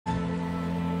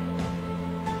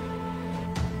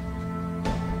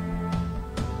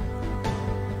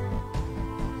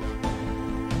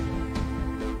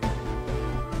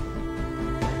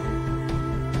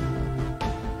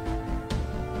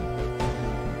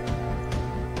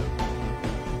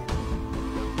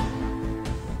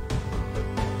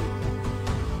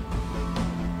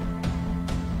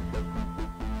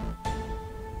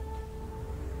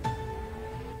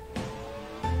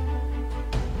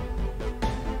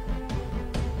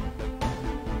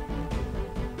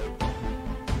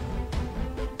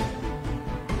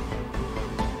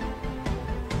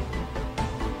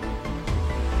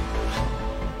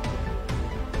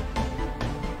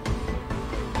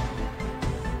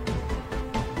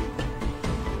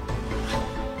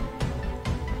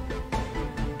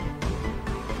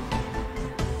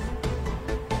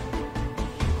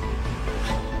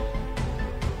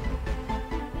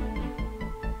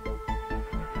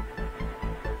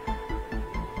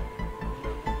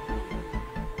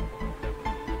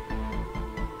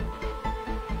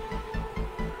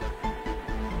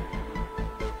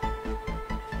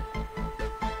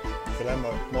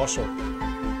Guillermo, Marshall.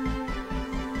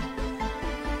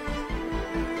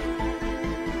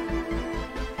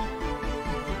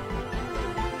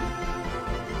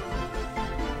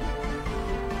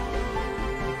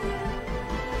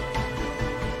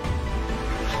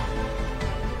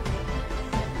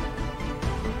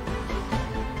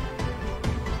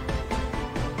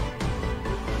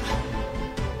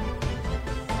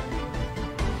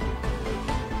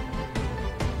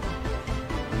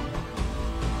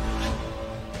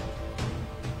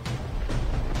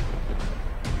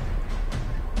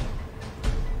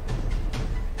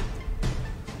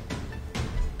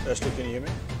 Ashley, can you hear me?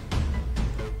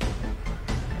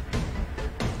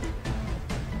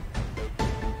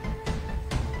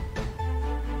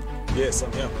 Yes,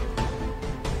 I'm here.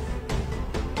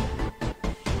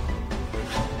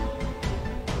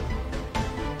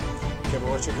 Okay, but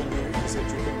what you can do is that you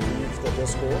can leave the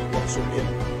Discord once you're in.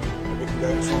 We can go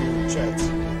to chat.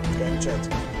 Go and chat.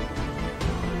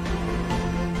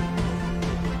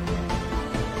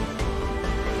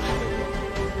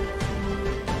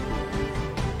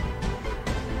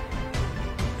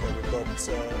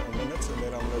 A minute, and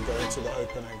then I'm going to go into the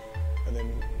opening, and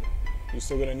then you're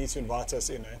still going to need to invite us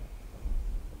in,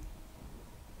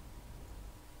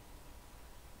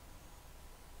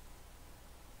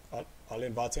 I'll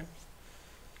invite him.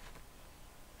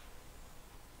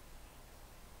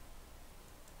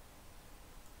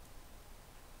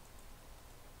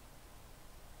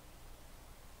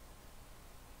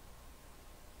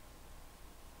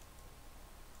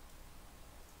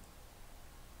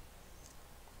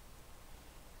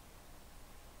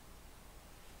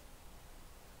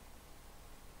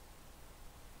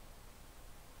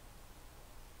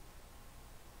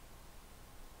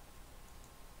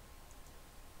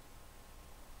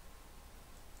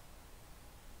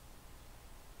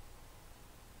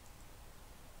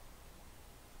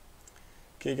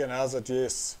 Keegan, how's it?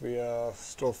 Yes, we are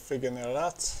still figuring it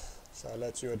out. So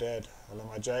hello to your dad. Hello,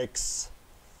 my Jakes.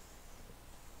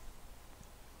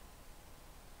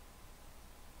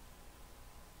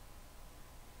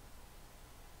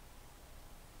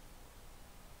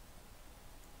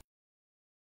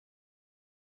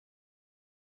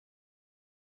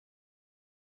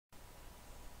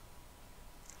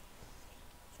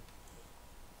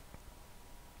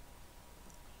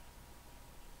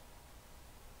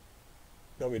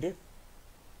 Yeah, we do.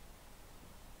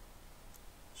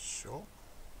 Sure.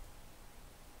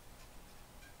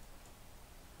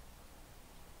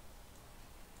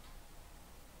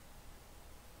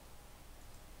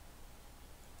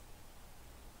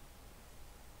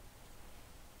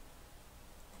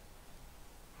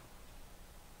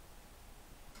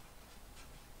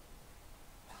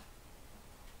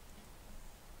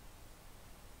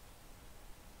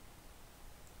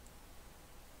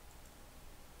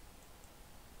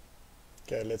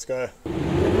 Okay, let's go.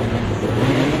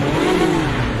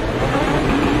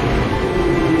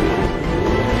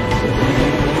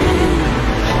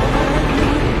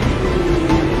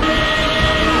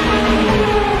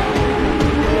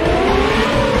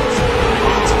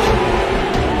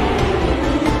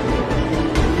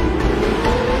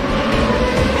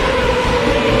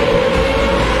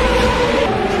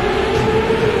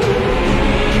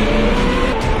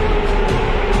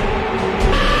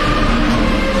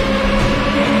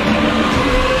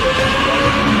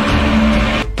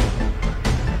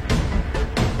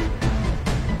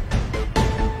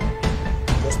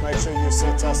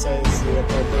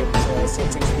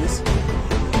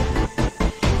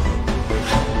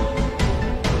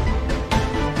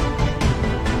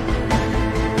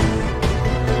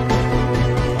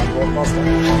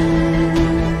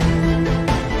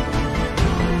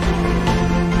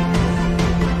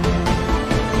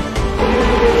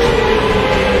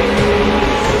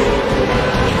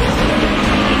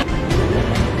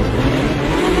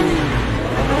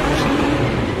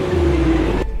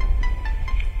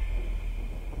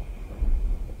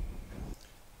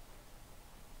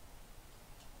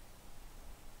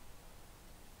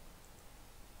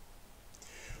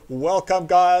 Welcome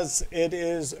guys, it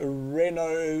is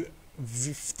Renault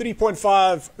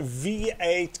 3.5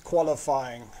 V8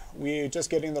 qualifying. We're just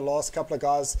getting the last couple of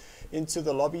guys into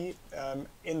the lobby.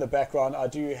 In the background I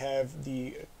do have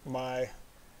I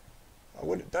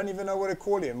don't even know what to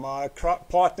call him, my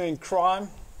partner in crime,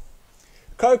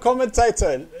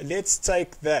 co-commentator. Let's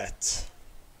take that.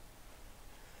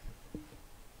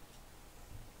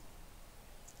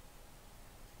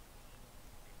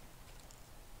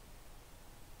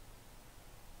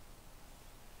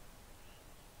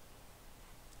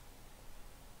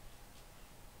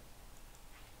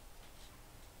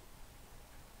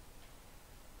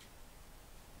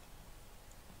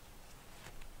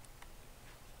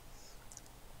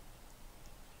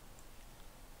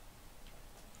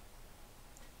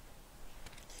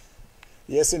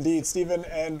 Yes, indeed, Stephen,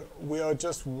 and we are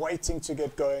just waiting to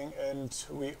get going, and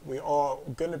we are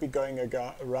going to be going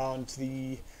around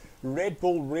the Red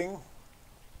Bull Ring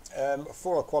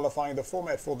for a qualifying. The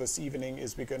format for this evening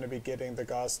is we're going to be getting the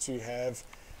guys to have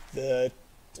the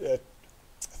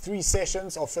 3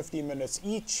 sessions of 15 minutes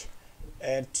each,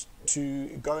 and to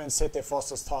go and set their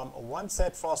fastest time. Once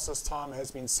that fastest time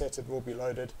has been set, it will be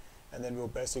loaded, and then we'll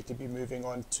basically be moving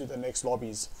on to the next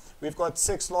lobbies. We've got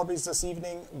 6 lobbies this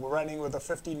evening. We're running with a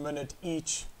 15-minute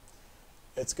each.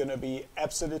 It's going to be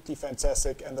absolutely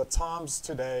fantastic, and the times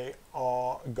today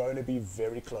are going to be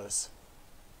very close.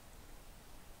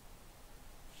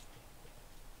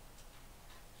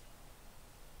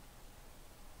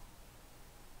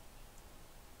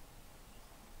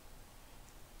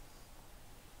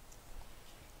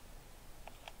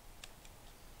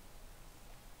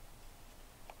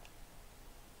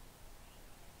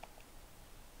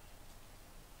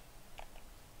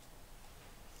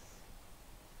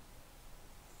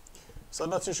 So I'm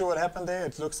not too sure what happened there.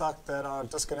 It looks like that I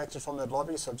disconnected from that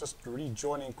lobby, so I'm just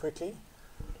rejoining quickly.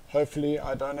 Hopefully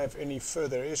I don't have any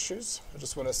further issues. I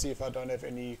just want to see if I don't have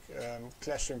any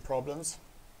clashing problems.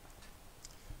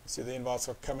 See, the invites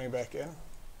are coming back in.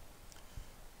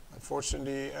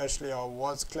 Unfortunately, actually I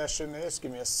was clashing there. Just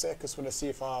give me a sec. I just want to see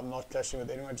if I'm not clashing with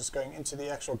anyone. Just going into the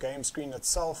actual game screen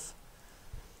itself.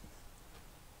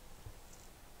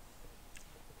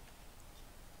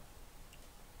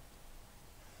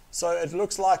 So it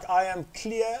looks like I am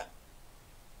clear.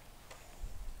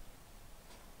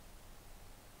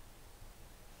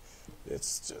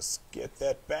 Let's just get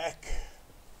that back.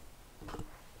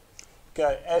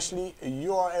 Okay, Ashley,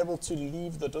 you are able to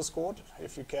leave the Discord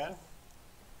if you can.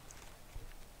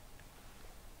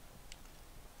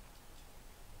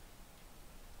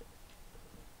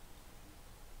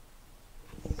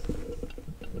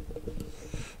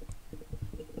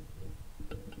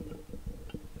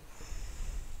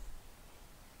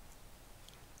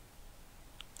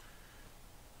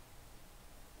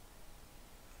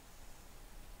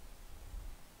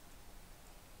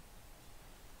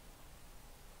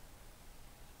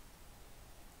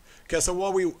 Okay, so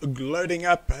while we're loading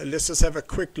up, let's just have a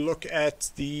quick look at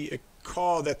the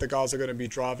car that the guys are going to be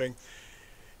driving.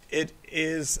 It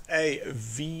is a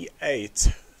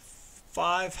V8,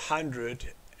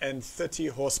 530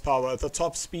 horsepower, the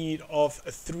top speed of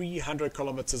 300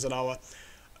 kilometers an hour.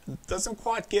 Doesn't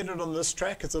quite get it on this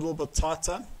track, it's a little bit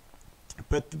tighter.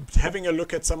 But having a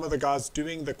look at some of the guys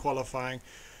doing the qualifying,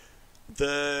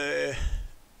 the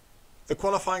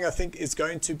qualifying, I think, is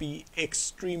going to be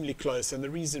extremely close, and the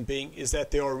reason being is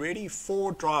that there are already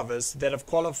 4 drivers that have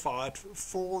qualified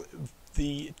for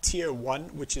the Tier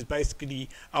 1, which is basically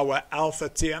our Alpha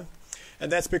tier, and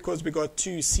that's because we got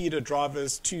 2 seeded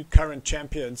drivers, 2 current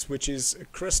champions, which is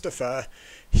Christopher.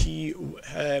 He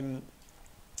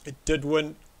did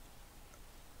win.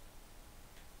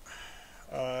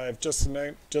 I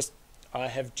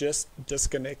have just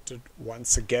disconnected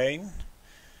once again.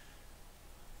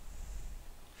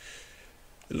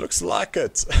 It looks like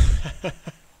it.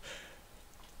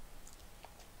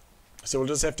 So we'll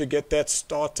just have to get that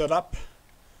started up.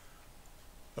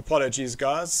 Apologies,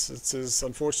 guys. This is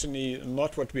unfortunately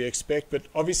not what we expect, but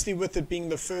obviously with it being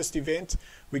the first event,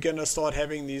 we're going to start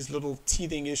having these little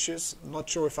teething issues. I'm not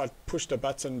sure if I pushed a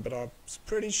button, but I was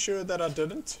pretty sure that I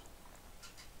didn't.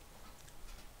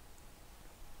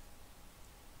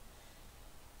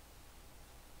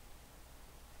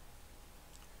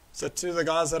 So to the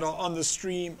guys that are on the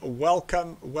stream,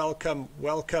 welcome, welcome,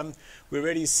 welcome. We're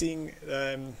already seeing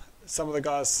some of the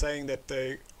guys saying that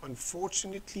they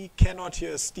unfortunately cannot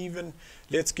hear Steven.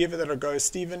 Let's give it a go.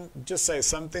 Steven, just say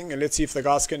something and let's see if the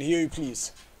guys can hear you,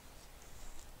 please.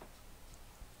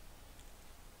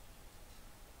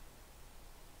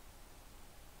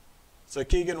 So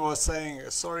Keegan was saying,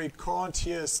 sorry, can't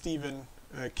hear Steven.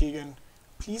 Keegan,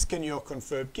 please can you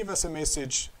confirm? Give us a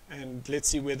message and let's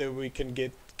see whether we can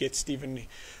get Steven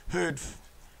heard.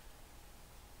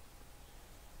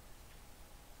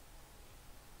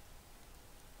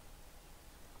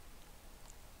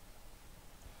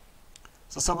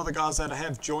 So some of the guys that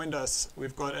have joined us,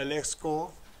 we've got Alexander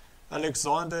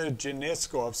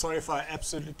Genesco. I'm sorry if I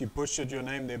absolutely butchered your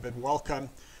name there, but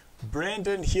welcome.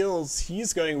 Brandon Hills,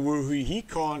 he's going woohoo. He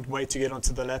can't wait to get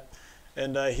onto the lap.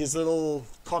 And his little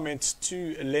comment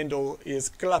to Lendl is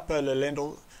Klapper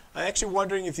Lendl. I'm actually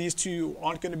wondering if these two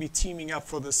aren't going to be teaming up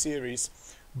for the series.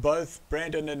 Both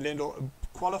Brandon and Lendl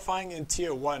qualifying in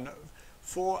Tier 1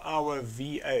 for our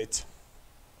V8.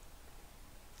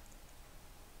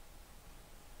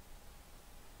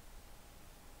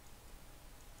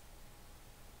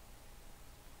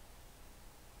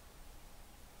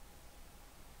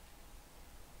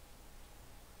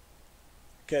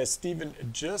 Okay, Steven,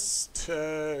 just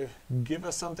give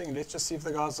us something. Let's just see if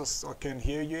the guys can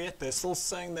hear you yet. They're still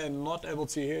saying they're not able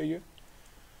to hear you.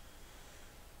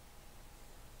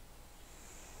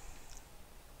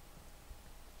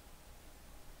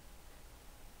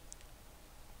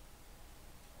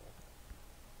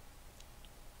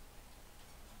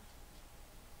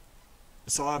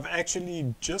 So I've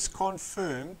actually just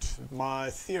confirmed my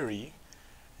theory.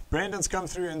 Brandon's come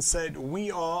through and said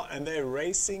we are, and they're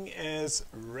racing as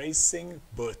racing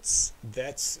butts.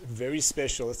 That's very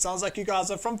special. It sounds like you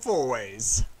guys are from Four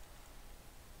Ways.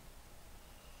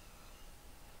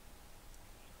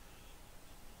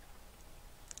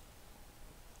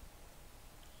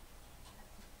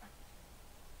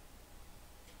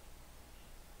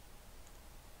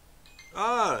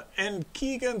 Ah, and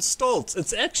Keegan Stoltz.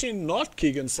 It's actually not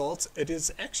Keegan Stoltz. It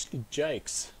is actually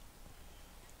Jake's.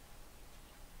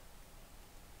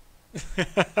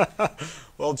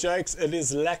 Well, Jakes, it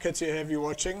is lacquer to have you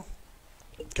watching.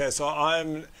 Okay, so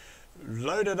I'm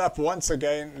loaded up once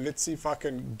again. Let's see if I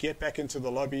can get back into the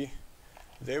lobby.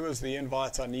 There was the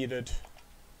invite I needed.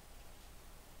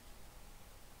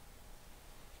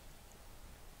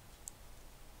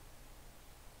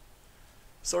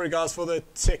 Sorry guys for the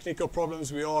technical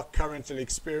problems we are currently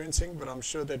experiencing, but I'm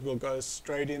sure that we'll go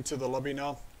straight into the lobby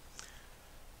now.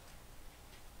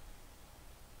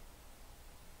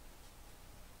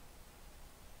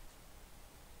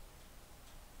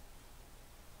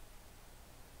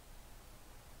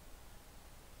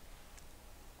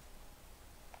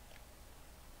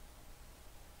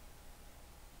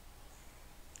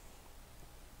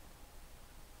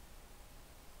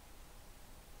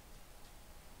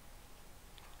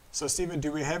 So Steven,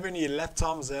 do we have any lap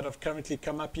times that have currently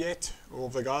come up yet? Or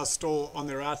the guys still on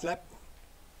their right lap?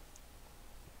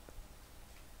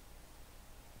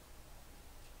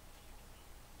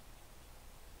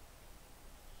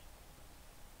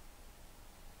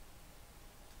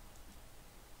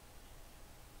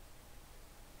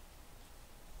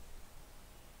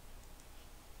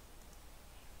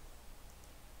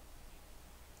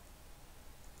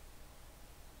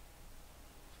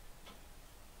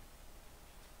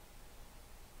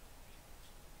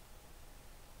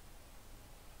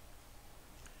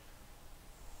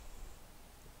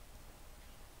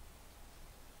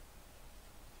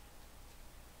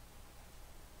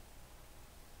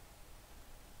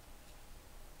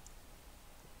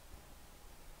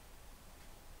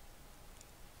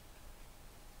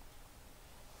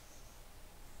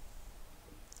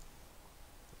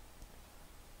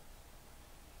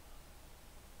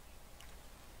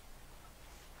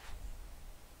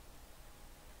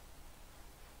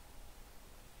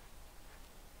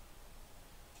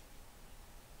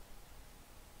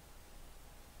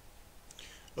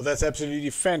 Well, that's absolutely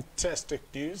fantastic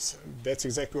news. That's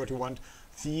exactly what we want.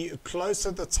 The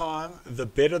closer the time, the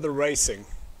better the racing.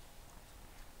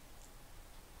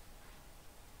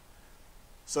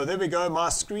 So there we go. My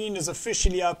screen is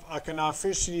officially up. I can now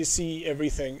officially see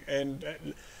everything. And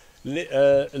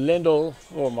Lendl,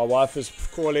 oh, my wife is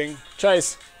calling.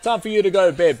 Chase, time for you to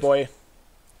go to bed, boy.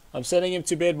 I'm sending him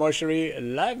to bed, Mosheri.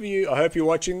 Love you. I hope you're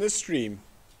watching this stream.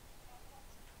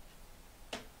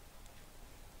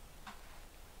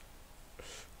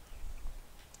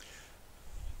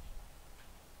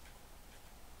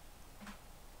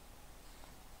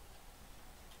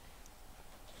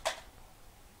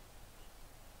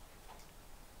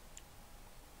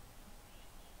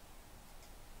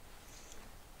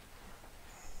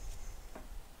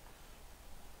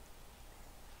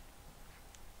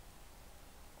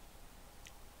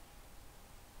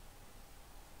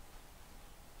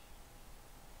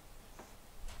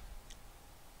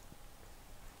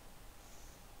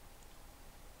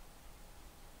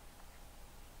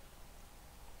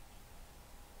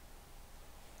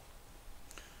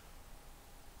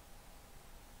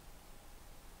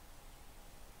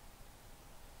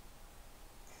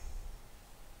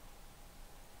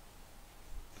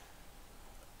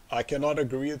 I cannot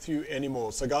agree with you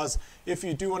anymore. So guys, if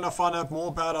you do want to find out more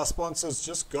about our sponsors,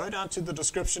 just go down to the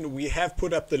description. We have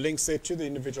put up the links there to the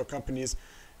individual companies,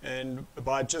 and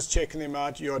by just checking them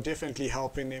out, you are definitely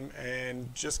helping them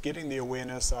and just getting the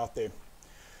awareness out there.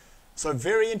 So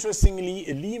very interestingly,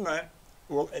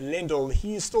 Lendl,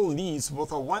 he still leads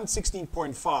with a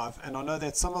 1:16.5, and I know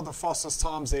that some of the fastest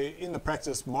times there in the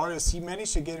practice, Marius, he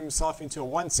managed to get himself into a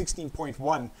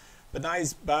 1:16.1, but now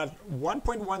he's about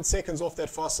 1.1 seconds off that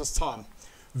fastest time.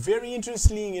 Very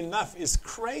interestingly enough is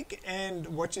Craig, and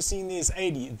what you're seeing there is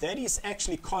 80. That is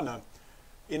actually Connor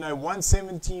in a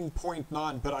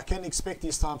 1:17.9, but I can expect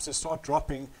these times to start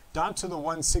dropping down to the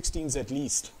 1:16s at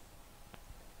least.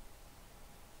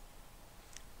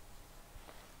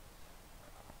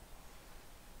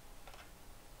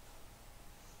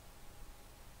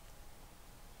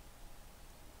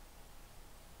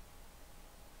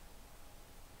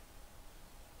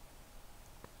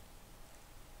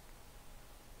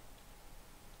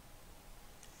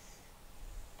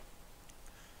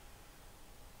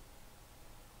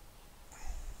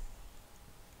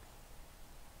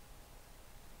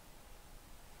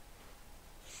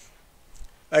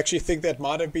 I actually think that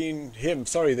might have been him.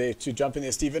 Sorry there to jump in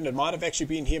there, Steven. It might have actually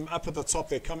been him up at the top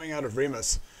there coming out of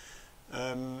Remus.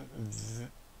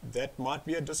 That might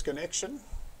be a disconnection.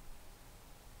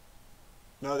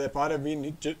 No, that might have been.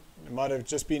 It might have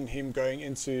just been him going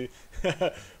into.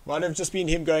 Might have just been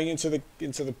him going into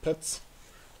the pits.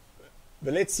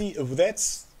 But let's see if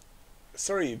that's.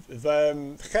 Sorry,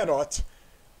 Gerard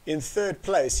in third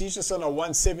place. He's just on a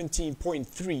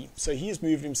 117.3, so he's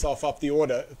moved himself up the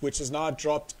order, which has now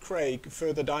dropped Craig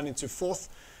further down into fourth.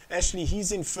 Ashley,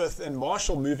 he's in fifth, and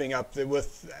Marshall moving up there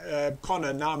with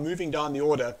Connor now moving down the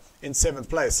order in seventh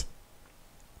place.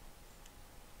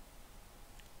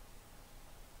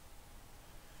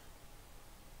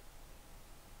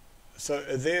 So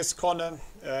there's Connor,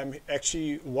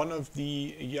 actually one of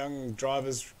the young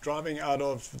drivers driving out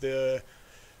of the,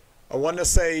 I want to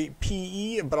say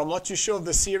PE, but I'm not too sure of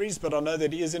the series, but I know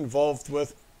that he is involved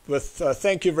with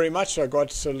thank you very much. I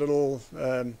got a little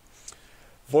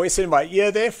voice in my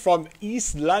ear there from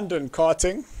East London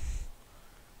Karting.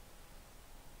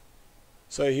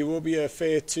 So he will be a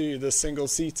fair to the single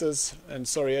seaters. And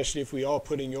sorry, Ashley, if we are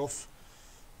putting you off.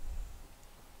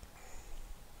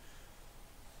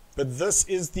 But this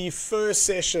is the first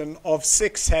session of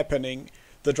 6 happening.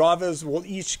 The drivers will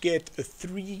each get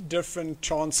 3 different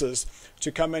chances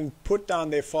to come and put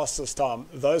down their fastest time.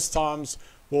 Those times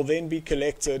will then be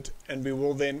collected, and we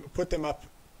will then put them up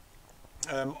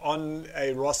on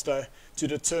a roster to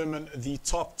determine the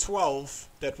top 12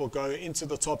 that will go into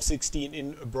the top 16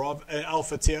 in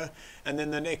Alpha tier, and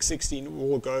then the next 16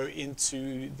 will go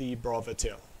into the Bravo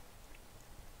tier.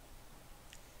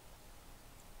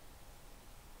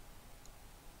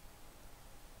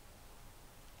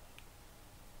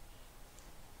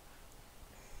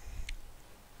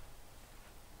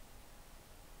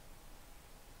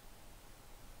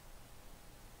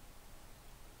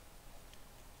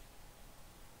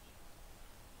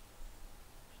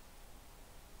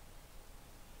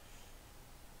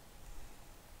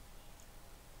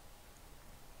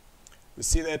 We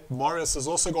see that Morris has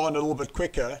also gone a little bit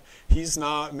quicker. He's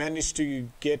now managed to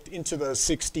get into those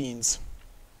 16s.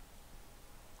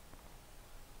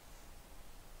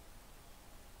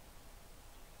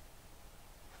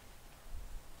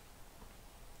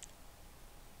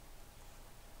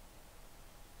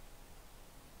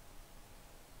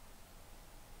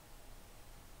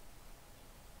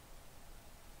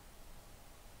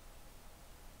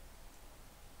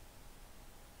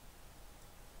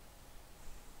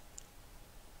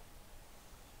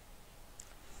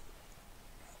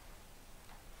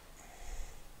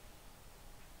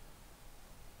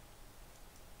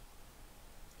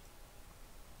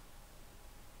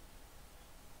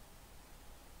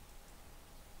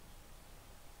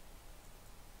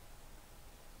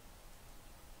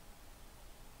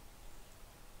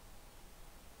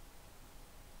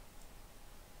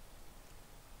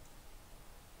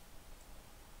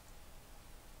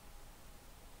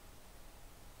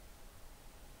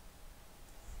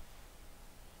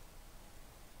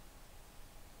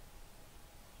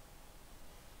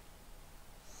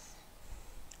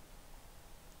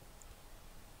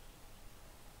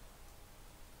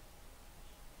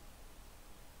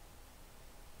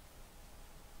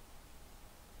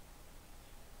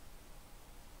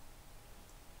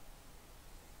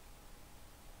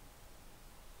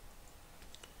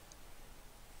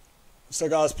 So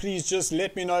guys, please just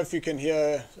let me know if you can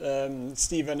hear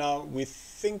Steven now. We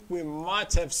think we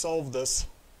might have solved this.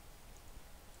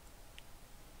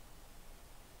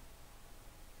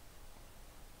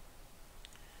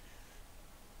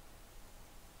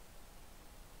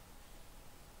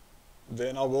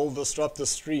 Then I will disrupt the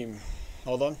stream.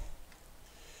 Hold on.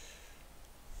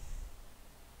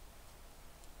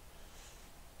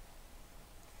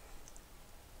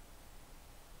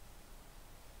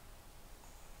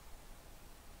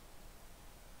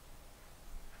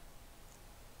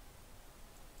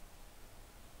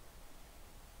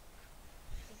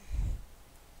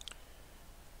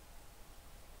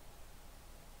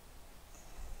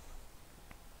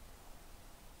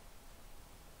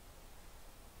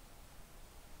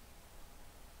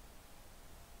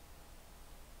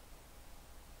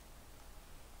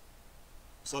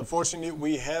 So unfortunately,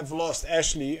 we have lost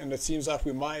Ashley, and it seems like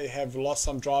we might have lost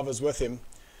some drivers with him.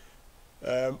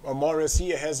 Morris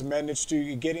here has managed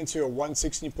to get into a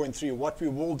 116.3. What we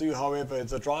will do, however,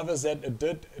 the drivers that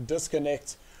did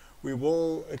disconnect, we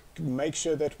will make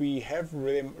sure that we have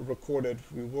them recorded.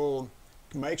 We will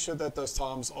make sure that those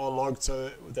times are logged,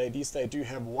 so they, at least they do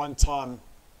have one time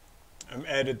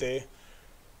added there.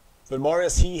 But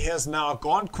Morris, he has now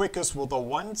gone quickest with a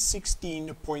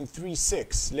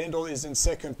 116.36. Lendl is in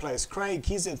second place. Craig,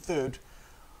 he's in third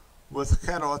with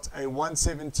Gerard a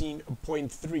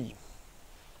 117.3.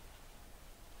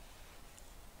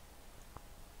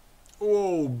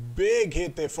 Oh, big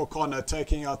hit there for Connor,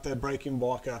 taking out that braking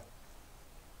marker.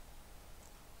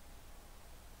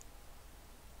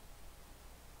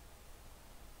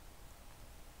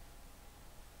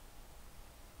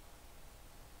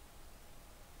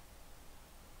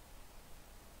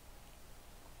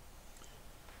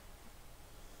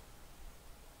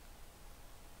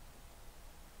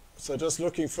 So just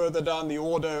looking further down the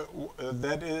order,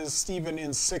 that is Steven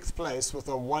in 6th place with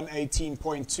a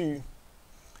 118.2.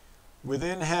 We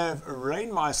then have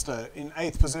Rainmeister in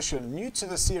 8th position. New to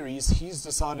the series, he's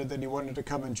decided that he wanted to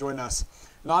come and join us.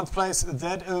 9th place,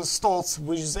 that is Stoltz,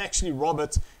 which is actually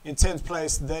Robert. In 10th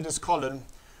place, that is Colin.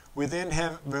 We then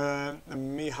have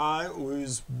Mihai,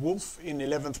 who's Wolf, in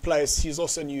 11th place. He's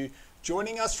also new.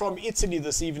 Joining us from Italy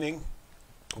this evening.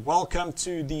 Welcome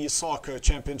to the SARCO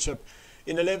Championship.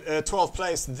 In 12th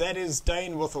place, that is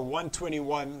Dane with a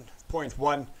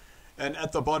 121.1. And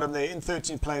at the bottom there, in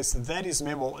 13th place, that is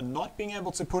Memo, and not being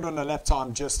able to put on a lap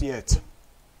time just yet.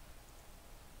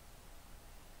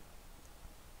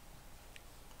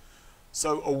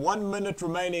 So a 1 minute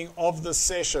remaining of the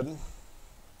session.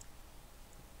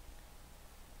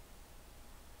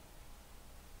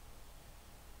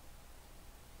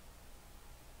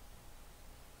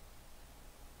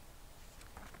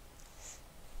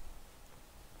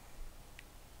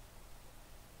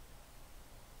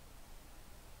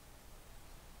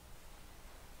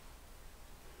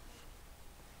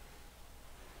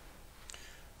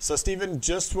 So Steven,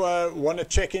 just want to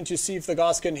check in to see if the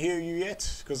guys can hear you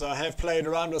yet, because I have played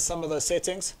around with some of those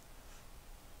settings.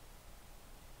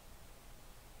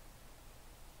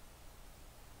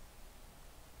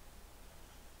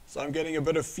 So I'm getting a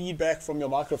bit of feedback from your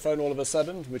microphone all of a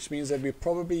sudden, which means that we're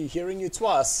probably hearing you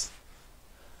twice.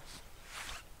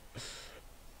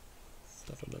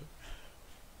 Let's have a look.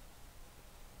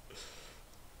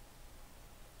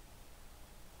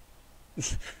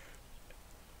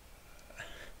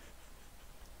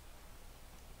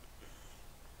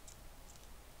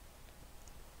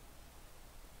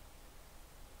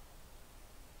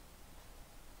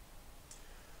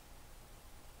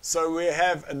 So we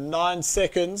have 9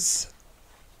 seconds.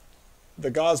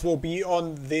 The guys will be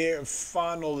on their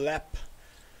final lap.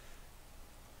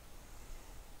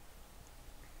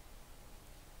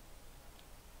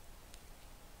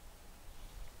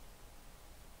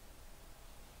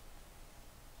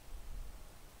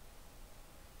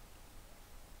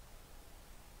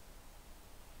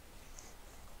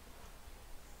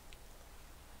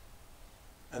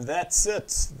 And that's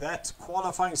it. That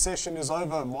qualifying session is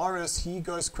over. Morris, he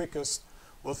goes quickest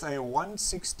with a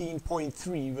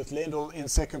 116.3, with Lendl in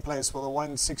second place with a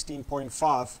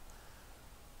 116.5.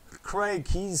 Craig,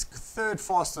 he's third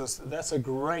fastest. That's a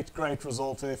great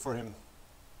result there for him.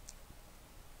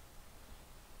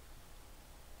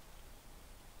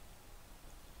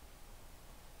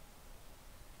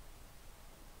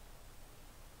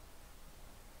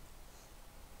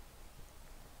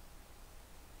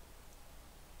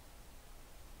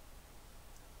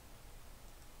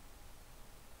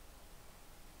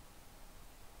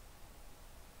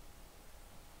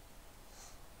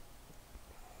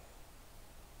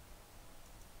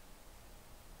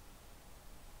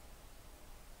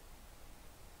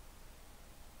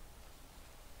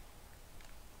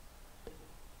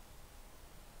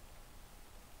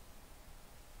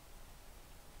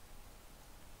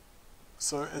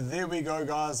 So there we go,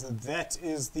 guys. That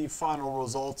is the final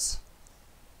results.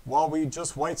 While we're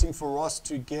just waiting for Ross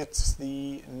to get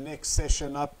the next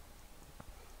session up,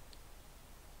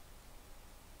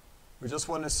 we just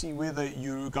want to see whether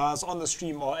you guys on the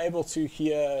stream are able to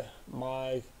hear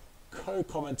my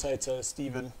co-commentator,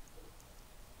 Steven.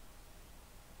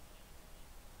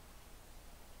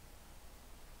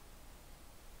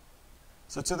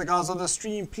 So to the guys on the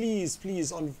stream,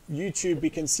 please on YouTube, we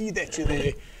can see that you're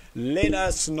there. Let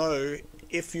us know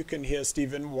if you can hear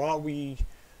Steven while we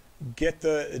get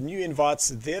the new invites.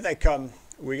 There they come.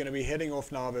 We're going to be heading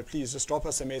off now, but please just drop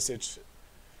us a message.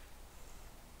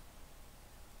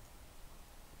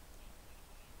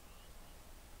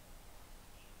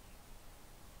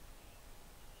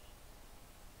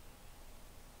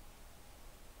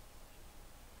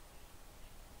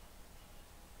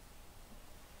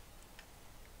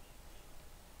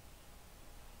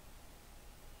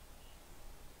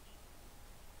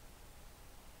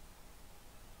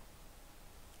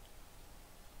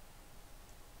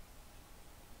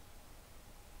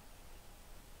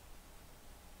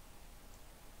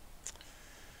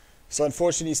 So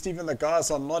unfortunately, Steven, the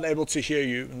guys are not able to hear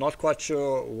you. Not quite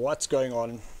sure what's going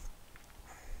on.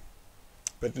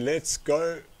 But let's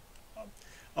go.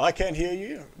 I can hear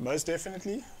you, most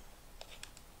definitely.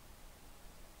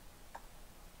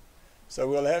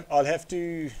 So I'll have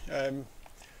to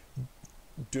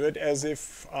do it as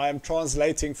if I'm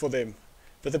translating for them.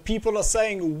 But the people are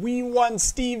saying, "We won,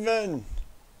 Steven."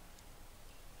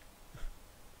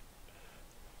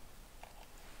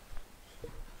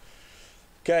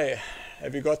 Okay,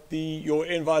 have you got your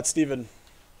invite, Steven?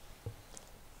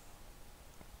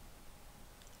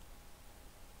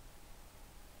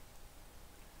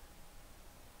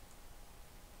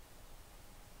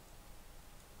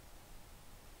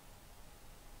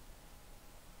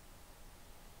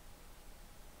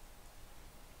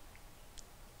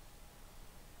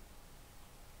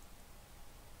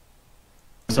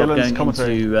 So going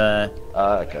commentary. into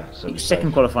Okay. So the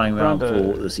second qualifying round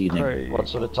for this evening. what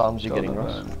sort of times are you getting,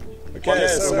 Ross? Okay,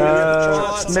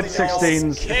 so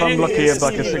mid-16s. If I'm lucky, it's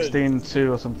like a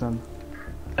 16-2 or something.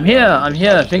 I'm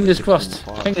here. Fingers crossed.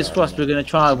 Fingers crossed. We're going to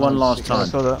try one last I time.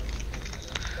 saw that.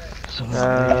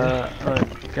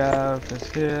 Right, Gav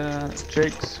is here.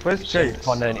 Jake's. Where's Jake?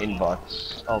 Find an invite.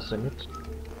 I'll send it.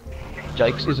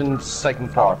 Jake's isn't taking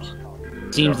part.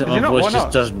 Seems that my Is he not? voice Why just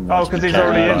not? doesn't Oh, want to 'cause be he's carried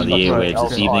already on in, the that's right. airwaves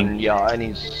this evening. Yeah, and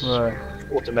he's Right.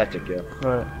 automatic, yeah.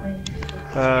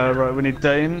 Right. Right, we need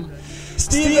Dane.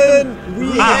 Steven,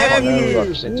 we have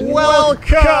you.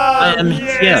 Welcome. I am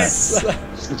here.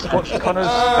 What's Connor's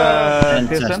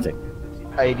Fantastic.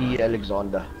 PSN? AD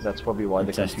Alexander. That's probably why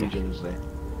the Fantastic. confusion is there.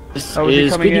 This Oh, is he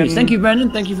is coming good news. in Thank you,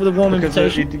 Brandon. Thank you for the warm because,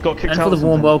 invitation he got kicked and out for the or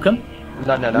warm something?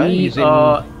 welcome. No. We He's in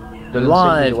are Dylan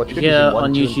live Hall. here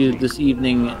on YouTube this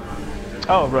evening,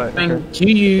 Oh, right. coming Okay. to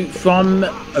you from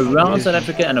around South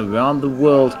Africa and around the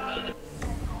world.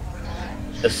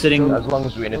 Sitting, As long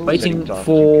as we're in it, waiting time,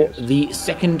 for GPS. the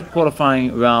second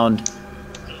qualifying round.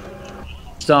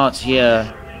 Starts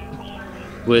here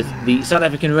with the South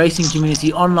African Racing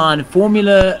Community Online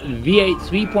Formula V8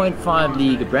 3.5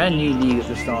 League, a brand new league that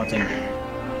we're starting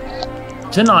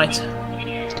tonight.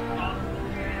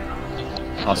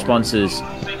 Our sponsors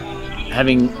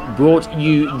having brought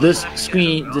you this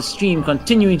stream,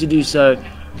 continuing to do so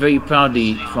very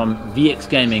proudly from VX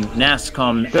Gaming,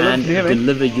 NASCOM, and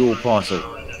Deliver Your Parcel.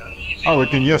 Oh, we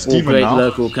can hear All Steven great now.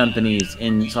 local companies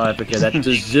in South Africa that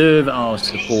deserve our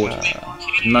support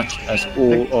as much as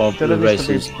all of the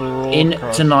races in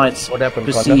tonight's What happened,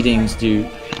 proceedings do.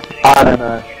 I don't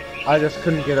know. I just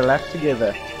couldn't get a lap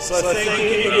together. So thank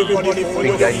you everybody for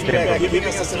your feedback, giving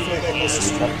us some feedback on the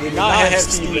stream. We now have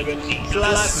Steven,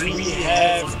 plus we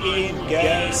have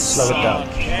in-game Slow it down.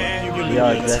 Can you believe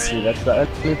Yeah, it? exactly. That's the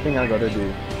only thing I gotta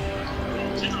do.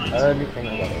 Only thing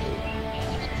I gotta do.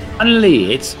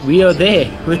 Finally, we are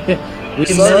there. We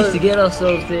managed to get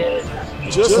ourselves there.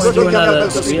 Just One to looking up another, at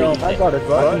the we screen. are I there. got it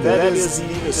right. Right, that is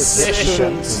the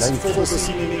sessions for this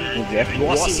evening.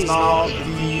 Ross is now the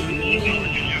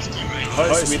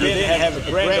host. We then have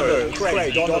Brando,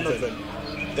 Craig, Donovan.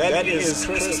 That is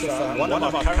Christopher, one of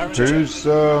our current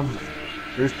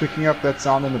Who's picking up that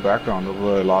sound in the background of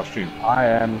the live stream? I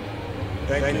am.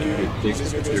 Thank you.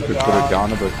 You could put it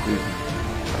down a bit, please.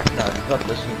 No, he's not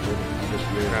listening to it. He's just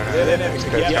really... Then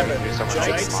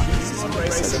Jake's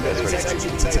racer that is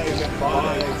actually taken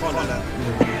by Connor.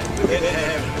 We then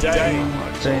have Dane.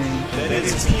 Then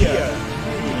it's Pia.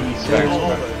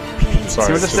 See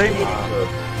what the state?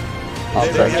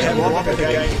 Then we have Robert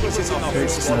again. He was in our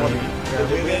first squad.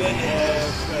 We then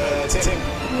have Tim.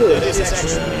 That is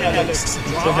actually Alex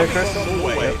driving from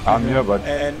Norway. I'm here, but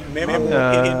And Memo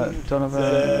in Donovan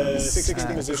the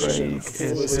 16th position Craig for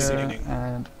is this here, evening.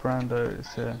 and Brando is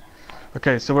here.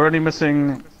 Okay, so we're only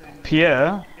missing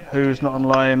Pierre, who's not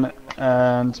online,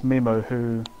 and Mimo,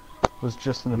 who was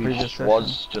just in the previous Which session.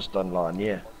 was just online,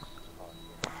 yeah.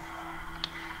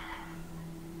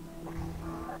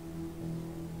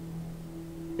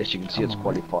 Yes, you can see it's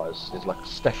qualifiers. There's like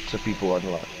stacks of people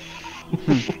online.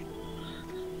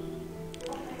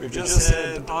 We've just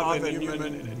had Ivan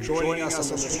Newman joining us on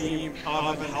the stream.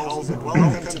 Ivan Halsey,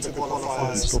 welcome to the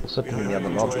qualifiers. Still sitting in the other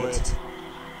lobby. Enjoy it.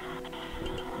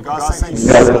 Guys, thank you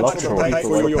Yeah, so much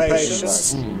for your Mm.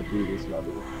 patience. In the previous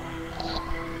lobby.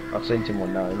 I've sent him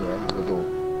one now anyway. With all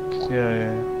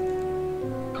Yeah.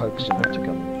 coaxing him to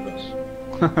come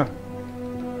across.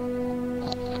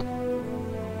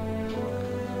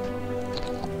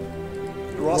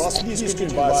 Ross, please could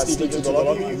invite Steven to the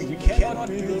lobby. We cannot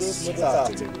do this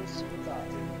without him.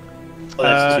 Oh,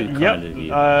 that's too kind of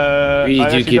you.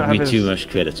 Really do give me too much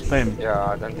credit. Name. Yeah,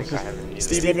 I don't think I have any.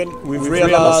 Steven, we've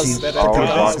realized that our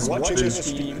guys watching the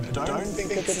stream don't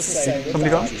think it's the same.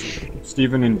 Somebody gone?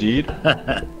 Steven, indeed.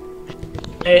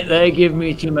 They give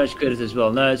me too much credit as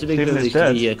well. No, it's a big Steven privilege is to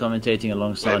dead. be here commentating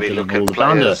alongside Maybe Dylan look Hall, at the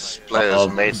founder players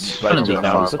of made one of the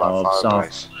founders of 5 South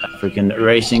guys. African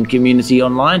Racing Community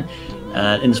Online.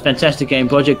 In this fantastic game,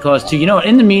 Project Cars 2. You know what?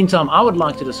 In the meantime, I would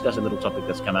like to discuss a little topic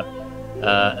that's come up.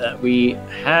 We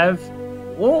have,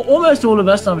 almost all of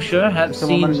us, I'm sure, have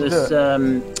Someone seen managed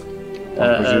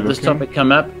to this topic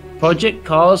come up. Project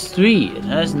Cars 3. It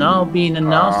has now been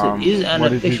announced. It is an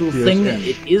what is official it, thing. PSN?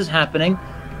 It is happening.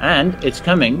 And it's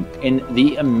coming in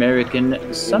the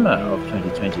American summer of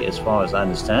 2020, as far as I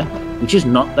understand, which is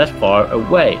not that far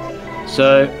away.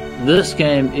 So this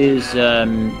game is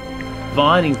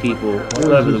dividing people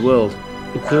all over the world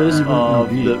because of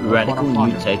the radical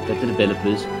new take that the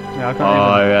developers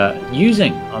are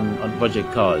using on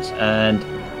Project Cars. And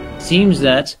it seems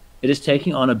that it is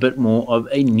taking on a bit more of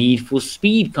a Need for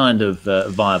Speed kind of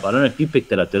vibe. I don't know if you picked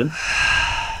that up, Dylan.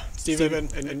 Steven,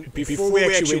 and before we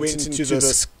actually went into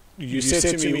this, you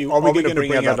said to me, are we going to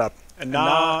bring it up? And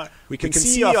now we can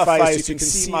see your face, you can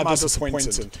see my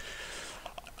disappointment.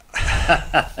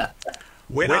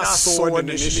 When I saw it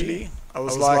initially, I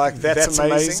was like, that's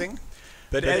amazing.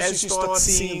 But as you start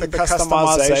seeing the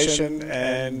customization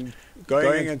and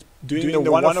going and doing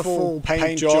the wonderful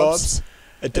paint jobs,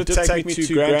 it did take me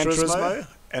to Gran Turismo,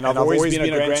 and I've always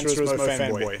been a Gran Turismo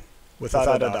fanboy,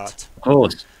 without a doubt.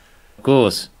 Of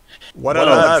course. What I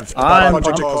loved about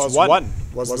Project Cars 1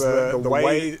 was the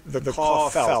way the car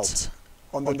felt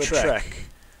on the track.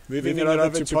 Moving it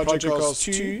over to Project Cars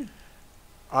 2,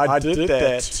 I did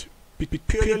that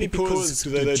purely because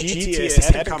the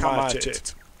GTS had come out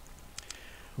yet.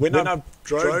 When I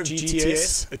drove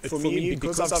GTS, for me,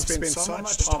 because I've spent so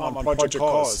much time on Project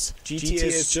Cars,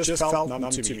 GTS just felt numb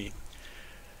to me.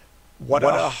 What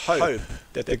I hope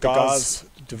that the guys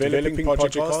developing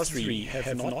Project Cars 3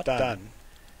 have not done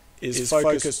is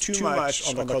focus too much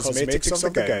on the cosmetics of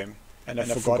the game and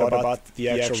have forgot about the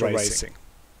actual racing.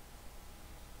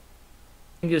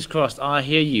 Fingers crossed. I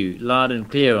hear you loud and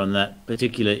clear on that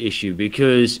particular issue,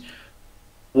 because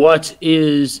what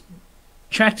is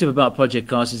attractive about Project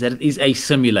Cars is that it is a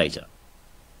simulator,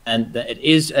 and that it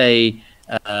is a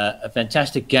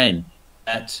fantastic game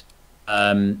that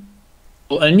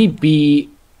will only be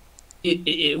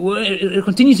it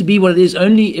continues to be what it is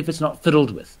only if it's not fiddled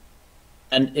with.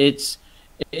 And it's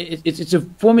a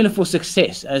formula for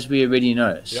success, as we already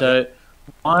know. Yep. So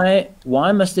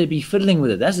why must they be fiddling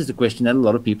with it? That is the question that a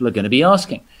lot of people are going to be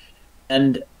asking.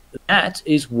 And that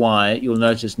is why you'll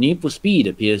notice Need for Speed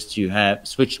appears to have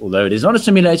switched, although it is not a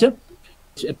simulator,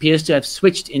 it appears to have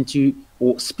switched into,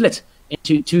 or split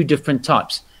into, two different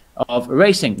types of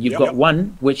racing. You've got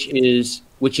one which is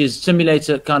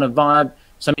simulator kind of vibe,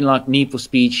 something like Need for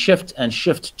Speed Shift and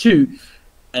Shift 2.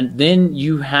 And then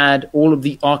you had all of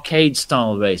the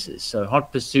arcade-style races, so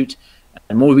Hot Pursuit,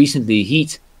 and more recently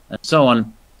Heat, and so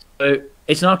on. So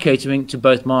it's now catering to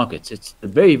both markets. It's a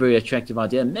very, very attractive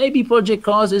idea. Maybe Project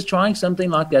Cars is trying something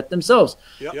like that themselves.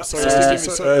 Just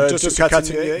to cut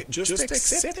in there, just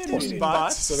accept the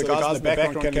invite, so the guys in the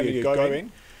background can get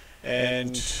going,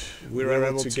 and we're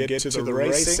able to get to the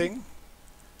racing.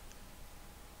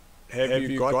 Have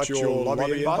you got your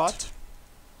lobby invite?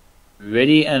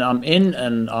 Ready, and I'm in,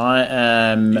 and I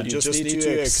am. You just need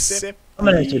to accept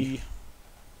nominated.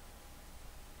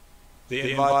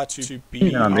 The invite to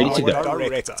be I'm ready to go.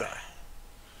 director.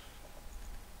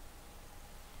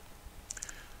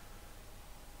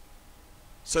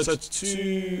 So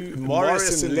to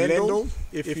Morris and Lendl,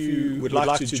 if you would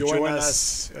like to join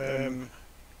us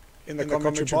in the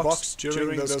commentary box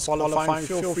during this qualifying,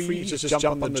 feel free to just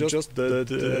jump on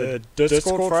the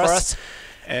Discord for us,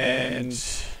 and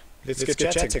let's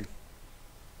get chatting.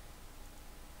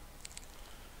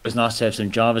 It's nice to have some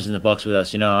drivers in the box with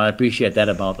us. You know, I appreciate that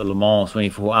about the Le Mans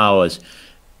 24 hours.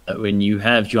 When you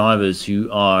have drivers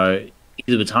who are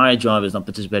either retired drivers not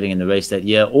participating in the race that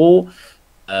year, or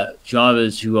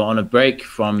drivers who are on a break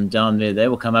from down there, they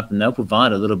will come up and they'll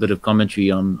provide a little bit of commentary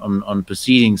on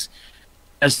proceedings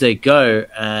as they go,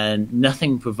 and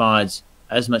nothing provides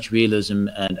as much realism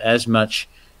and as much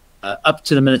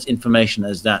up-to-the-minute information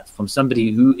as that from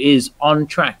somebody who is on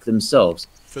track themselves.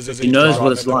 He knows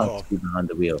what it's like to be behind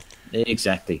the wheel.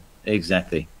 Exactly.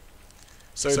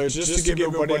 So just to give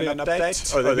everybody an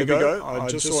update, there we go. I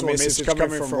just saw a message coming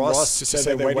from Ross to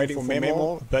say they're waiting for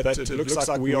Memo, but it looks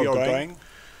like we are going.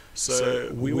 So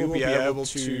we will be able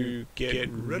to get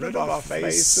rid of our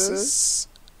faces.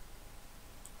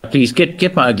 Please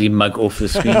get my ugly mug off the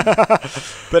screen.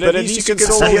 But at least you can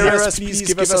still hear us. Please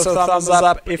give us a thumbs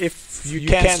up if you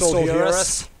can still hear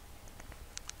us.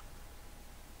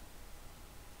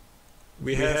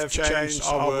 we have changed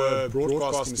our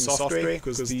broadcasting software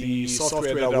because the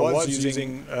software that I was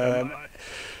using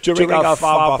during our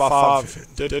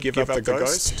 5x5 did give up the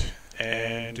ghost,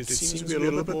 and it seems to be a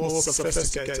little bit more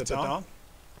sophisticated now.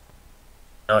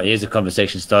 Oh, here's a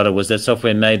conversation starter. Was that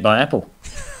software made by Apple?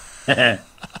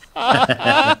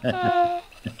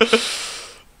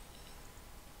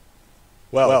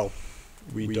 Well,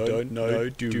 we don't know,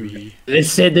 do we? They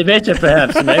said the better,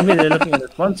 perhaps. Maybe they're looking at a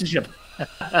sponsorship. If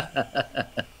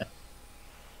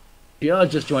you are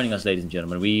just joining us, ladies and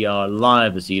gentlemen, we are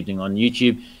live this evening on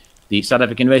YouTube. The South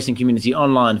African Racing Community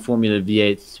Online Formula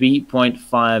V8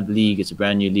 3.5 League. It's a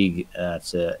brand new league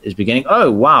that is beginning.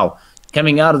 Oh, wow.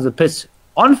 Coming out of the pits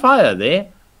on fire there.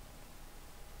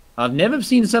 I've never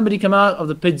seen somebody come out of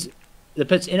the pits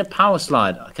in a power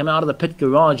slide, come out of the pit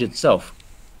garage itself.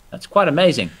 That's quite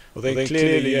amazing. Well, then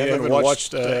clearly you haven't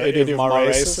watched any of my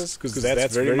races, because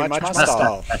that's very much my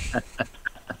style.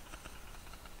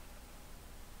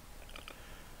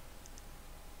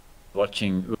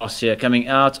 Watching Ross here coming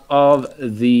out of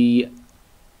the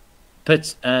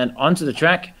pits and onto the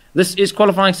track. This is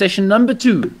qualifying session number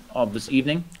 2 of this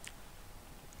evening.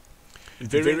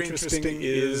 Very interesting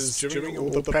is during all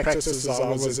the practices I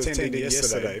was attending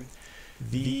yesterday,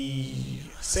 the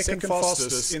second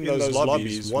fastest in those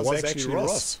lobbies was actually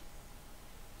Ross.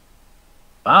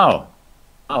 Wow.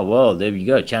 Oh, well, there we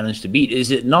go. Challenge to beat. Is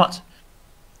it not?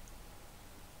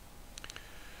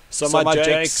 So my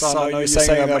Jakes, I know you're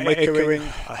saying I'm echoing.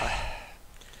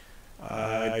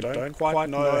 I don't quite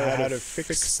know how to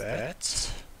fix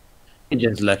that.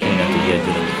 You're just lucky enough to hear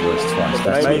Dylan's voice twice.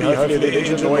 That's Maybe hopefully the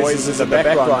engine noises in the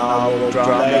background now will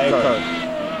drown the echo.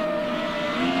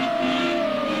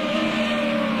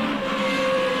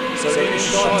 So the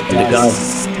shot is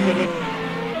Steven.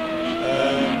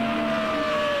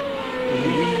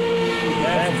 We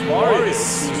have Morris,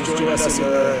 who's joined us in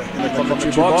the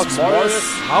commentary box. Morris,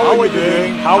 how are you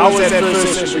doing? How was that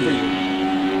first session for you?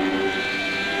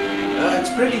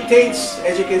 It's pretty tense.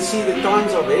 As you can see, the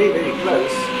times are very, very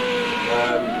close.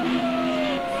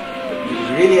 You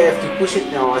really have to push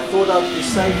it now. I thought I'd be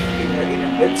safe in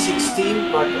a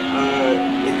mid-16, but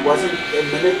it wasn't a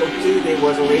minute or two, there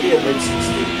was already a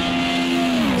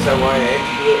mid-16. So I had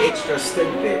to do an extra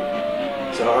stint there.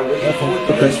 So I'm looking forward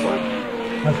to this one.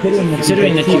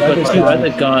 Considering that you've got 2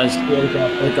 other guys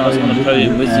on the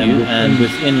podium with you, and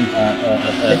within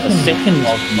a second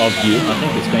of you, I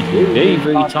think it's going to be very,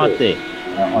 very tight there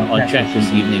on track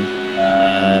this evening.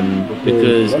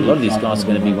 Because a lot of these guys are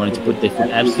going to be wanting to put their foot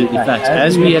absolutely flat.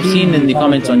 As we have seen in the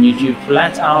comments on YouTube,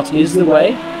 flat out is the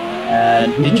way.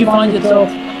 Did you find yourself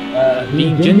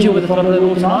being ginger with the throttle at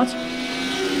all tonight?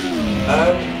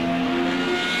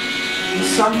 In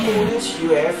some corners you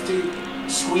have to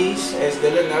squeeze, as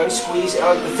Dylan knows, squeeze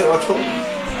out the throttle.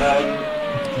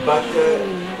 But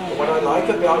what I like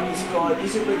about this car, it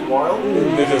is a bit wild.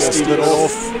 Never steam it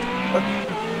off.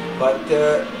 But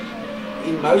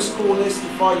in most corners, the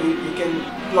car you can,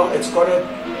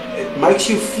 it makes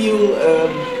you feel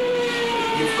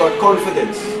you've got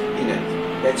confidence in it.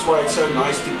 That's why it's so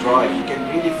nice to drive. You can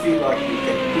really feel like you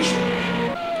can push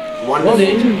it.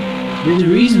 Wonderful. There's a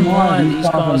reason why these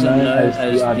cars are known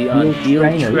as the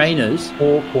ideal trainers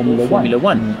for Formula 1.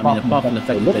 I mean, apart from the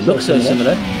fact that they look so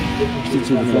similar to the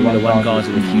Formula 1 cars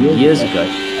of a few years ago,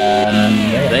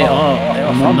 they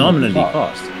are phenomenally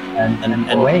fast. And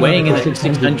weighing in at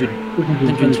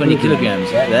 620 kilograms,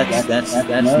 that's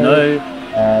no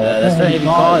heavy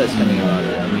car that's coming around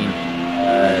there. I mean,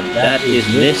 that is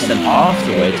less than half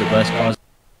the weight of most cars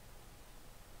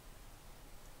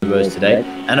today,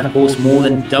 and of course more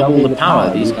than double the power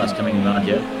of these guys coming around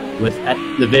here, with at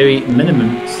the very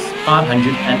minimum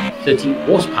 530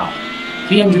 horsepower,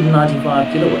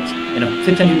 395 kilowatts in a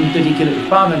 620 kilogram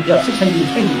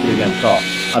car.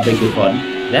 I beg your pardon.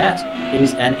 That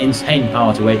is an insane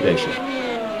power to weight ratio.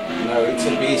 No, it's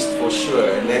a beast for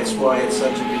sure, and that's why it's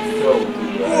such a big thrill.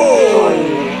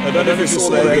 I don't know if you saw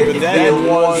that, but that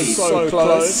was so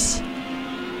close.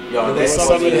 Yeah, that's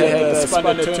somebody had a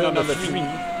spun at turn number 3,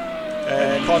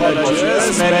 and Connor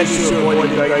just managed to avoid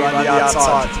him going on the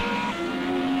outside.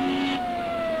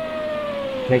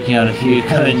 Taking out a few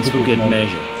cones for good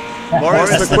measure.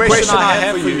 Morris, the question I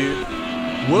have for you,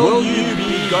 will you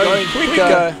be going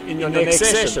quicker in your next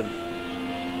session?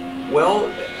 Well,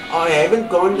 I haven't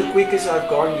gone the quickest I've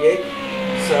gone yet,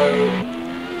 so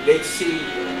let's see.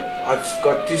 I've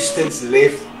got 2 stints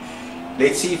left.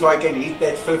 Let's see if I can hit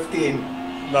that 15.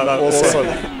 No, awesome.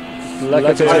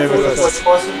 I thought it was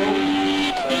possible,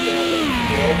 but you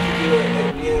have to do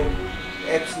a near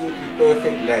absolutely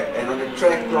perfect lap. And on a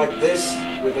track like this,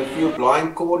 with a few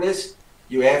blind corners,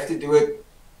 you have to do it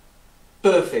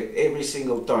perfect every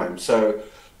single time. So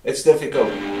it's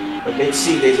difficult. But let's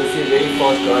see, there's a few very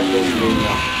fast guys racing in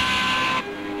now.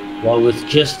 Well, with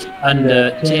just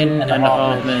under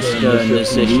 10.5 minutes to go in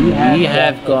this session, we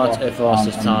have got a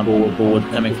fastest time board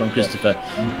coming from Christopher,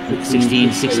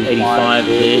 16.685.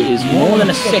 There is more than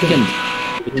a second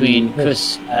between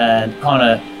Chris and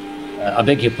Connor. I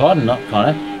beg your pardon, not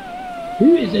Connor.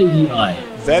 Who is ADI?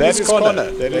 That is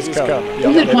Connor. That is Connor.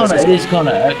 Is it Connor? It is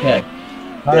Connor, okay.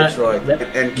 That's right.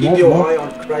 And keep your eye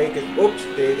on Craig. Oops,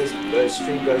 there the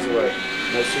stream goes away.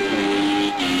 No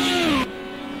signal.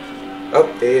 Oh,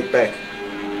 there it's back.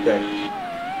 Okay.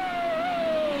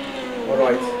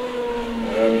 Alright.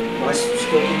 Nice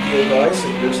talking to you guys. It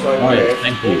looks like I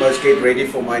have almost get ready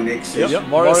for my next session. Yep.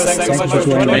 Morris, thanks so much for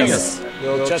joining us.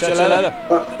 We'll chat you later.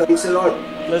 Thanks a lot.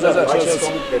 Pleasure.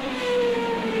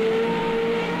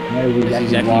 That's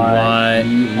exactly why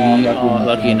we are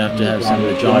lucky enough to have some of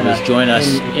the drivers join us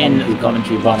in the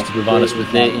commentary box to provide us with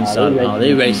their insight on how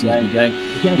their racing is going.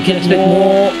 You can expect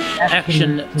more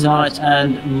action tonight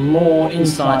and more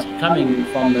insight coming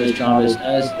from those drivers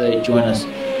as they join us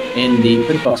in the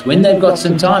pit box when they've got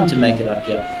some time to make it up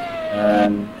here.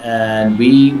 And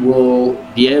we will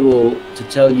be able to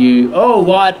tell you, oh,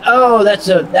 what? Oh, that's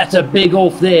a big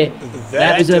off there.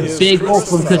 That is a big off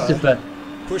from Christopher.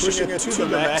 Pushing it to the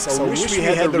max. I wish we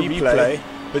had the replay,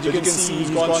 but you can see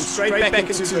he's gone straight back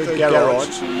into the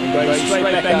garage and going straight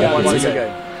back out once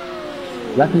again.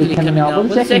 Luckily coming out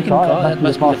with the second car, that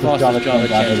must be the fastest driver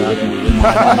change I've ever in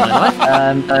my life.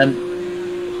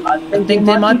 I think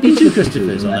there might be two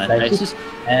Christophers on that basis,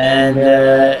 and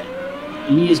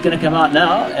he is going to come out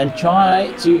now and try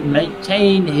to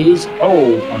maintain his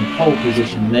hold on pole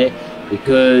position there.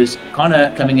 Because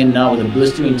Connor coming in now with a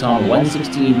blistering time,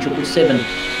 1:16.777,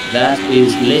 that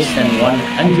is less than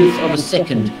 1/100th of a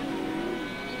second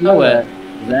slower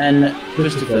than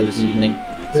Christopher this evening.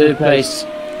 Third place.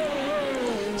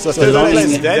 So third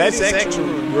place, that is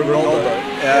actually Ronaldo.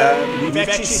 We've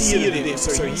actually seen it.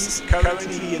 So he's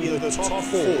currently in the top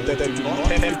 4 that do not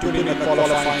have to put in a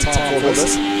qualifying time for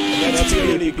this. And that's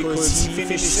purely because he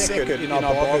finished second in our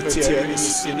Barber tier in the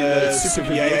Super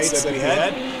V8s that we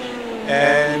had.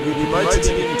 And we promoted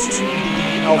him to the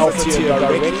Alpha tier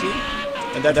directly,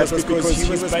 and that was because he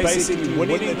was basically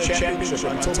winning the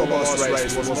championship until the last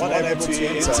race, was not able to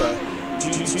enter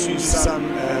due to some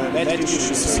medical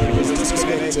issues, so he was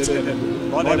disconnected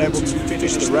and not able to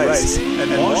finish the race.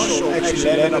 And Marshall actually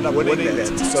ended up winning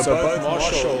that, so both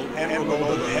Marshall and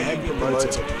Ronaldo have been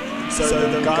promoted. So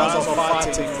the guys are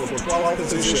fighting for 12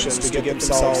 positions to get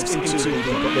themselves into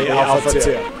the Alpha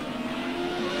tier.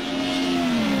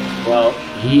 Well,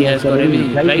 he has got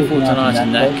everything to play for tonight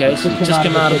in that case. He's just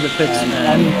come out of the pits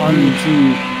and on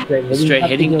to straight,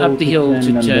 heading up the hill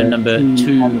to turn number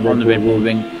 2 on the Red Bull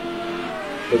Ring.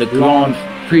 The Grand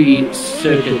Prix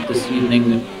circuit this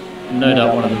evening, no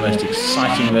doubt one of the most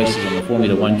exciting races on the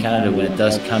Formula 1 calendar when it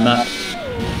does come up.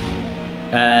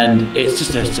 And it's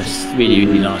just a really,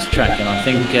 really nice track, and I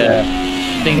think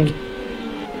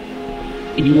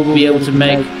he will be able to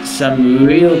make some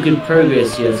real good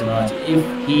progress here tonight if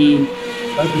he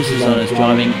focuses on his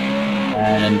driving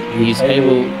and he's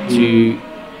able to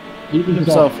keep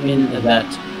himself in that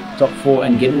top 4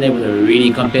 and get in there with a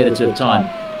really competitive time.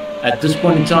 At this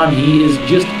point in time, he is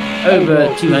just over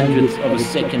 200th of a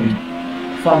second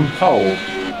from pole.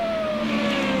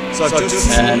 So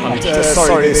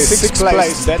sorry, there's 6th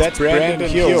place, that's Brandon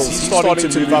Hills. He's starting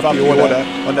to move up the order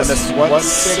on this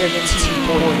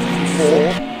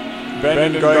 170.4.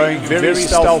 Brandon going very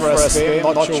stealth for us there,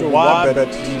 not sure why,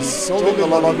 but he's still in the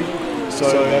lobby, so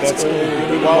that's all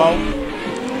really well.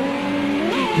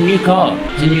 New car,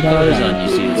 it's a new car design,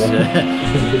 you see, it's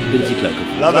Busy Cloak.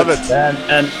 Love it.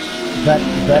 But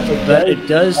it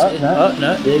does. Oh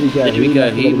no! There we go.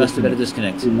 He must have had a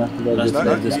disconnect. The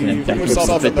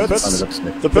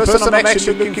person I'm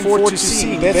actually looking forward to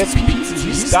seeing, that's Pete.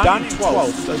 He's done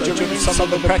 12. So during some of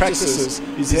the practices,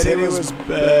 his header was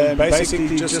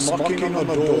basically just knocking on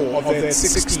the door of that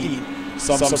 16.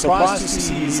 So I'm surprised to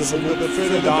see he's a little bit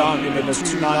further down in the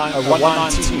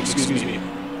 119. Excuse me.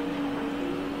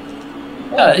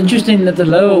 Yeah, interesting that the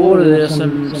lower order there are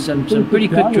some pretty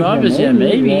quick drivers here.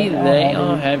 Maybe they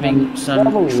are having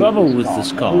some trouble with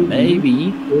this car.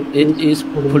 Maybe it is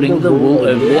putting the wool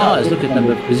over their eyes. Look at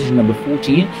position number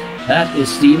 14. That is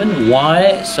Steven.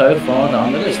 Why so far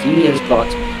down the list? He has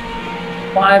got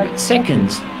 5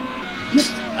 seconds,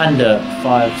 just under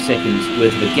 5 seconds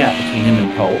with the gap between him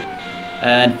and pole.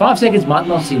 And 5 seconds might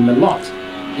not seem a lot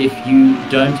if you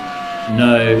don't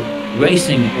know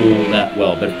racing all that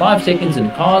well, but 5 seconds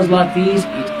in cars like these,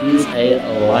 it is a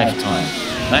lifetime.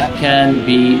 That can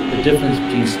be the difference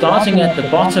between starting at the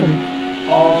bottom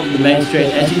of the main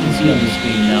straight, as you can see on the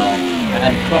screen now,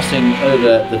 and crossing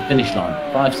over the finish line.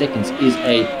 5 seconds is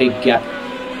a big gap,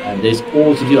 and there's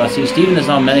all to do. I see Steven has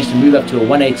now managed to move up to a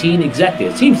 118 exactly.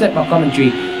 It seems that my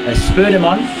commentary has spurred him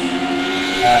on,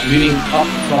 moving up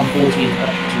from 14th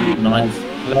up to 9th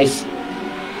place.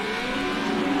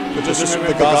 But just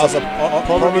remember, the guys are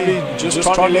probably just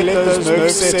trying to let those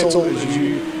nerves settle.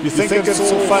 You think it's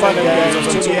all fun and games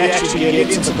until you actually get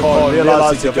into the car and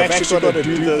realise you've actually got to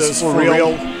do this for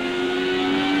real.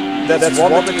 That's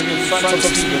Robert in front of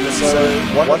Steven, so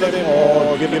one of them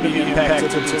are going to be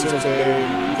impacted in terms of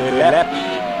their lap.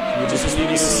 You just need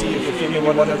to see if any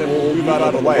one of them will move out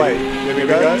of the way. There we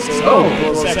go. So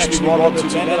it's actually Robert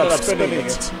who ended up spinning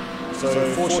it. So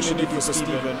fortunately for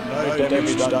Steven, no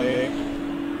damage done there.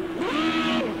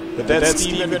 But that's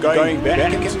Steven going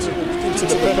back into the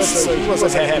pit, so he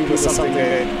wasn't happy with something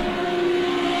there.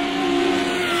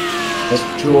 Let's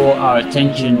draw our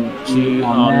attention to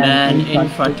our man in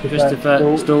front,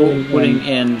 Christopher, still putting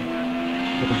in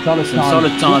some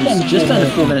solid times, just under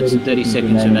 4 minutes and 30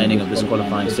 seconds remaining of this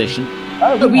qualifying session.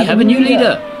 But we have a new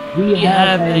leader. We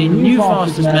have a new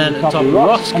fastest man at the top,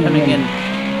 Ross, coming in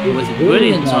with a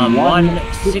brilliant time,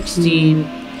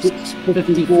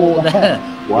 1:16.54 there.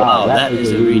 Wow, that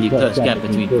is a really close gap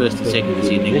between first and second this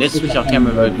evening. Let's switch our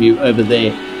camera mode view over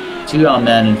there to our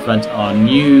man in front, our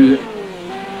new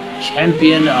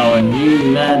champion, our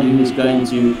new man who is going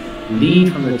to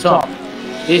lead from the top.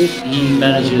 If he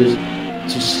manages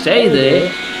to stay there,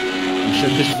 I'm sure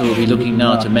Christopher will be looking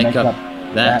now to make up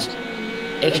that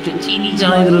extra teeny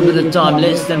tiny little bit of time,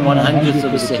 less than 1/100th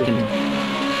of a second. You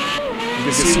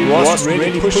can see Ross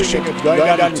really pushing it,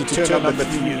 going down to turn number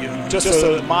 3, just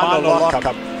a minor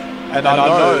lock-up. And I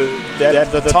know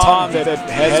that the time that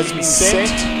has been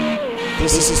set,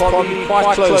 this is probably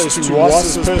quite close to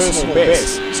Ross's personal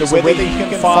best. So whether he can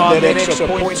find that extra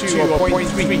 0.2 or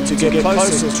 0.3 to get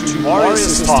closer to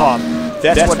Marius's time,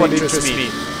 that's what interests me.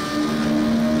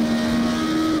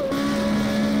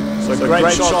 So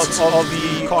great shots of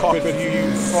the cockpit view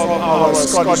from our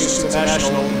Scottish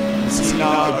International. See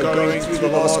now going through the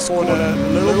last corner, a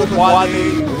little bit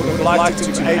widely. Would have liked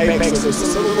to apex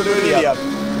just a little bit earlier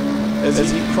as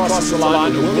he crosses the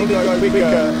line. Will he go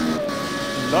quicker?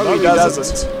 No, he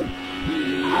doesn't.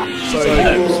 So he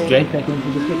will straight back into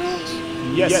the pits.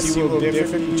 Yes, he will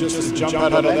definitely just jump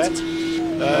out of that.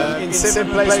 In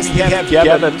 7th place we have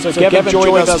Gavin. So Gavin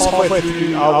joined us halfway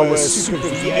through our Super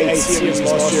V8 series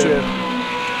last year.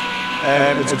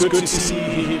 And it's good to see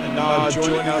him now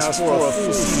joining us for a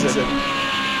full season.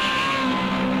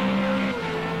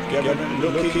 Gavin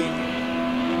looking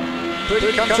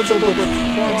pretty comfortable, but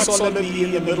quite solidly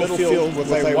in the middle field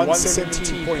with a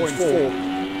 117.4.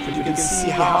 But you can see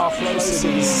how close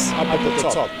it is up at the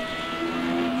top.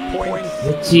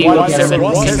 Let's see what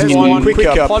Ross has gone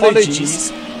quicker.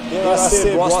 Apologies. I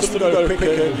said Ross didn't go quicker,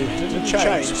 it didn't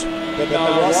change. But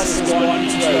now Ross has gone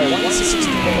to a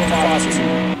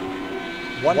 116.52.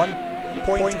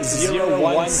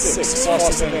 1.016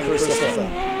 faster than Christopher.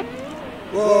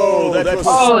 Whoa, that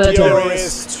was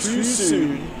DRS too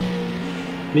soon.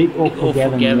 Big off for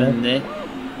Gavin there.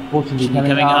 Unfortunately,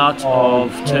 Coming out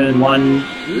of turn 1 a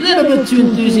little bit too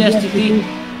enthusiastically.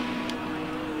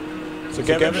 So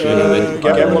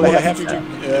Gavin will have to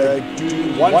do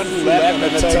one full lap, and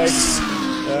it takes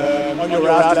on your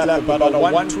right lap about a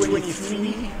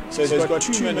 1:23. So he's got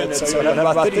 2 minutes, so he'll have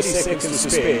about 30 seconds to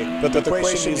spare. But the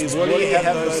question is, will he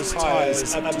have those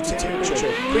tyres up to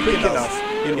temperature quick enough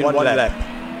in one lap?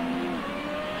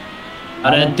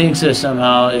 I don't think so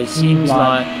somehow. It seems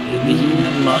like he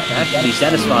might have to be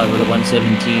satisfied with a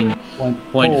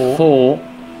 117.4,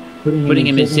 putting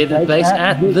him in 7th place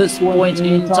at this point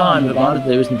in time, provided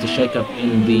there isn't a shake-up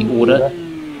in the order.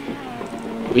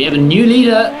 We have a new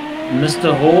leader,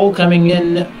 Mr. Hall, coming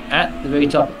in at the very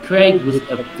top. Craig with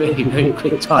a very, very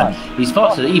quick time. He's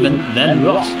faster even than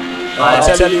Ross. I'd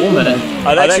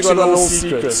actually got a little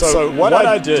secret. So what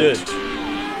I did,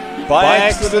 by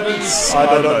accident, I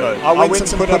don't know. I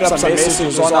went and put up some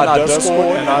messages on our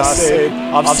Discord and I said,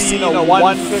 I've seen a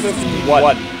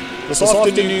 151. This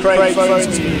afternoon Craig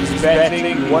phones me, he's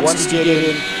battling, he wants to get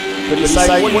in. But he's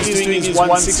saying what he's doing is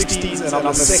 116 and I'm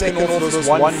a second off this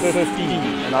 115.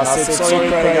 And I said, sorry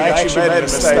Craig, I actually made a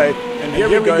mistake. And here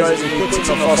he goes and he puts in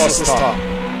the fastest time.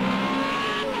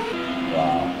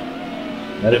 Wow.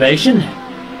 Motivation?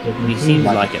 Certainly seems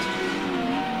like it.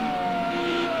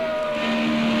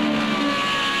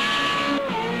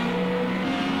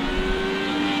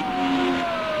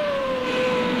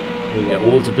 We got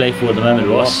all to play for at the moment,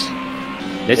 Ross.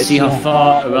 Let's see how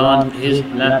far around his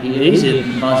lap he is. He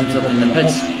finds himself in the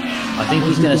pits. I think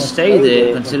he's going to stay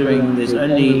there, considering there's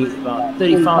only about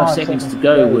 35 seconds to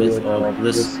go with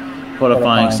this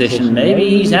qualifying session. Maybe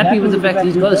he's happy with the fact that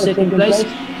he's got a second place.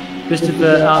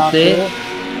 Christopher out there.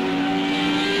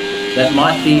 That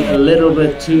might be a little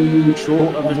bit too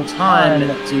short of a time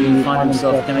to find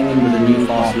himself coming in with a new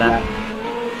fast lap.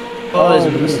 Oh, there's a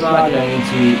bit of a slide going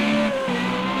into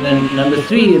then number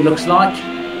 3, it looks like.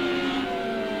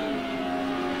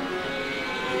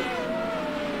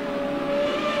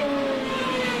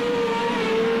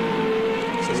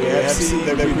 So we have seen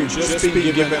that we've just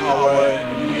been given our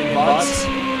new invites,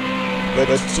 but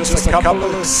just a couple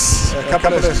of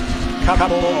seconds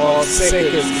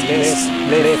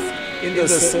left in the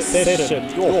session.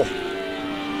 Oh.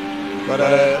 Got a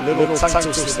little tongue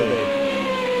twister there.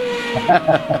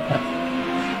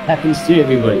 Happens to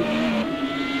everybody.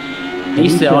 At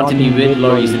least there aren't any red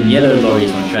lorries and yellow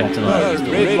lorries on track tonight.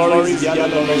 No, red lorries, yellow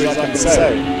lorries, I can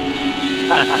say.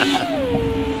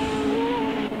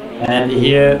 And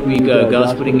here we go,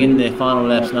 guys putting in their final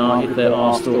laps now, if they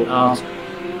are still out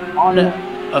on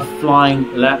a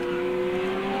flying lap.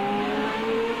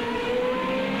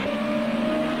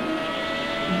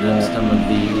 That's some of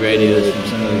the radios from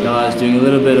some of the guys doing a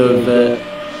little bit of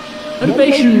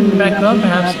motivation in the background,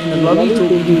 perhaps in the lobby,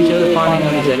 talking to each other, finding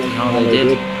out exactly how they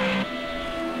did.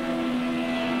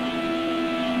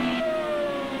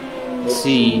 Let's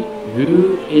see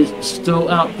who is still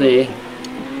out there.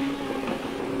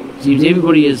 Seems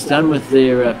everybody is done with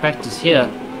their practice here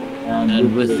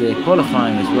and with their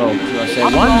qualifying as well. So I say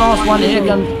one last one, here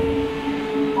comes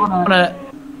Honor.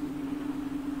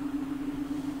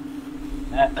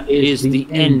 That is the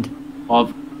end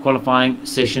of qualifying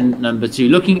session number 2.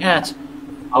 Looking at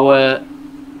our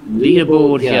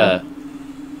leaderboard here.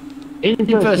 In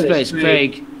first place,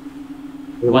 Craig,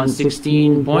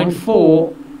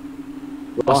 116.4.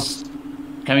 Ross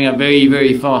coming up very,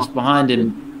 very fast behind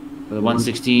him with a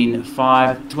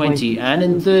 116.520. And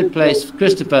in third place,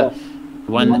 Christopher,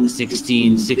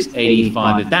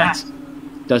 116.685. If that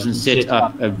doesn't set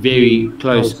up a very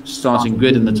close starting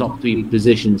grid in the top 3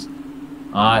 positions,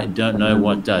 I don't know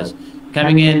what does.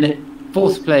 Coming in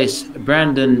fourth place,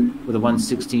 Brandon with a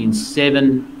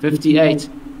 116.758,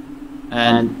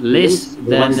 and less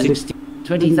than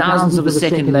 20 thousandths of a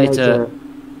second later.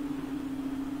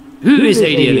 Who is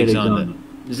AD Alexander?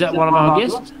 Is that one of our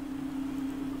guests?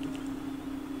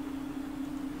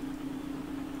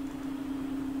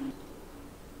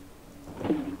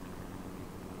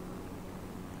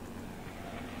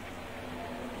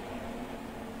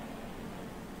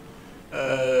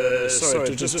 Sorry,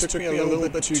 it just took me a little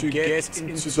bit to get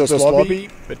into this lobby,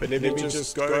 but let me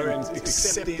just go and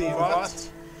accept the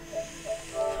invite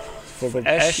from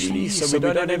Ashley. So we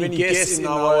don't have any guests in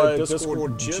our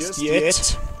Discord just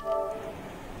yet.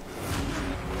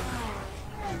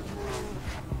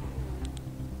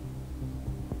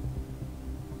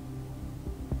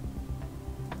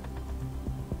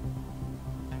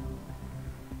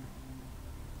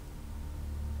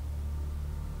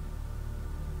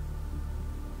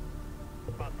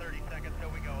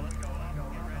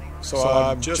 So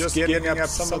I'm just getting up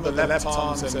some of the lap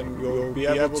times, and we'll be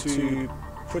able to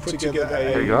put together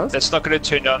a... That's not going to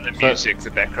turn down the music,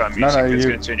 the background music. It's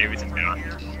going to turn everything down.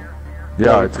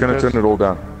 Yeah, it's going to turn it all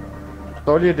down.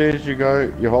 All you do is you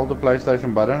hold the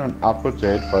PlayStation button and output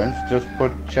the headphones. Just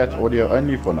put chat audio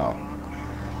only for now.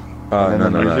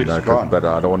 No, but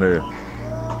I don't want to.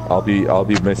 I'll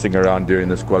be messing around during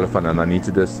this qualifying, and I need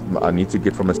to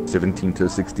get from a 17 to a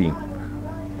 16.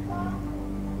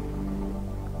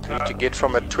 To get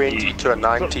from a 20 to a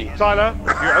 19. Tyler, you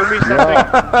owe me something.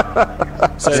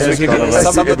 So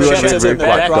some of the chatters in the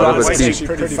background is actually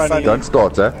pretty funny. Don't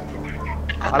start, eh?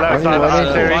 Hello,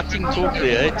 Tyler. Writing talk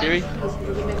there, eh, Terry?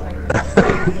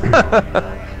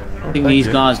 I think these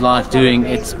guys like doing,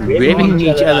 it's revving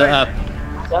each other up.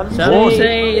 Some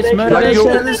say it's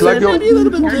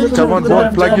motivation, Come on, boy,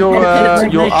 plug your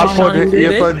iPod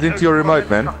earphones into your remote,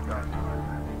 man.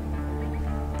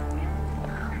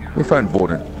 Your phone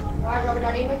boarding.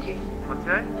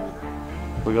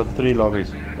 We got 3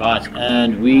 lobbies. Right,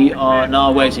 and we are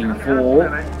now waiting for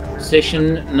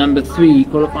session number 3,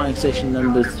 qualifying session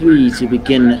number 3 to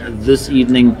begin this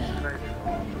evening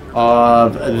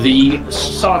of the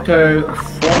SARCO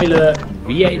Formula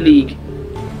V8 League.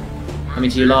 Coming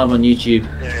to you live on YouTube,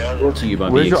 brought to you by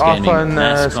Where's BX your Gaming,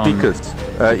 iPhone speakers?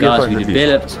 the guys who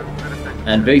developed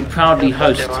and very proudly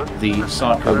host the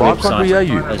SARCO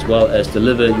website, as well as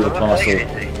deliver your parcel.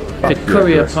 The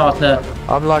courier partner.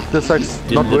 I'm like, this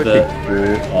is not deliver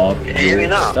working. of your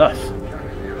stuff.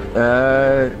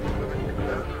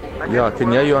 Yeah, I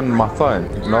can hear you on my phone,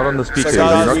 not on the speaker.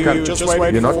 So guys,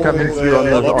 you're not coming through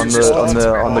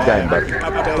on the game, but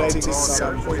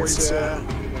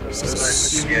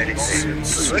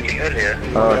was working earlier.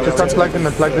 just unplug them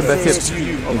and plug them back in into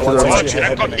the remote.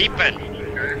 I got deep in.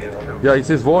 Yeah, he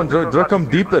says, Vaughn, drug them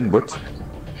deep in, but.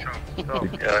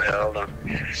 Yeah, hold on.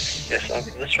 Yes,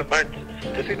 this remote is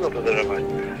difficult with the remote.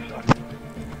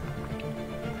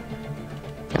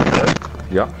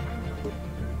 Yeah.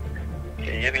 Can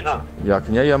you hear me now? Yeah, I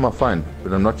can hear you on my phone,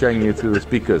 but I'm not hearing you through the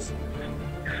speakers.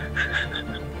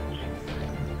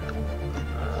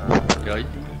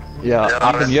 Yeah,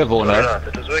 I can hear Vaughn.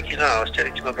 It was working now, I was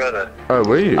chatting to my brother. Oh,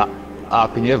 were you? I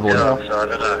can hear Vaughn. Yeah, so I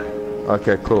don't know.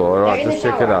 Okay, cool. Alright, just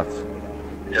check it out.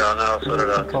 Yeah, no, I'll sort it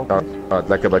out. Alright,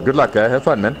 like, but good luck, eh? Have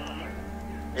fun, man.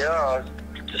 Yeah,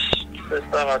 just first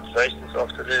time I'd raced this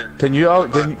afternoon. Can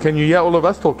you hear all of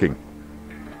us talking?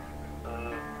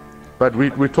 But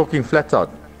we're talking flat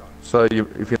out. So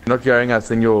if you're not hearing us,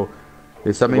 then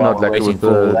there's something not like waiting with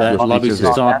for that lobby to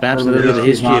start. Perhaps a little bit of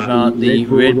history about the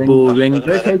Red Bull Ring,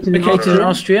 located in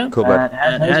Austria,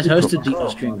 and has hosted the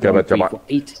Austrian Grand Prix for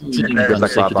 18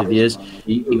 consecutive years.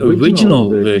 The original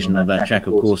version of that track,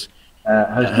 of course,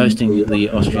 hosting the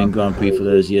Austrian Grand Prix for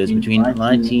those years between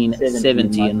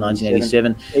 1970 and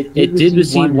 1987. It did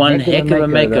receive one heck of a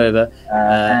makeover,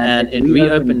 and it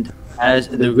reopened as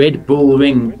the Red Bull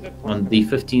Ring on the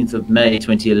 15th of May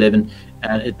 2011,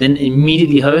 and it then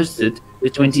immediately hosted the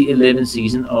 2011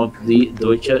 season of the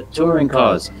Deutsche Touring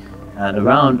Cars and a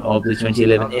round of the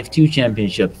 2011 F2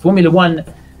 Championship. Formula One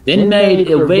then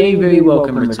made a very, very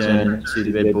welcome return to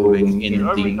the Red Bull Ring in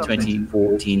the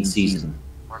 2014 season.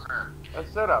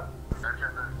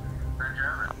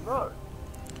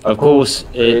 Of course,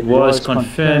 it was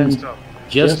confirmed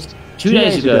just 2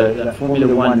 days ago that Formula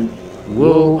One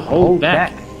will hold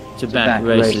back-to-back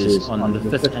races on the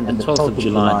 5th and the 12th of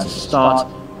July to start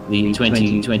the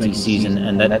 2020 season,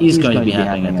 and that is going to be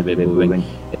happening at the Red Bull Ring.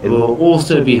 It will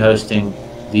also be hosting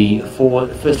the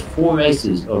first four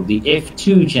races of the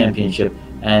F2 Championship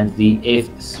and the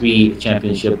F3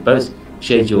 Championship, both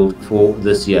scheduled for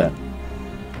this year.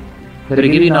 But to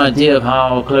give you an idea of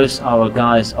how close our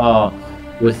guys are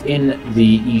within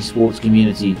the eSports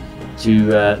community to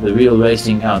the real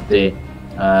racing out there,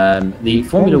 the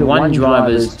Formula One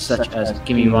drivers such as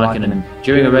Kimi Raikkonen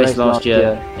during a race last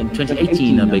year in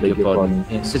 2018, I beg your pardon,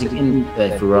 sitting in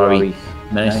a Ferrari,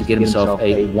 managed to get himself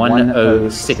a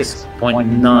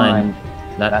 106.9.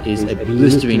 That is a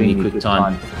blisteringly quick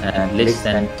time, and less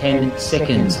than 10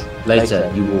 seconds later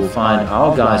you will find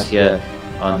our guys here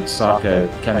on SARCO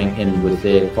coming in with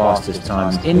their fastest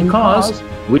times in cars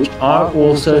which are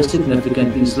also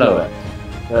significantly slower.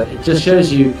 It just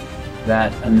shows you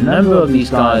that a number of these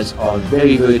guys are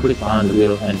very, very quick behind the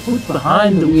wheel, and put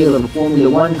behind the wheel of a Formula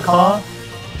One car,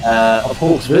 of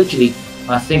course, virtually,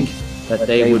 I think that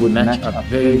they would match up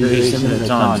very, very similar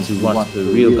times to what the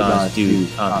real guys do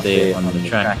out there on the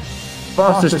track.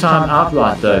 Fastest time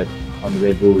outright, though, on the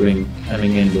Red Bull Ring,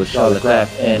 coming in with Charles Leclerc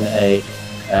in a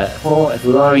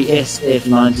Ferrari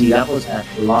SF90. That was at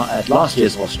last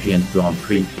year's Austrian Grand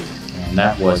Prix, and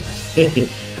that was an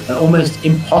almost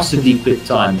impossibly quick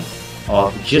time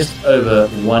of just over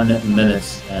 1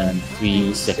 minute and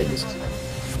 3 seconds.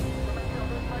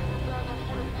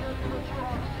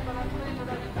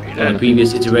 In a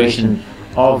previous iteration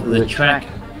of the track,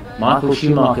 Michael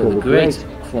Schumacher, the great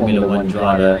Formula One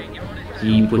driver,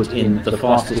 he put in the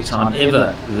fastest time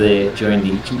ever there during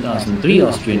the 2003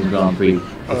 Austrian Grand Prix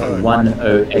of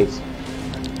 1:08.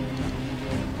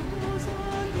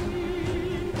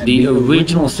 The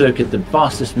original circuit, the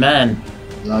fastest man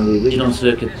on the original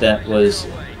circuit, that was...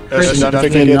 Don't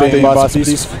forget the invites,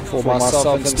 please, for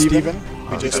myself and Steven.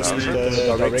 We just need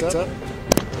the director.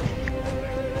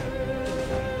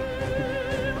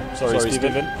 Sorry,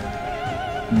 Steven.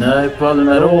 No problem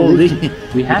at all.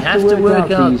 We have to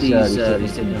work out these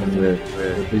technical work.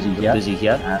 We're busy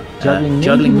here.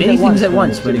 Juggling many things at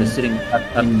once when we're sitting up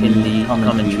in the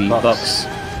commentary box.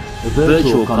 The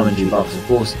virtual commentary box, of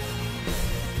course.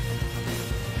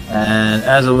 And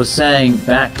as I was saying,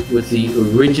 back with the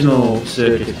original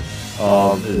circuit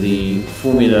of the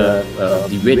Formula,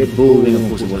 the Red Bull Ring, of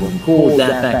course it wasn't called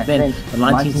that back then, the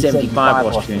 1975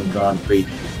 Austrian Grand Prix,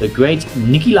 the great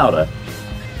Niki Lauda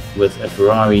with a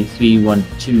Ferrari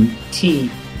 312T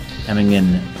coming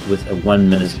in with a 1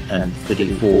 minute and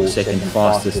 34 second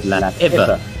fastest lap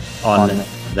ever on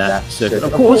that circuit.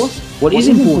 Of course, what is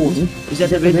important is that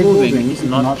the Red Bull Ring is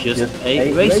not just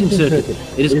a racing circuit.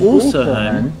 It is also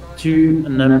home to a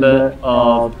number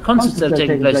of concerts that have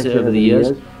taken place there over the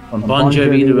years, from Bon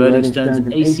Jovi, the Rolling Stones,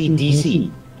 and AC/DC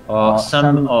are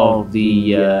some of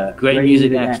the great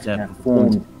music acts that have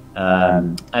performed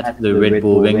at the Red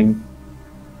Bull Ring.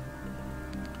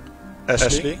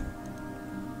 Ashley?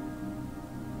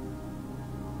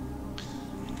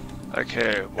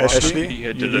 Okay, Ashley,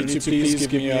 you need to please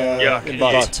give me an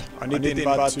invite. I need the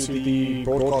invite to the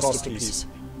broadcaster, please.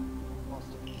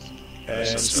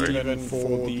 And Steven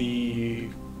for the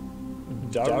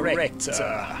director.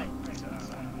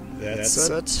 That's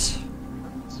it.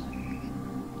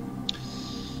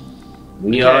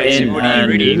 We are in and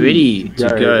ready to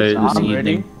go this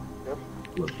evening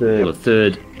for the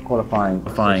third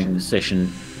qualifying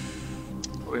session.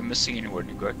 We're missing anyone.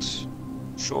 You've got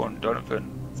Sean,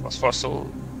 Donovan, Fossil,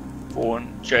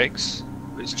 Vaughan, Jakes.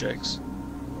 Where's Jakes?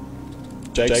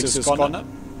 Jakes is gone.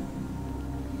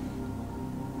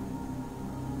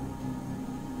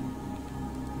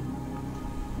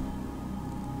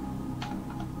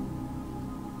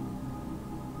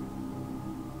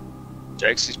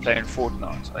 Jakes is playing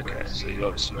Fortnite. Okay, so he's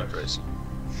obviously not racing.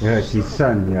 Yeah, it's his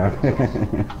son, yeah.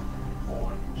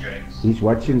 He's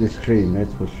watching the stream,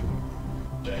 that's for sure.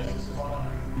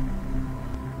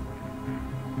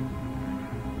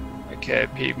 Okay,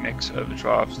 PMX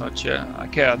Overdrive's not here.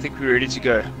 Okay, I think we're ready to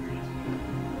go.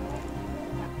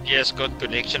 Yes, got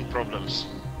connection problems.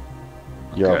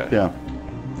 Yeah, Okay. yeah.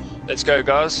 Let's go,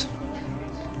 guys.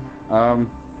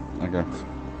 Okay.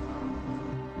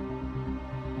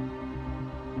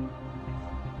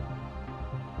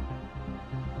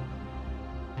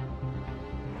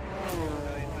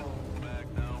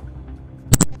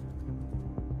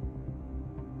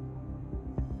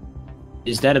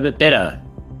 Is that a bit better?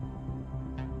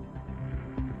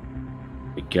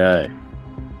 Here we go.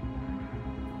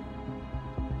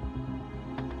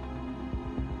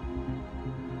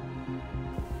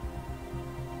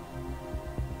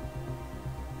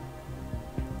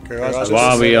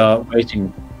 While we are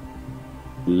waiting,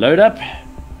 load up.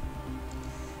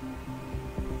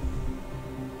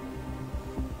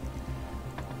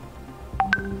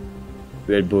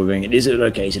 Red Bull Ring. It is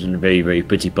located in a very, very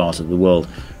pretty part of the world.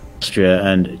 Austria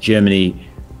and Germany.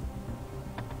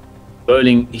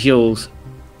 Rolling hills,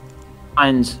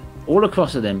 pines all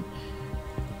across of them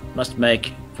must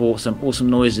make for some awesome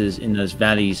noises in those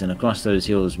valleys and across those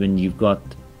hills when you've got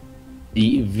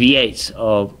the V8s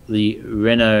of the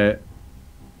Renault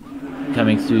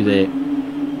coming through there.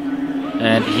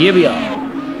 And here we are.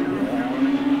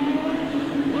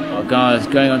 Our guys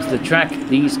going onto the track.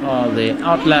 These are their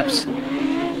outlaps.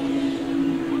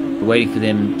 We're waiting for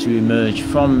them to emerge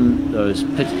from those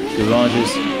pit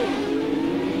garages.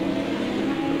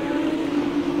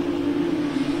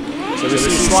 So we see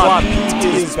Slide Pete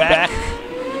is back.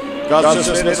 Guys,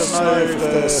 just let us know if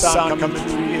the sound coming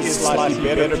through is slightly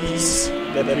better, please.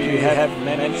 That we have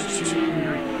managed to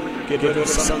get rid of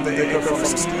some of the echo from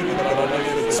Steven, but I don't know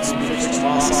if it's been fixed on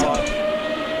our side.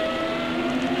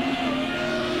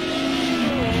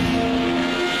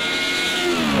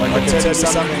 I can tell you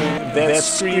something, that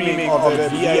screaming of a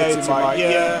V8 in my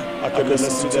ear, I could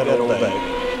listen to that all day.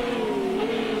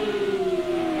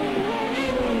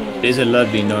 It is a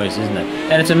lovely noise, isn't it?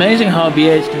 And it's amazing how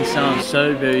V8s can sound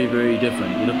so very, very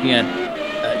different. You're looking at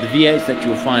the V8s that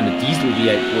you'll find, a diesel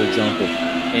V8, for example,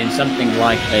 in something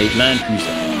like a Land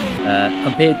Cruiser,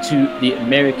 compared to the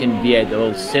American V8, the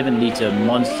old 7-liter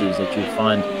monsters that you'll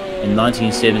find in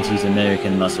 1970s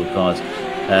American muscle cars.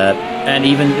 And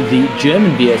even the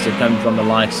German V8s that come from the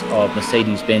likes of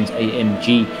Mercedes-Benz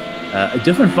AMG. A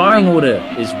different firing order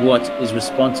is what is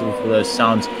responsible for those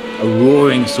sounds, a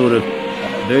roaring sort of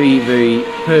very, very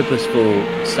purposeful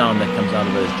sound that comes out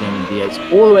of those German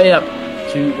V8s, all the way up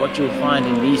to what you'll find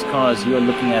in these cars you're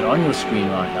looking at on your screen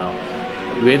right now,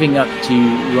 revving up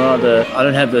to rather, I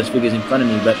don't have those figures in front of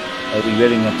me, but we're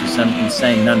revving up to some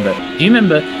insane number. Do you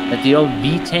remember that the old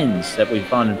V10s that we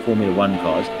found in Formula 1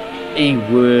 cars, they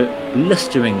were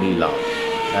blisteringly loud?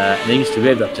 They used to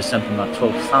rev up to something like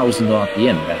 12,000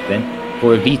 RPM back then.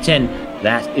 For a V10,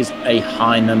 that is a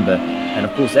high number. And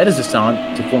of course, that is the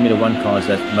sound to Formula 1 cars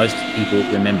that most people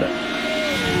remember.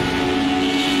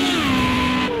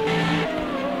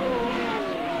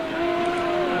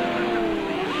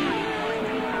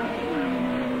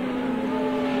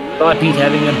 Pete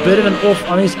having a bit of an off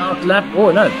on his out lap.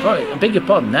 Oh no, sorry, I beg your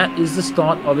pardon. That is the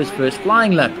start of his first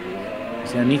flying lap.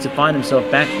 He's going to need to find himself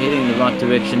back heading in the right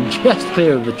direction, just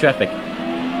clear of the traffic.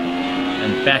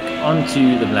 And back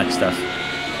onto the black stuff.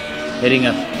 Heading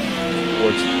up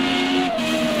towards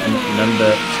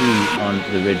number 2 on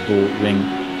the Red Bull Ring.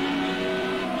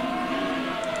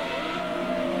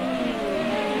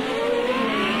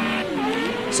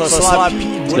 So Slide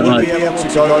Pete wouldn't be able to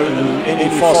go any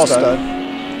faster.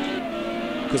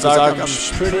 Because I'm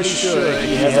pretty sure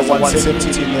he has a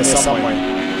 117 in there somewhere.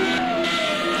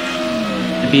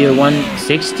 It'd be a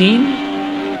 116?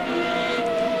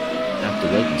 Have to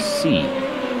wait and see.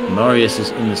 Marius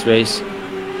is in this race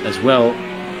as well.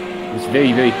 He was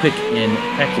very, very quick in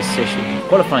practice session,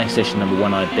 qualifying session number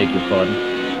 1, I beg your pardon.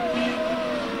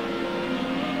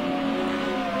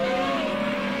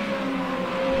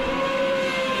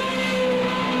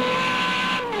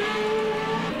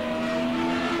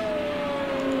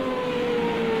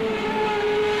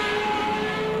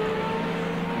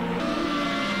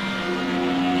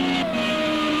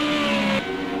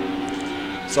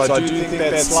 So I do think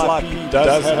that slight P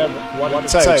does have what it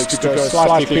takes to go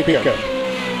slightly quicker.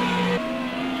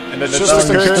 And it just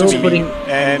occurred to me,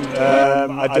 and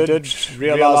I did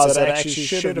realise that I actually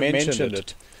should have mentioned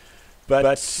it.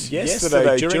 But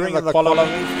yesterday, during the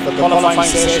qualifying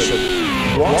session,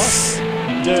 Ross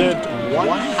did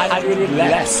 100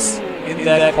 laps in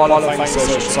that qualifying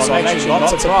session. So I'm actually not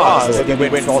surprised that he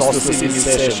went fastest in his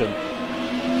session.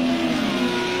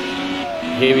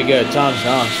 Here we go, time's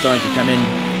now starting to come in.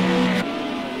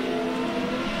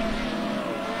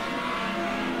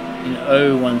 In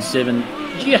 017,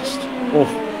 just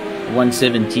off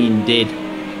 117 dead.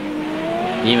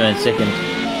 Lima in second.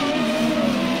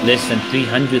 Less than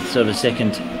 300ths of a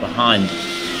second behind.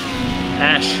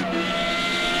 Ash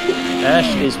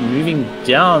is moving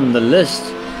down the list.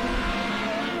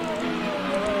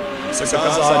 So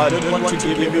guys, I did want to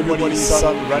give everybody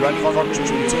some running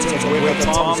commentary in terms of where the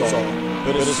times are.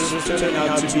 But it's just turning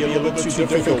out to be a little bit too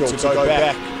difficult to go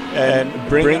back and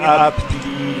bring up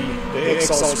the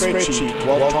Excel spreadsheet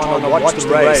while trying to watch the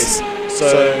race. So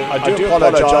I do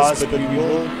apologise, but we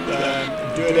will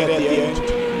do it at the end,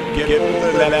 get all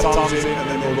the lap times in,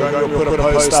 and then we'll go put a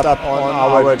post up on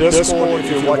our Discord if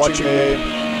you're watching there.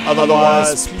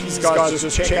 Otherwise, please guys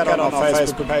just check out our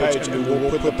Facebook page and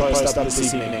we'll put the post up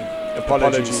this evening.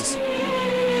 Apologies.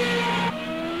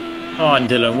 Oh, and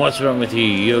Dylan, what's wrong with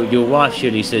you? Your wife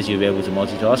surely says you'll be able to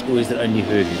multitask, or is it only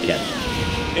her who can?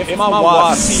 If my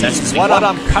wife sees what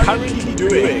I'm currently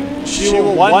doing, she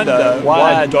will wonder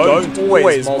why I don't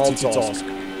always multitask.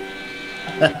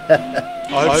 I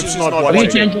hope she's not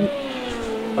watching.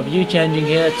 Are you changing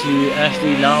here to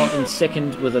Ashley now in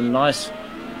second with a nice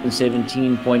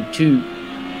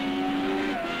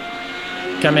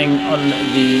 17.2? Coming on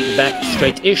the back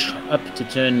straight-ish up to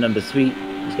turn number 3.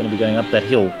 He's going to be going up that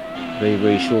hill very,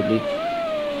 very shortly.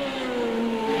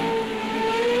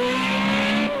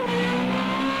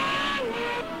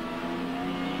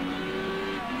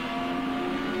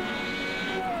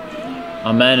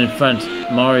 Our man in front,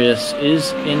 Marius,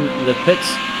 is in the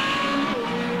pits.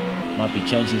 Might be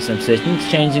changing some settings,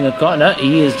 changing a car. No,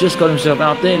 he has just got himself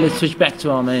out there. Let's switch back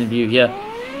to our main view here.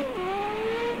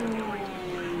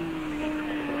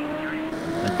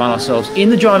 And find ourselves in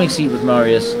the driving seat with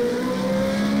Marius.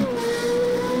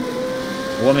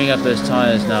 Warming up those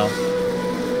tyres now.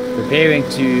 Preparing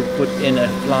to put in a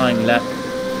flying lap.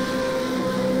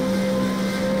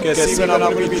 Okay, Steven,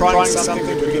 I'm going to be trying something.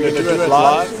 We're going to do it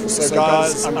live. So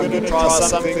guys, I'm going to try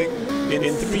something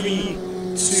in 3,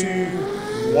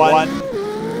 2, 1.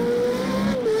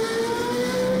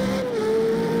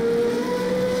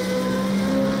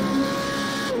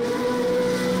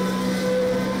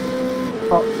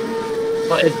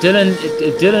 But if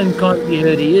Dylan can't be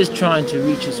heard, he is trying to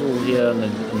reach us all here on the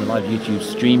live YouTube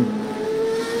stream.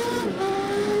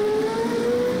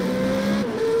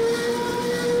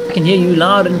 I can hear you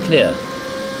loud and clear.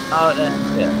 Loud and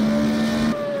clear.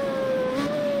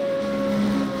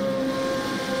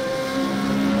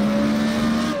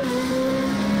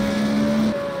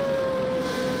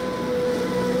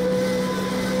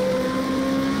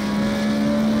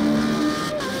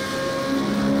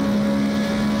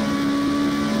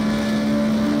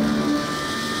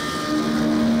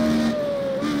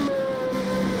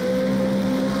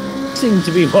 Seem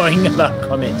to be worrying about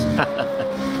comments.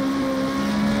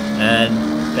 And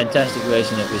fantastic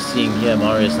racing that we're seeing here.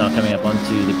 Marius now coming up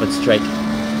onto the pit straight.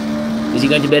 Is he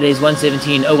going to better his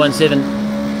 117? 017?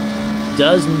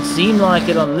 Doesn't seem like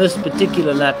it on this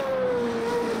particular lap.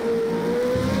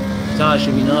 Tyre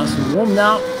should be nice and warm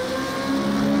now.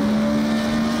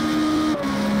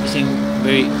 Racing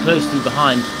very closely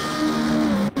behind.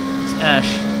 It's Ash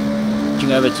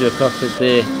reaching over to a cockpit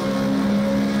there.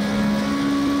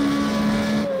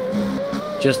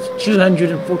 Just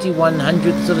 241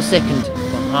 hundredths of a second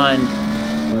behind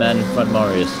the man in front,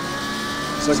 Marius.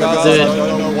 So guys, I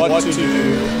don't know what to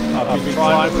do. I've been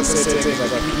trying with the settings, I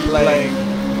keep playing.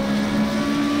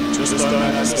 Just don't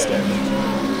understand it.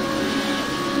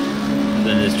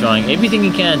 Dylan is trying everything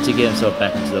he can to get himself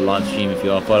back into the live stream if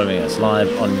you are following us live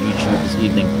on YouTube this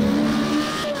evening.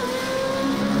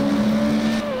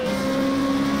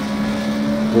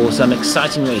 For some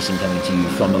exciting racing coming to you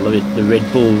from the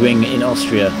Red Bull Ring in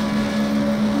Austria.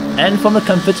 And from the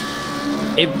comfort,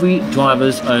 every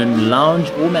driver's own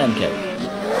lounge or man cave.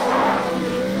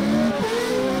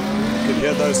 You could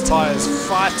hear those tyres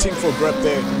fighting for grip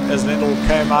there as Lendl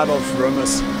came out of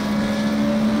Rimmers.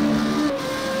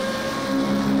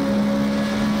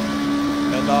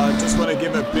 And I just want to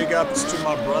give a big ups to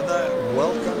my brother.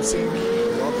 Welcome,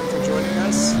 Singi. Welcome for joining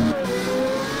us.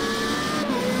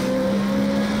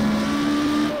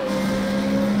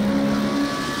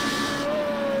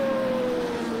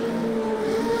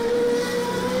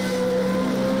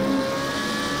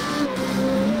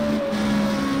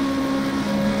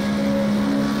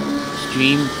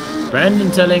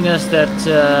 Brandon telling us that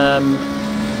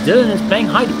Dylan is playing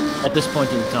hide at this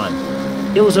point in time.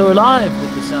 Hills are alive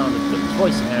with the sound of Dylan's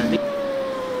voice apparently,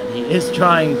 and he is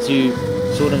trying to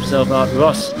sort himself out.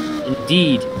 Ross,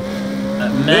 indeed,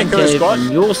 man cave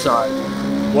on your side.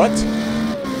 What?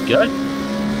 Good.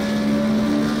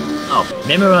 Oh,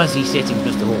 memorize these settings,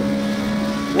 Mr. Hall.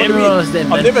 Memorize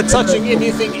them. I'm never touching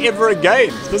anything ever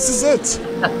again. This is it.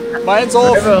 Mine's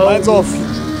off. Mine's off.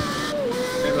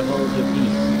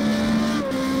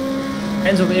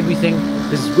 Hands off everything.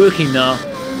 This is working now.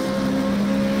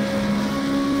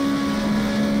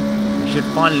 We should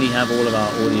finally have all of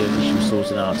our audio issues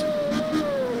sorted out.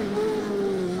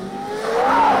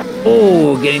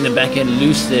 Oh, getting the back end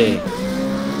loose there.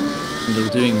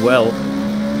 They're doing well.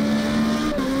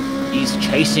 He's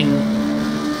chasing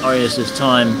Arias's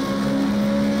time.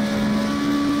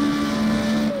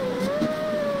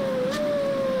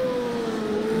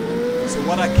 So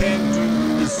what I can do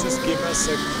is just give us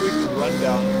a quick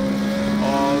rundown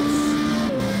of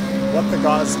what the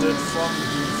guys did from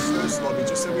the first lobby,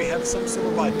 just so we have some sort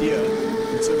of idea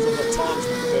in terms of the times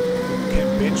that we can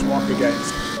benchmark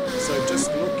against. So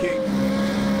just looking,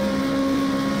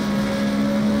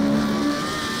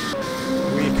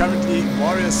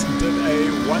 Marius did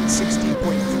a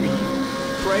 116.3,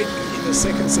 Craig in the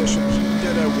second session, he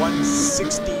did a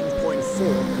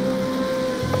 116.4.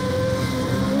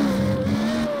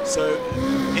 So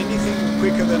anything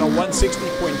quicker than a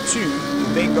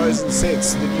 160.2 then goes and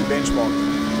sets the new benchmark.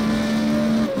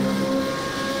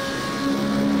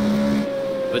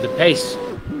 With the pace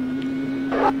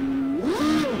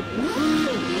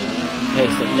that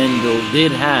Lendl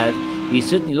did have, he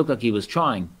certainly looked like he was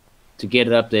trying to get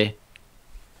it up there.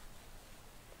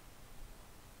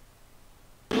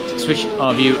 Switch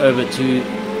our view over to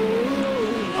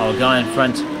our guy in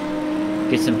front.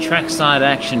 Get some trackside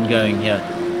action going here.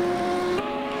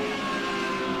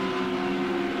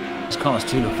 Cars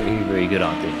too look very, very good,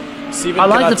 aren't they? Steven, I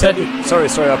like the sorry,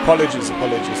 apologies.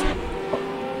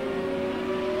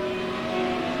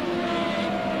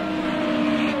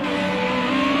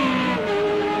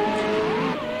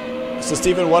 So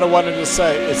Steven, what I wanted to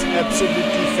say, it's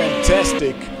absolutely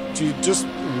fantastic to just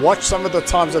watch some of the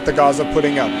times that the guys are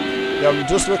putting up. Yeah, I'm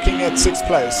just looking at 6th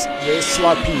place. There's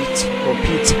Sly Pete, or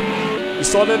Pete. He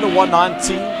started at a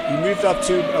 119, he moved up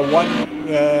to a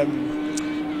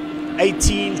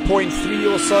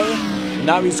 18.3 or so.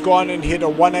 Now he's gone and hit a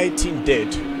 118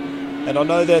 dead. And I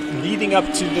know that leading up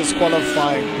to this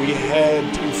qualifying, we had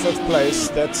in 5th place,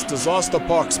 that's Disaster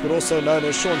Parks, but also known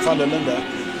as Sean van der Linde.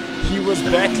 He was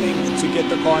battling to get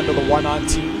the car into the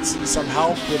 119s, some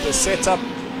help with the setup.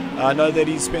 I know that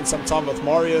he spent some time with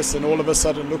Marius, and all of a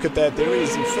sudden, look at that, there he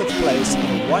is in 5th place,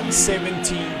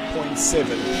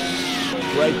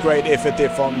 117.7. Great effort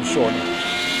there from Sean.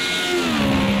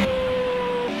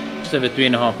 Just over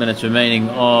 3.5 minutes remaining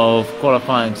of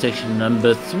qualifying section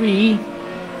number 3.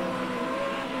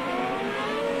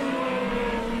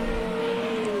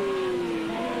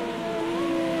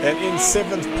 And in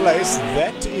 7th place,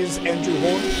 that is Andrew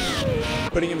Horn,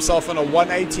 putting himself on a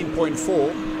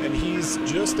 118.4, and he's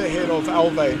just ahead of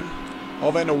Alvain.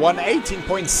 Alvain a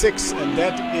 118.6, and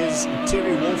that is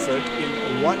Terry Wolford in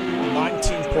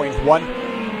 119.1.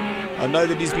 I know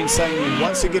that he's been saying he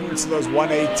wants to get into those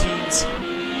 118s,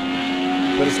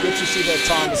 but it's good to see that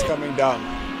time is coming down.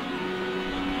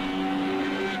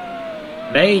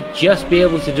 May just be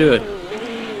able to do it.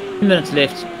 2 minutes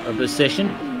left of this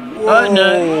session. Whoa, oh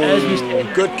no, as we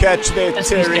said. Good catch there,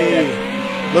 Terry.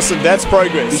 Listen, that's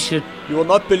progress. You will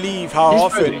not believe how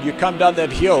often you come down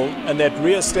that hill and that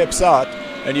rear steps out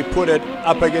and you put it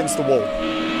up against the wall.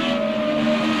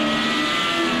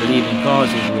 Believe in cars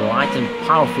as light and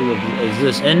powerful as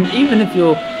this, and even if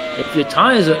your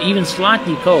tires are even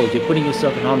slightly cold, you're putting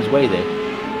yourself in harm's way there.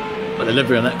 But the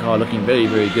livery on that car looking very,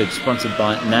 very good. Sponsored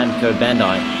by Namco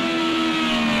Bandai.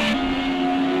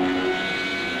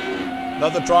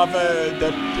 Another driver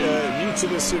that new to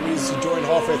the series joined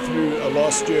halfway through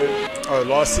last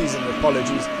season,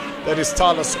 apologies. That is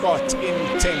Tyler Scott in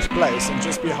 10th place, and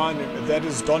just behind him, that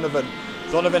is Donovan.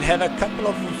 Donovan had a couple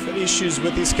of issues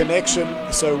with his connection,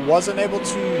 so wasn't able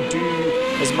to do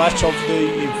as much of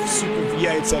the Super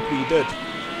V8s that we did.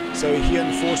 So he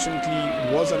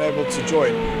unfortunately wasn't able to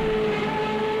join.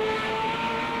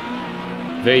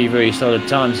 Very, very solid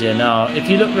times here now. If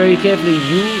you look very carefully,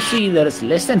 you'll see that it's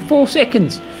less than 4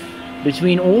 seconds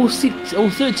between all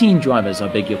 13 drivers, I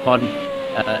beg your pardon,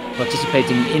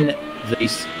 participating in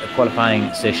this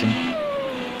qualifying session.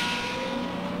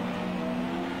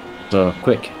 So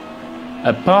quick.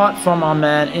 Apart from our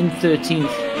man in 13th,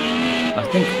 I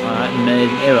think I made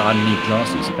an error. I need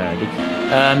glasses apparently.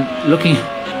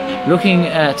 Looking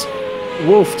at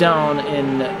Wolf down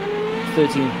in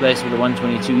 13th place with a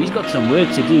 122. He's got some work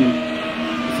to do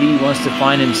if he wants to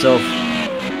find himself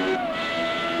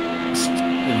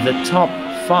the top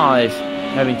 5,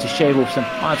 having to shave off some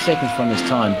 5 seconds from his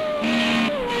time.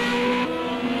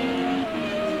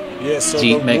 Yes, so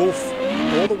the Wolf,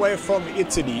 all the way from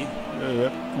Italy,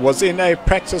 was in a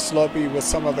practice lobby with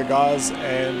some of the guys,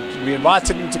 and we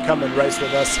invited him to come and race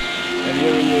with us, and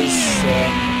here he is.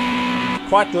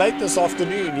 Quite late this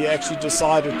afternoon he actually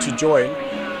decided to join,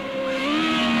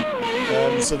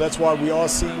 so that's why we are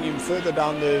seeing him further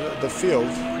down the field,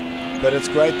 but it's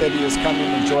great that he has come in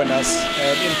and joined us.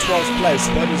 And in 12th place,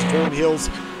 that is Vaughan Hills.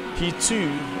 He too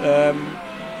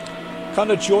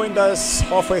kind of joined us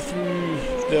halfway through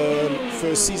the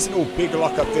first season. Oh, big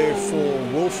lock up there for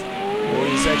Wolf. Well,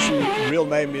 his actual real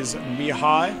name is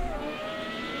Mihai.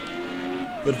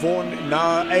 But Vaughan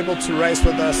now able to race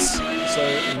with us, so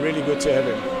really good to have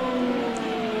him.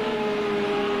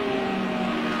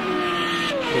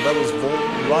 Well, that was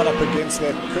Vaughan right up against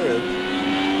that curb.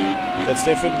 That's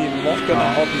definitely not going to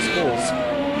help his cause.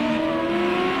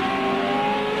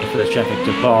 For the traffic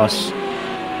to pass.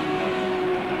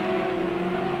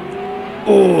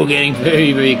 Oh, getting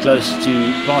very, very close to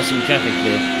passing traffic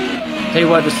there. Tell you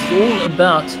what, this is all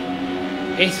about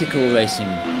ethical racing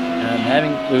and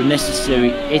having the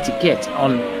necessary etiquette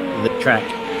on the track.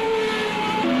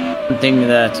 One thing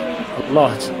that a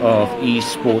lot of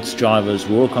eSports drivers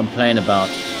will complain about,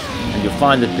 and you'll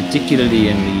find that particularly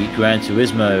in the Gran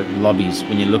Turismo lobbies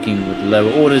when you're looking with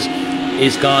lower orders,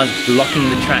 is guys blocking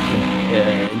the track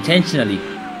intentionally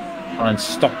and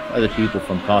stop other people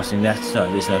from passing.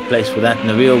 There's no place for that in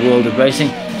the real world of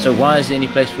racing, so why is there any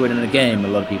place for it in a game, a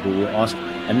lot of people will ask.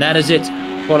 And that is it.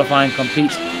 Qualifying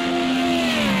complete.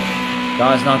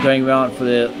 Guys now going around for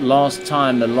the last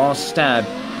time, the last stab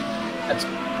at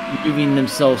moving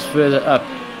themselves further up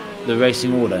the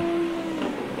racing order.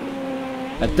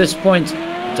 At this point,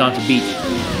 time to beat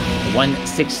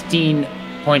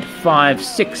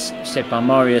 116.56 set by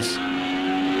Marius.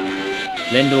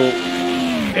 Lendl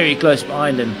very close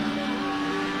behind him.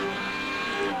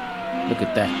 Look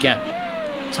at that gap.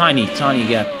 Tiny, tiny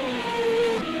gap.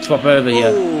 Swap over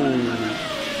here.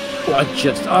 Oh,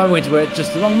 I went to it at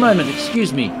just the wrong moment,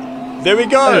 excuse me. There we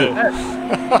go.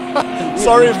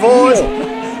 Sorry, boys.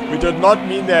 We did not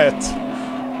mean that.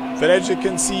 But as you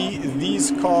can see,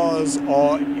 these cars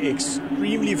are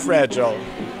extremely fragile.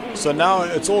 So now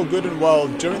it's all good and well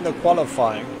during the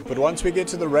qualifying, but once we get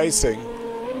to the racing,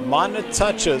 minor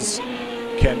touches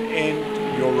can end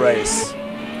your race.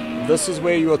 This is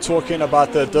where you are talking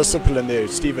about the discipline there,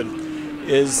 Steven,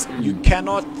 is you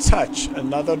cannot touch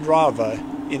another driver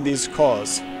in these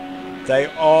cars. They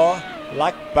are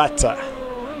like butter.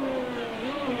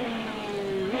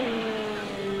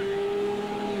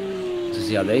 To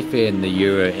see how they fare in the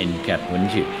Euro NCAP,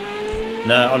 wouldn't you?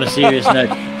 No, on a serious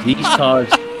note, these cars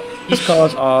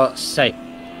are safe.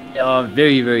 They are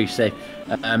very, very safe.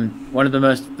 One of the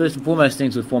first and foremost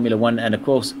things with Formula 1, and of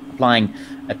course applying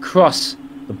across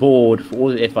the board for all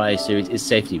the FIA series, is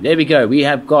safety. There we go. We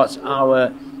have got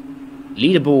our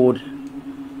leaderboard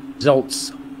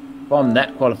results from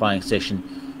that qualifying session.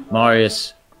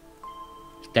 Marius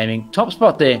claiming top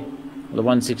spot there with a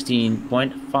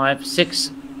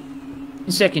 116.56.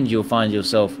 In second, you'll find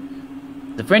yourself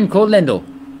the friend called Lendl.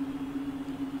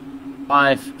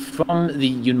 5 from the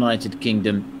United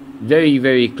Kingdom. Very,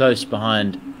 very close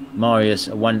behind Marius,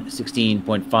 a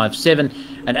 116.57,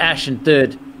 and Ash in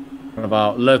third, one of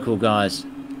our local guys,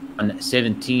 on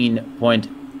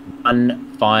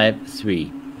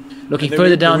 17.153. Looking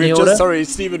further down the order. Sorry,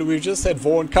 Steven, we've just had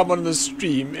Vaughan come on the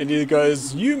stream, and he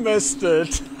goes, "You missed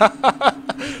it."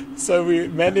 So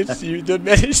you did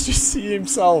manage to see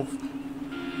himself.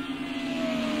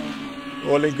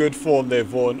 All in good form there,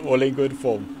 Vaughan. All in good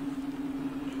form.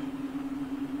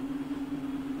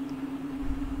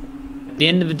 At the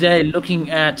end of the day,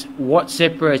 looking at what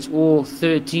separates all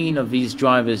 13 of these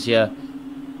drivers here,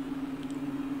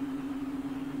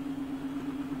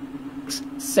 6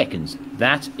 seconds.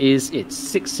 That is it.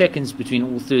 6 seconds between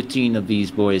all 13 of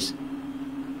these boys.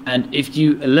 And if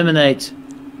you eliminate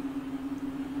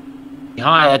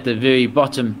high at the very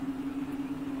bottom,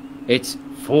 it's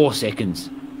 4 seconds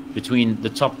between the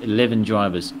top 11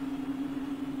 drivers,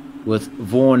 with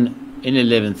Vaughan in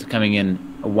 11th coming in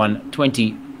a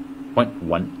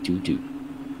 1:20.122.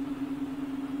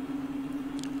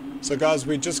 So guys,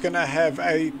 we're just gonna have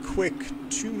a quick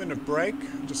 2-minute break.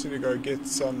 Just need to go get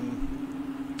some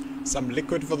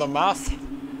liquid for the mouth,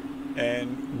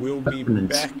 and we'll be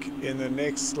back in the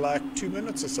next like 2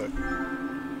 minutes or so.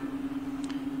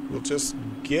 We'll just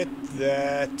get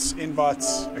that invite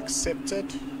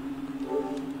accepted.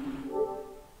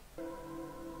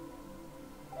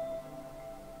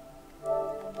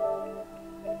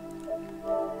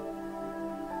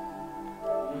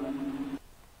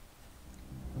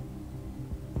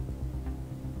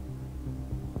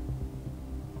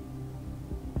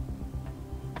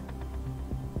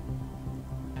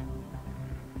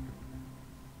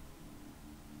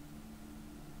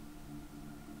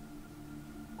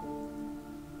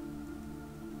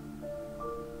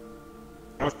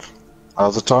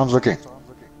 How's the times looking?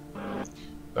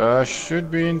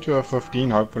 Should be into a 15,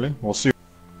 hopefully. We'll see.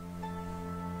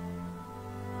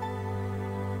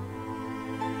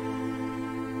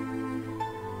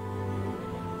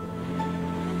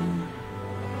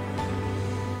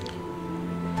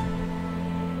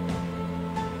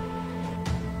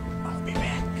 I'll be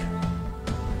back.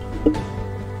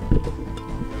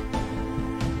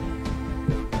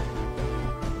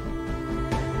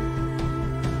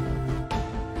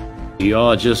 You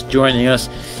are just joining us,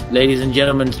 ladies and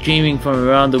gentlemen, streaming from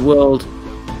around the world.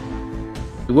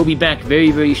 We'll be back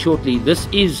very, very shortly. This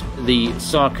is the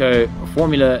SARCO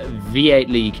Formula V8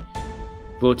 League,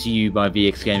 brought to you by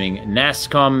VX Gaming,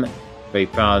 NASCOM, very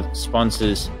proud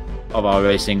sponsors of our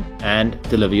racing, and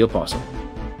Deliver Your Parcel.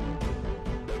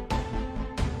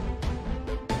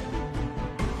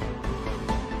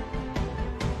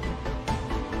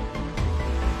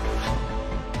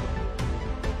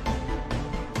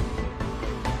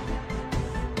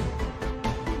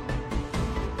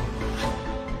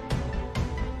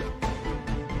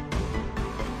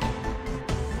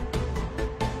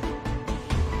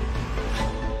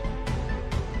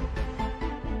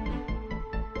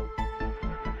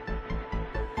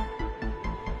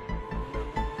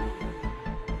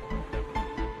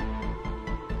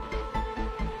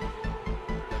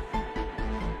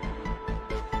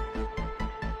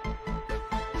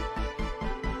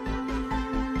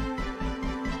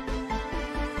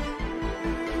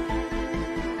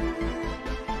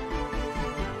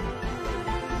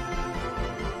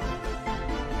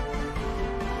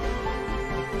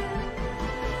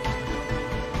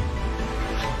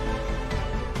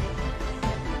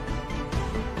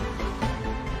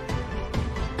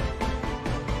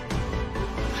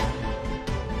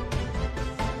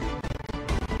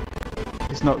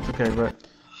 It's not okay, but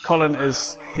Colin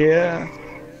is here.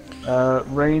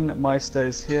 Rain Meister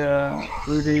is here.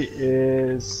 Rudy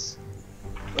is.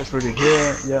 Where's Rudy?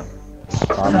 Here. Yeah.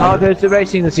 How goes the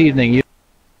racing this evening? You...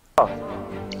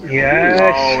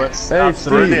 Yes. Oh, it's hey,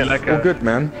 absolutely Steve. like All good,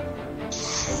 man.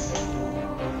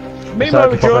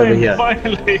 Mimo joined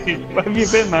finally. Where have you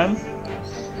been, man?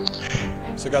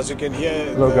 So guys, you can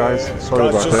hear Hello, guys. Sorry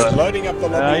about just that. loading up the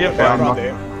lobby in the background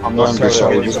there. I'm not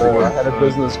sorry. I had a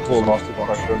business call last week.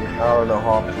 I spent an hour and a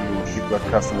half to keep that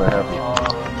customer happy.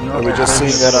 We're just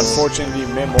seeing that unfortunately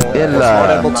Memo was not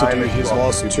able to do his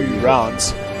last 2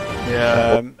 rounds.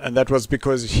 Yeah. And that was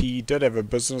because he did have a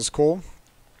business call.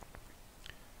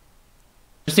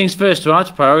 First things first,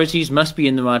 right? Priorities must be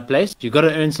in the right place. You've got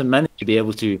to earn some money to be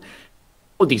able to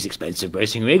all these expensive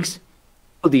racing rigs,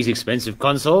 all these expensive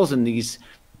consoles, and these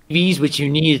TVs which you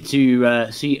need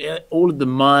to see all of the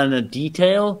minor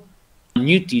detail,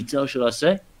 minute detail, should I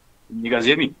say? You guys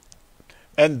hear me?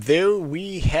 And there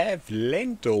we have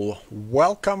Lendl.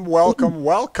 Welcome, welcome,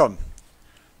 welcome.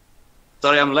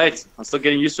 Sorry, I'm late. I'm still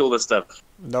getting used to all this stuff.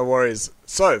 No worries.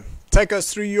 So, take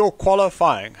us through your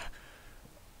qualifying.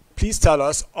 Please tell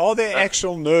us, are there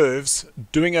actual nerves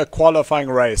doing a qualifying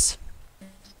race?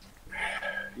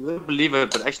 You wouldn't believe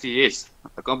it, but actually yes.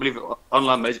 I can't believe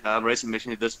online racing makes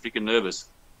me this freaking nervous.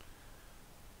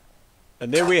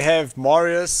 And there we have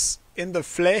Marius in the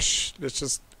flesh. Let's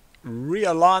just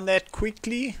realign that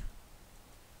quickly.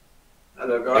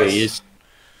 Hello There he guys. is.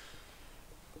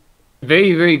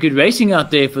 Very, very good racing out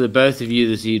there for the both of you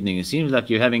this evening. It seems like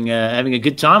you're having a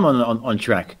good time on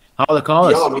track. How are the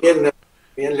cars? Yeah, me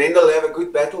and Lendl have a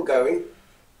good battle going.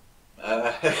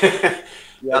 Yeah,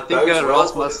 I think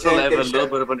Ross must still have a little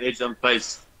bit of an edge on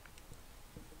pace.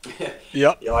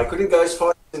 Yeah. Yeah, I couldn't go as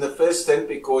fast in the first stint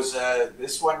because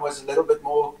this one was a little bit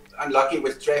more unlucky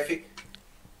with traffic.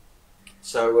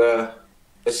 So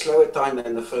a slower time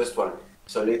than the first one.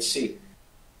 So let's see.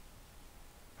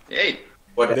 Hey.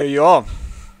 There you are.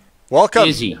 Welcome.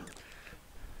 Easy.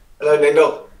 Hello,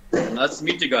 Lendl. Nice to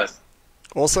meet you guys.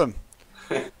 Awesome.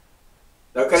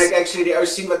 Nou kan ek actually die ou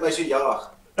sien wat my so jaag.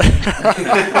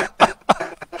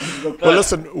 Well,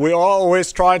 listen, we are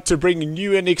always trying to bring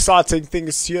new and exciting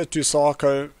things here to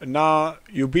SARCO. Now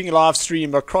you're being live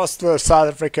streamed across the South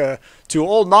Africa to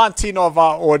all 19 of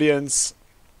our audience.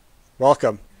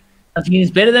 Welcome. Nothing is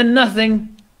better than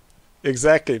nothing.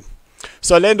 Exactly.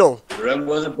 So, Lendl. Rome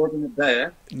wasn't born in the day,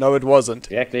 eh? No, it wasn't.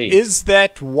 Exactly. Is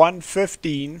that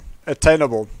 115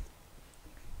 attainable?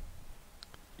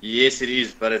 Yes, it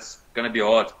is, but it's going to be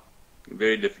hard.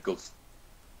 Very difficult.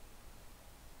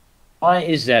 Why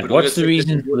is that? But What's the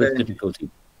reason for the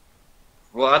difficulty?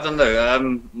 Well, I don't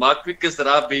know. My quickest that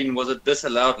I've been was a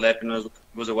disallowed lap, and it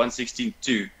was a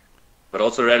 1:16.2. But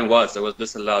also ran wide, so it was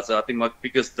disallowed. So I think my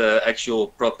quickest actual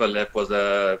proper lap was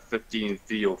a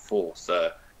 15.3 or 4.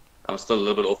 So I'm still a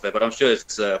little bit off there, but I'm sure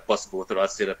it's possible with the right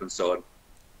setup and so on.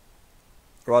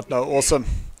 Right, no, awesome.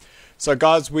 So,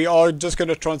 guys, we are just going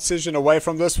to transition away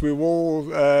from this. We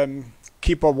will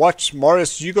keep a watch.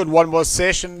 Morris, you got one more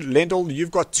session. Lendl,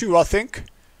 you've got 2, I think.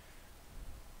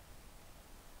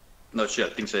 Not sure.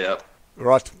 I think so, yeah.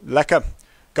 Right, lekker.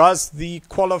 Guys, the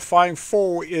qualifying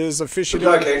 4 is officially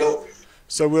Good luck, Lendl.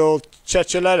 So we'll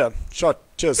chat you later. Shot.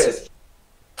 Cheers. Yes.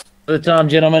 For the time,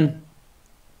 gentlemen.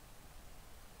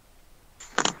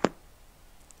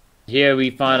 Here we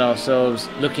find ourselves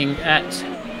looking at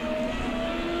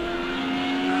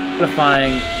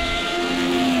qualifying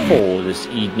 4 this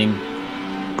evening.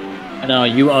 And now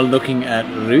you are looking at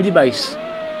Rudy Base.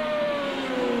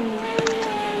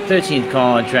 13th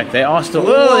car on track. They are still...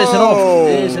 Oh, there's an off.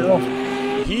 There's an off.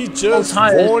 He just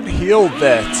one-heeled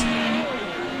that.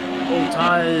 All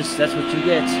tires, that's what you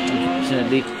get,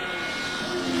 unfortunately.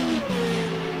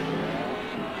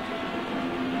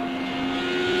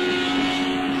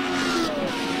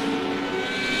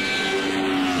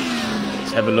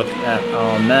 Let's have a look at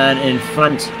our man in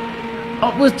front.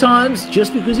 Up with times,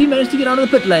 just because he managed to get out of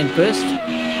the pit lane first.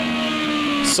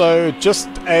 So, just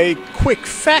a quick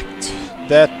fact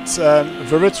that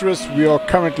Veritarus, we are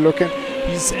currently looking,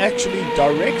 he's actually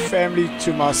direct family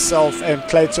to myself and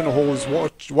Clayton Hall's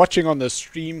watching on the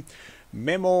stream.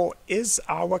 Memo is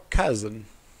our cousin.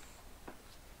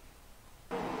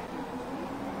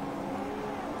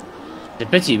 It's a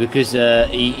pity because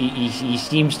he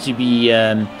seems to be...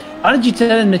 how did you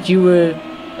tell him that you were...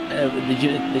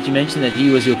 that you mentioned that he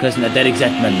was your cousin at that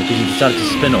exact moment because he decided to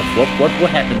spin off? What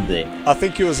happened there? I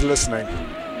think he was listening.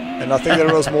 And I think that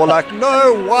it was more like,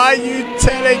 no, why are you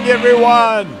telling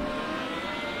everyone?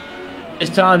 His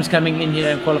time's coming in here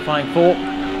in qualifying 4.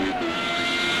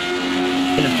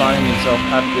 And finding himself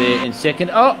up there in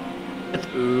second. Oh,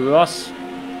 Ross.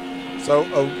 So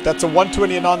that's a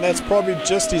 129. That's probably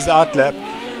just his outlap.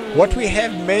 What we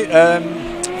have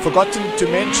forgotten to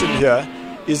mention here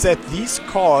is that these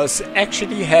cars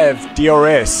actually have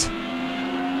DRS.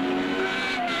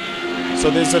 So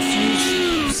there's a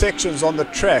few sections on the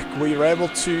track where you're able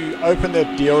to open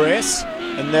that DRS.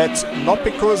 And that's not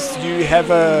because you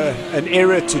have an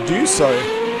error to do so,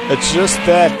 it's just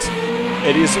that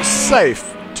it is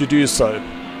safe to do so.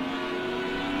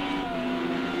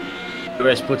 The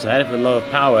rest puts a hell of a lot of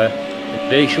power in a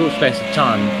very short space of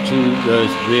time to those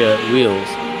rear wheels.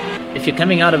 If you're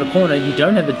coming out of a corner, you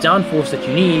don't have the downforce that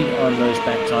you need on those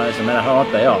back tires, no matter how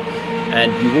hard they are.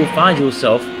 And you will find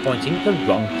yourself pointing the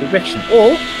wrong direction.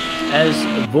 Or, as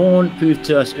Vaughan proved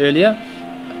to us earlier,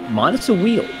 minus a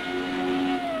wheel.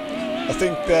 I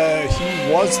think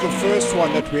he was the first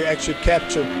one that we actually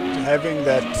captured having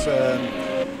that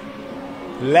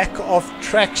lack of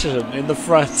traction in the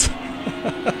front.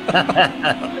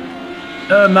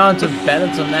 No amount of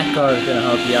balance on that car is going to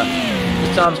help you out.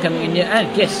 This time's coming in here,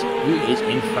 and guess who is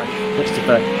in front?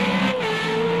 Christopher.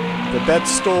 But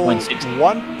that's still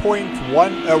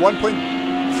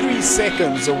 1.3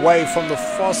 seconds away from the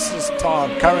fastest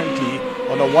time currently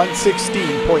on a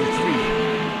 1:16.3.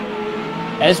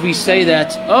 As we say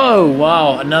that, oh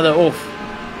wow, another off.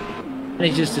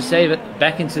 Manages to save it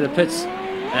back into the pits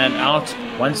and out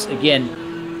once again.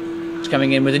 It's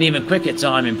coming in with an even quicker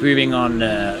time, improving on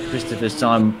Christopher's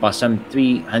time by some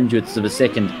 0.03 of a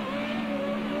second.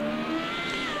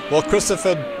 Well,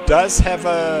 Christopher does have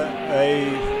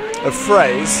a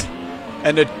phrase,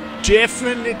 and it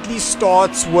definitely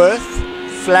starts with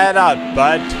flat out,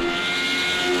 bud.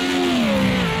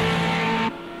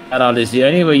 Flat out is the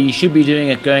only way you should be doing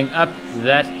it, going up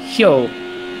that hill.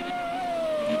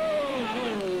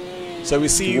 So we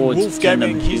see Wolf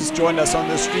Gaming, he's joined us on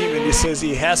the stream, and he says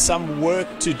he has some work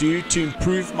to do to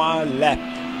improve my lap.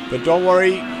 But don't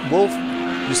worry, Wolf,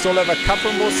 you still have a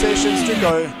couple more sessions to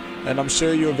go, and I'm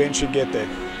sure you'll eventually get there.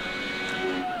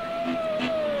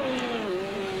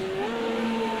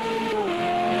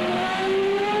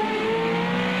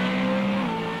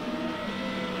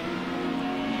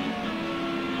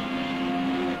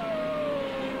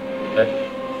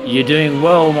 You're doing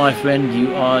well, my friend.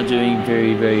 You are doing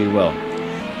very, very well.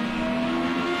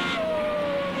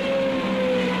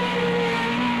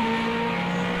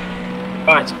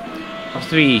 Right. Top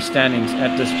 3 standings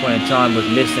at this point in time with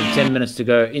less than 10 minutes to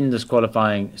go in this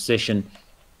qualifying session.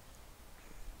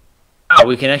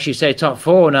 We can actually say top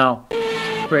 4 now,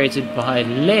 separated by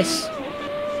less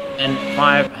than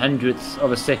 500ths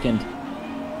of a second.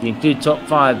 If you include top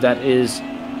 5, that is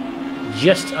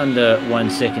just under 1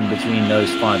 second between those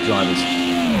 5 drivers.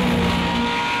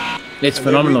 It's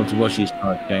phenomenal to watch these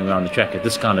cars going around the track at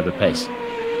this kind of a pace.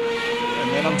 And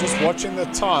then I'm just watching the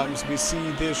times. We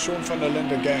see there's Sean van der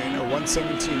Linde again, a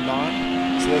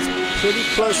 1:17.9. So that's pretty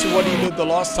close to what he did the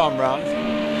last time round.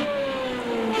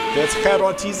 That's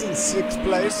Gerard, he's in 6th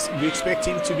place. We expect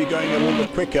him to be going a little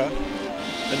bit quicker.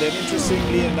 And then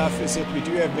interestingly enough is that we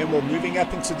do have Memo moving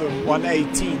up into the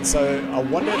 118, so I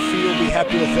wonder if he'll be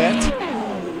happy with that.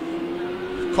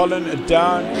 Colin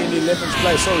down in 11th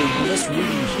place, sorry, Miss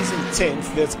Rudy, he's in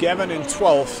 10th, that's Gavin in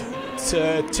 12th,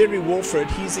 Terry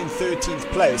Wolford, he's in 13th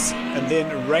place, and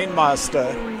then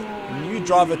Rainmeister, new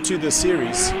driver to the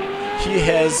series, he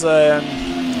has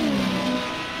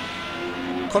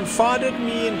confided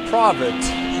me in private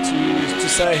to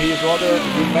say he'd rather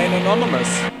remain anonymous.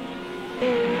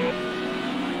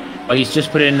 Well, he's just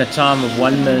put in a time of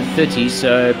 1 minute 30,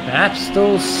 so perhaps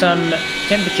still some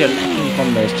temperature lacking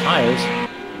from those tires.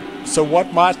 So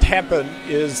what might happen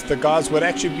is the guys would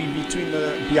actually be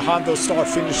behind the start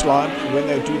finish line when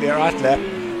they do their right lap,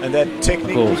 and that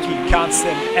technically counts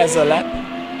them as a lap,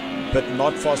 but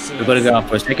not fast enough. We've got to go out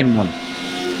for a second one.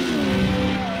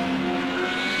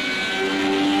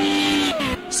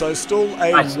 So still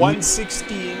a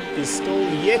 116 is still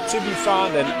yet to be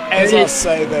found, and as I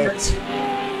say that,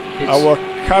 our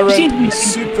current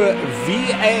Super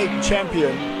V8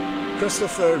 champion,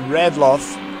 Christopher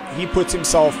Radloff, he puts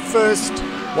himself first,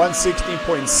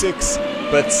 116.6,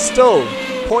 but still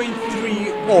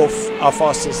 0.3 off our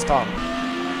fastest time.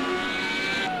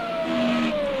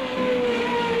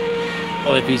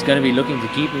 Well, if he's going to be looking to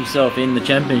keep himself in the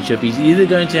championship, he's either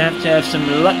going to have some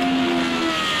luck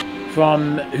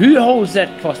from who holds that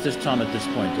fastest time at this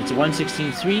point. It's a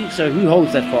 116.3, so who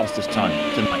holds that fastest time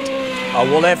tonight? I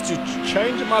will have to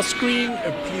change my screen.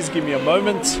 Please give me a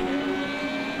moment.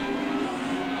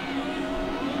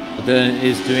 Dylan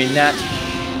is doing that.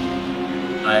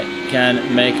 I can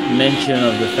make mention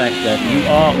of the fact that you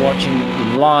are watching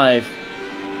live,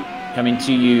 coming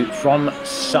to you from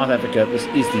South Africa. This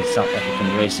is the South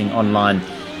African Racing Online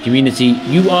community.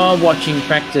 You are watching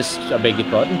practice, I beg your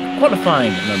pardon,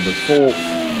 qualifying number 4.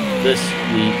 This,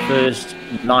 the first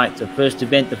night, the first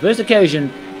event, the first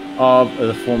occasion of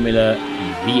the Formula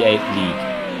V8 League.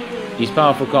 These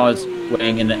powerful cars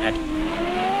weighing in at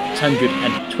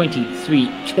 623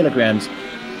 kilograms.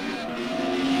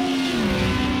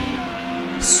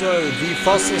 So the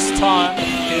fastest time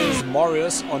is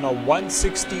Marius on a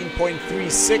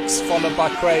 116.36, followed by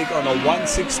Craig on a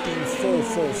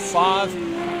 116.445.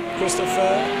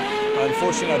 Christopher,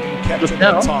 unfortunately I didn't capture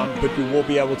that time, but we will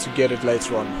be able to get it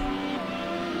later on.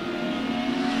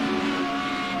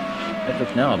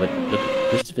 Look now, but look what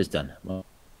Christopher's done. Well,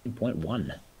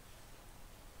 0.1.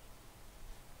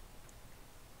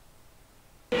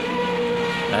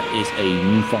 That is a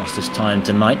new fastest time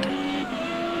tonight.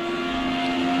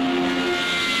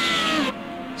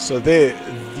 So there,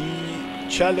 the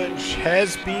challenge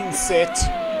has been set.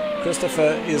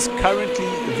 Christopher is currently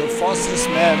the fastest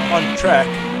man on track,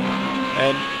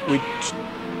 and we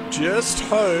just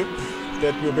hope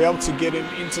that we'll be able to get him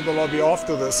into the lobby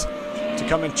after this to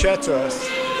come and chat to us,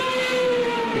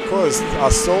 because I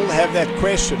still have that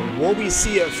question, will we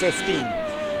see a 15?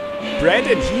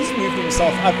 Brandon, he's moved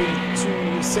himself up into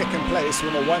 2nd place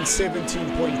with a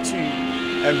 117.2,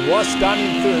 and Ross down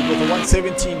in 3rd with a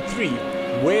 117.3.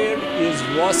 Where is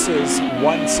Ross's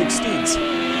 116s?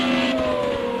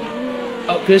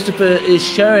 Oh, Christopher is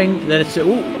showing that it's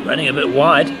running a bit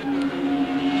wide.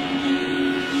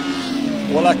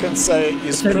 all I can say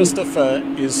is Christopher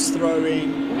is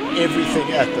throwing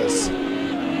everything at this.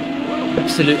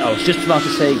 Absolutely. I was just about to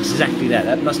say exactly that.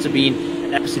 That must have been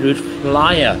an absolute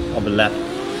flyer of a lap.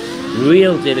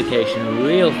 Real dedication,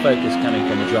 real focus coming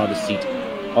from the driver's seat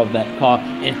of that car.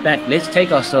 In fact, let's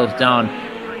take ourselves down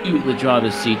to the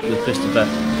driver's seat with Christopher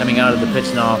coming out of the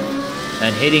pits now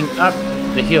and heading up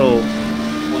the hill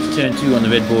towards turn 2 on the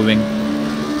Red Bull Ring.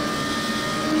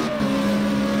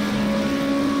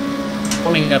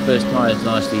 Pulling up those tyres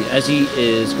nicely as he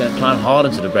is going to climb hard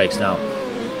into the brakes now.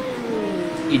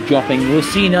 He's dropping. We'll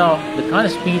see now the kind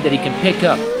of speed that he can pick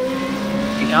up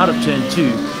out of turn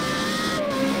 2.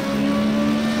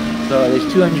 So there's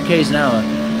 200 k's an hour.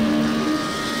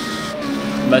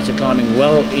 Motor climbing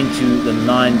well into the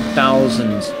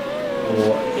 9,000s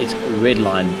or its red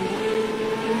line.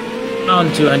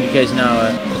 Around 200 k's an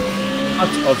hour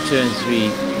out of turn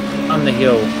 3 on the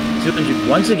hill. 200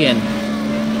 once again.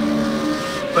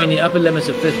 Going the upper limits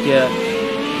of 5th gear.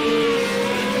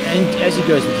 And as he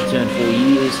goes into turn 4,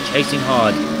 he is chasing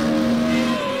hard.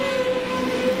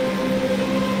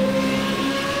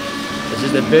 This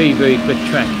is a very, very quick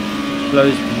track.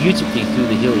 Flows beautifully through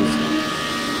the hills.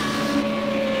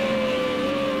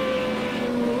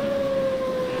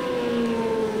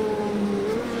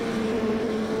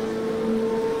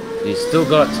 He's still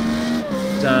got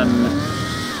some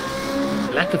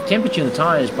lack of temperature in the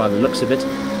tyres by the looks of it.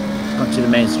 Onto the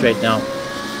main straight now.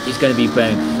 He's going to be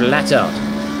going flat out.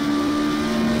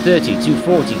 30,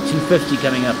 240, 250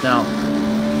 coming up now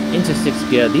into 6th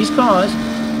gear. These cars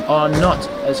are not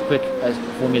as quick as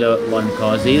Formula 1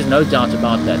 cars. There is no doubt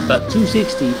about that. But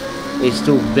 260 is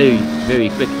still very, very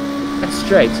quick. That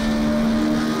straight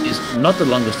is not the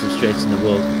longest of straights in the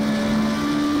world.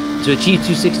 To achieve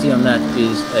 260 on that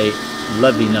is a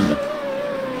lovely number.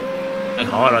 And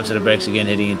hard onto the brakes again,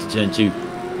 heading into turn 2.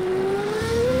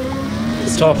 The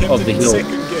top of the hill.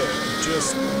 Second gear,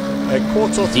 just a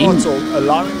quarter throttle,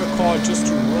 allowing the car just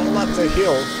to roll up the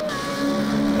hill,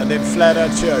 and then flat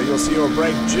out here. You'll see your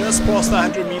brake just past the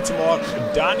 100-meter mark,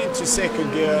 down into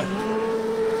second gear.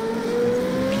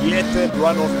 Get that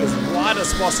runoff as wide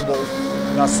as possible.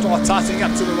 Now start tightening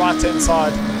up to the right-hand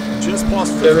side, just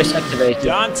past 50,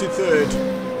 down to 3rd.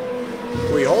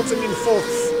 We halt him in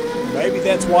 4th. Maybe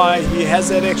that's why he has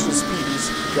that extra speed.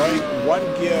 He's going 1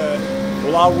 gear.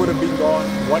 Well, I would have been gone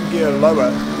 1 gear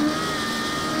lower.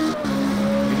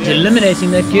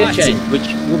 Eliminating that gear change, which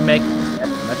will make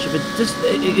much of a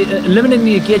eliminating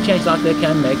the gear change like that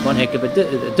can make one heck of a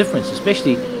difference,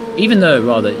 especially even though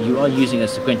rather you are using a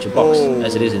sequential box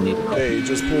as it is in the other car. Yeah, he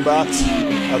just pulled out.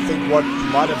 I think what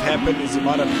might have happened is he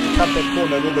might have cut that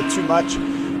corner a little bit too much,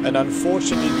 and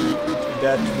unfortunately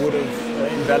that would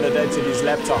have invalidated his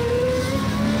lap time.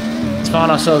 Let's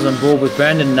find ourselves on board with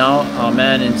Brandon now, our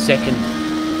man in 2nd.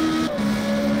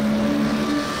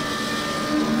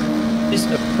 This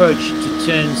approach to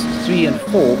turns 3 and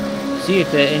 4, see if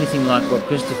they're anything like what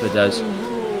Christopher does.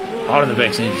 Hard on the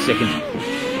brakes into 2nd.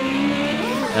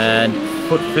 And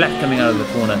foot flat coming out of the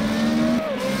corner.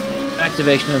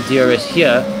 Activation of DRS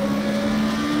here.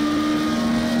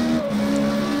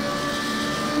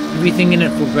 Everything in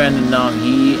it for Brandon now.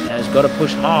 He has got to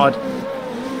push hard.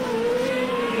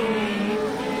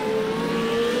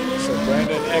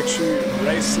 Brandon actually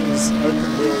races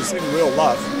open wheels in real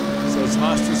life, so it's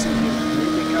nice to see him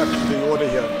moving up the order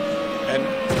here. And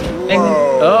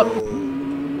whoa!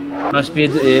 Must be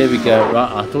there we go.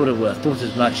 Right, I thought as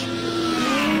much.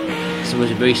 So it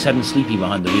was a very sudden sleepy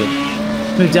behind the wheel.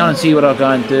 Move down and see what our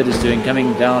guy in 3rd is doing.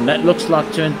 Coming down. That looks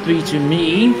like turn 3 to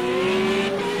me.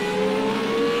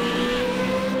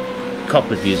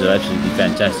 Cockpit views are absolutely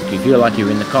fantastic. You feel like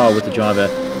you're in the car with the driver.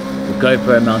 The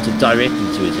GoPro mounted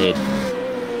directly to his head.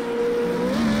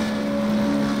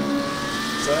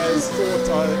 So as thought,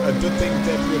 I did think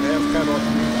that we'd have Carrot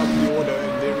move up the order,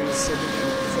 and there is sitting in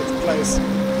 5th place.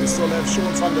 We still have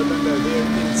Sean van der Linde there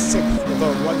in 6th with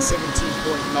a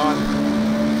 117.9.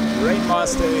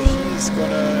 Rainmaster, he's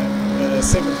got a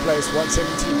 7th place,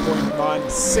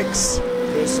 117.96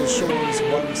 versus Sean's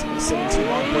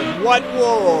 179.1.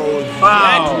 Whoa,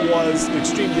 that was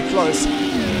extremely close.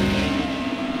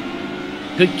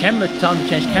 Good camera, time to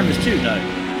change cameras too, no?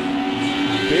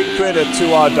 Big credit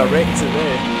to our director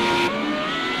there.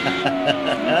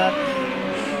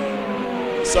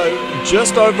 So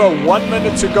just over 1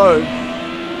 minute to go.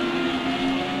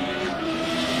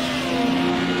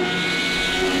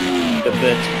 A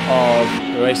bit of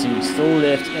racing still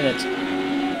left in it.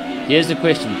 Here's the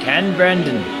question: can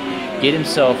Brandon get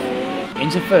himself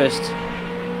into 1st?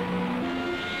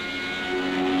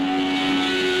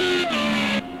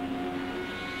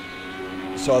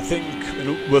 So I think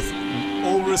with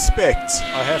all respect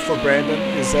I have for Brandon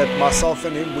is that myself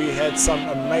and him, we had some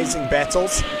amazing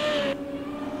battles.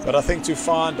 But I think to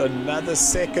find another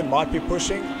second might be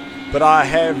pushing. But I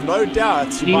have no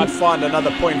doubt he might find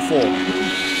another 0.4.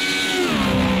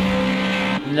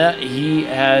 No, he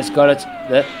has got it.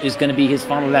 That is going to be his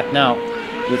final lap now,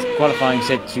 with qualifying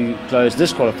set to close.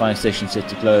 This qualifying session set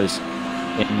to close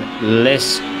in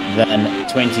less than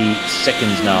 20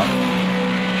 seconds now.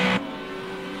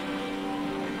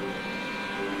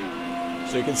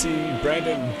 So you can see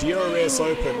Brandon DRS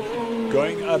open,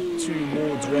 going up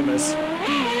towards Remus.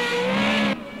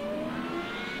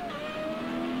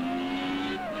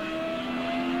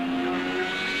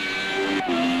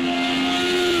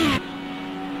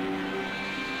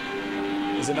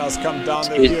 As he now has come down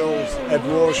the hill at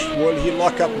Roche. Will he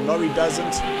lock up? No, he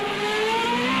doesn't.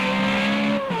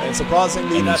 And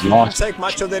surprisingly enough, he didn't take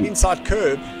much of that inside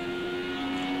curb.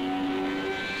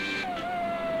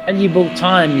 And you build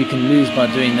time you can lose by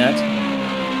doing that.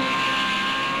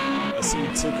 I see he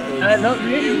took a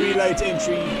very late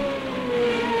entry.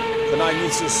 But now he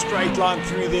needs a straight line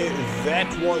through there. That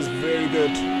was very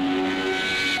good.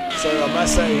 So I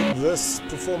must say, this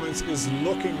performance is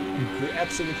looking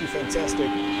absolutely fantastic.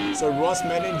 So Ross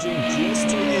managing just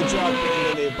to edge out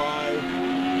Brandon there by,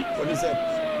 what is that,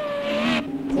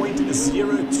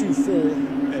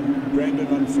 0.024. And Brandon,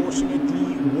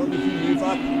 unfortunately, will he move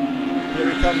up? Here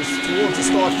he comes towards the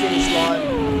start-finish line.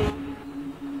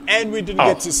 And we didn't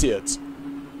get to see it.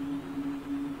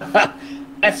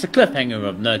 That's the cliffhanger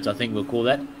of notes, I think we'll call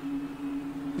that.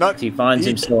 No, he finds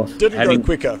himself didn't go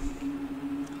quicker.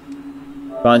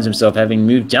 Finds himself having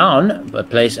moved down a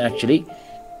place, actually.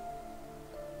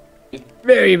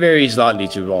 Very, very slightly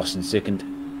to Ross in second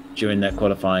during that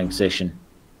qualifying session.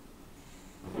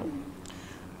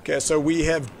 Okay, so we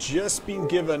have just been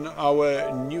given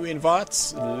our new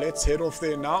invites. Let's head off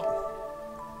there now.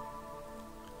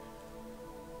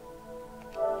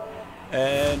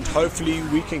 And hopefully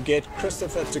we can get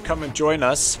Christopher to come and join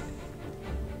us.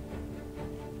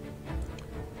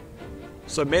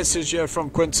 So message here from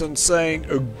Quinton saying,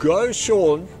 go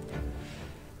Sean.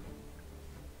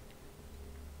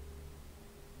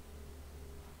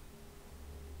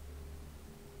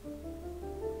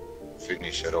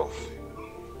 Finish it off.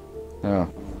 Yeah.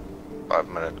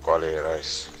 5-minute quality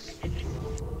race.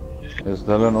 Is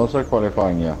Dylan also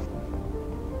qualifying here?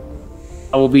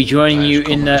 I will be joining you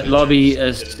in that lobby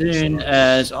as soon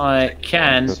as I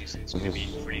can.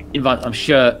 Invite, I'm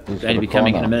sure, going to be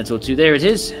coming in a minute or two. There it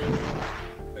is.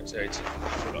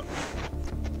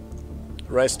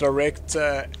 Race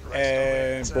director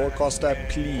and broadcaster,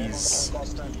 please.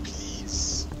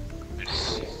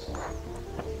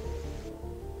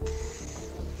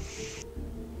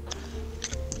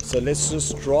 So let's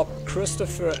just drop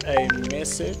Christopher a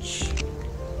message.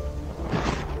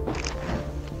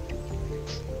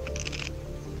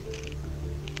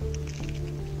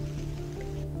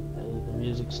 The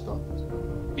music stopped.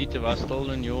 Peter, have I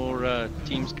stolen your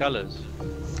team's colours?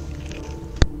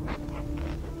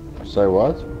 Say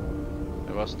what?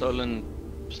 Have I stolen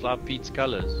Slap Pete's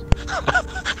colours?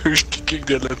 Who's kicking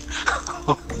Dylan?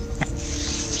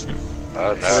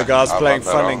 For the guys playing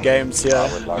fun and games here,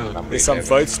 there's some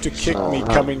votes to kick me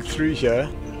coming through here.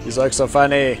 He's like so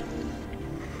funny.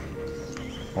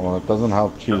 Well, it doesn't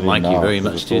help choosing like now. You very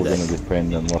much it's all going to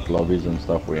depend on what lobbies and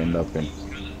stuff we end up in.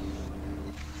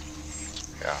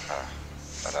 Yeah,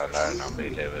 but I learn number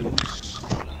 11.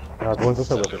 Ja, het wordt ook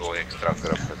wel Little extra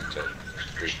grip and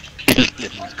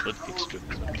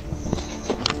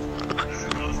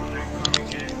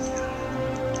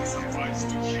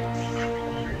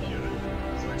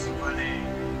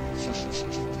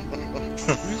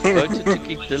Voted to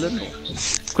kick Dylan?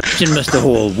 Question, Mr.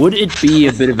 Hall, would it be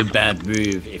a bit of a bad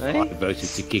move if I voted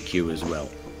to kick you as well?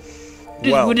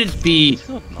 Well, would it be...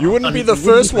 You wouldn't be the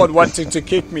first one wanting to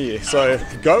kick me, so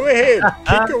go ahead,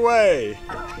 kick away.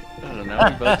 I don't know,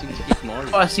 I'm voting to kick Mario.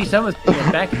 Oh, I see someone's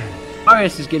coming back.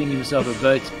 Marius is getting himself a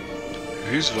vote.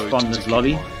 Who's voting from this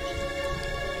lobby? I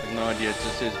have no idea, it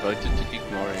just says voted to kick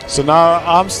Mario. So now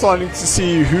I'm starting to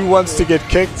see who wants to get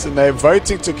kicked, and they're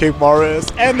voting to kick Marius,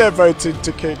 and they're voting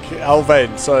to kick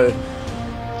Alvain. So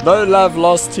no love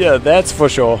lost here, that's for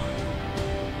sure.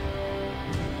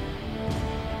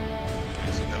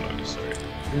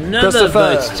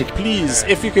 Christopher, please,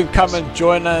 if you can come and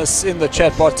join us in the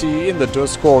chat party, in the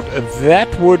Discord, that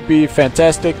would be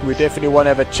fantastic. We definitely want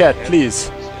to have a chat,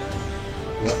 please.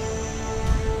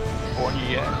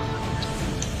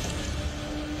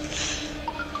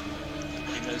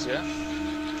 Tina's here.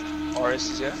 RS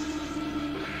is here.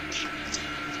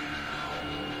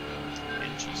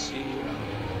 NGC.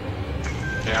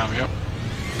 Yeah, I'm here.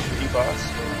 fast.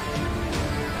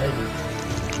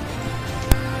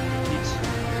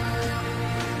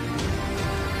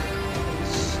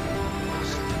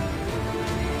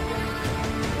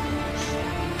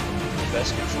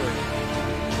 Best control.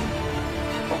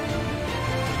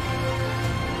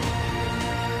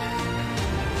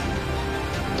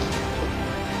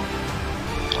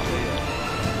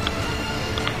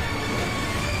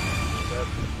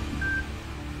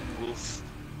 Wolf.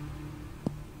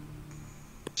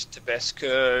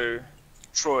 Tabasco.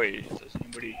 Troy. Does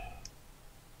anybody?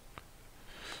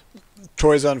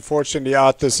 Troy's unfortunately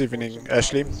out this evening,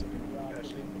 Ashley. Yeah,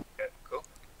 cool.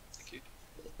 Thank you.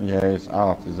 Yeah, he's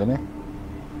out, isn't he?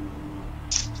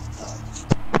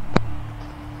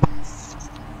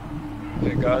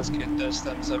 Okay, guys, get those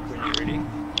thumbs up when you're ready.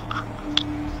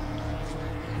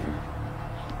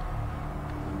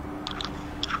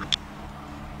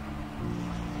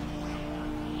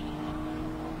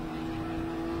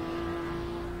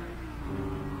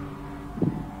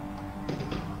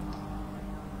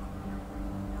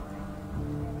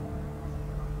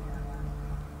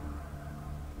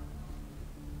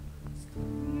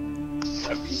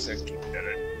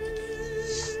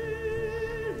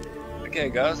 Okay,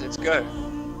 guys, let's go.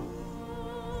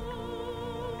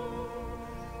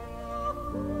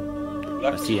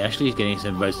 I see Ashley's getting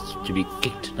some votes to be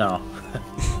kicked now.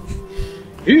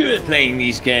 Who is playing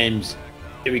these games?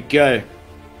 Here we go.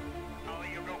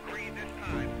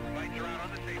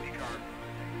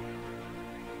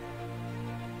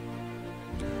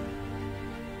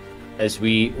 As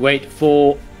we wait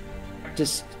for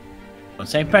practice, I'm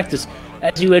saying practice,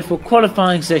 as we wait for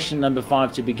qualifying session number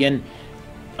 5 to begin,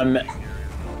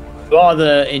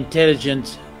 rather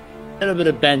intelligent, a little bit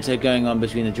of banter going on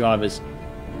between the drivers.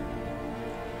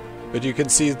 But you can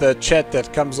see the chat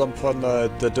that comes up on the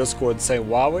Discord saying,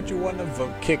 why would you want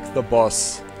to kick the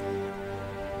boss?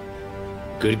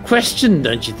 Good question,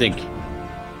 don't you think?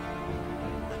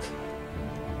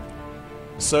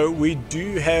 So we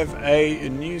do have a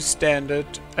new standard,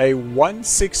 a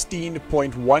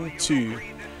 116.12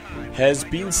 has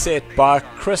been set by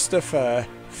Christopher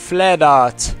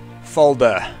Flatout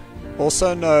Folder,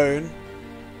 also known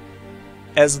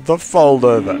as the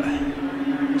Foldover.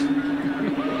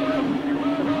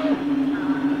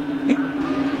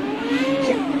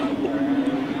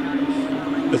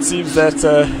 It seems that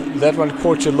that one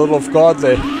caught you a little off guard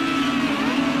there.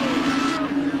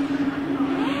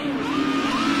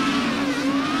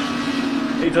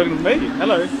 Are you talking to me?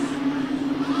 Hello.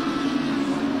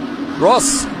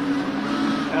 Ross.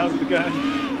 How's it going?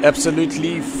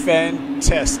 Absolutely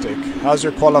fantastic. How's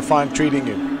your qualifying treating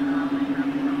you?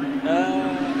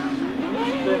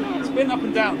 It's been up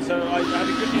and down. So I had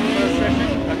a good first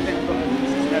session. I think I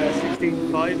got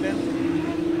 16.5 in.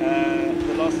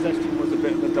 The last session was a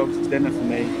bit of a dog's dinner for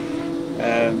me.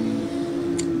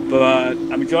 But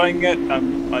I'm enjoying it.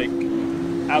 I'm like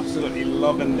absolutely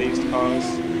loving these cars.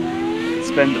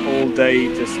 Spend all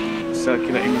day just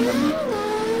circulating them.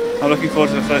 I'm looking forward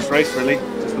to the first race, really.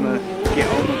 Just want to get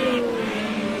on with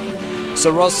it.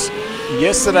 So Ross,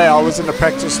 yesterday I was in the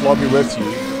practice lobby with you,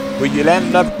 where you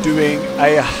ended up doing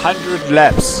 100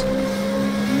 laps.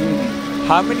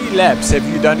 How many laps have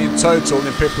you done in total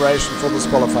in preparation for this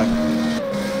qualifying?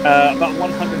 About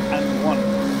 101.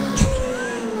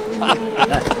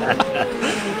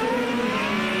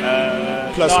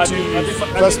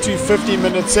 Plus two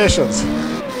 50-minute sessions.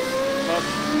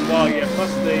 Well, yeah,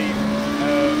 plus the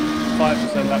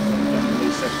 5% laps on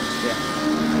these sessions, yeah.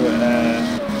 But,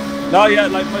 no, yeah,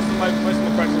 like most of my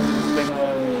practice has been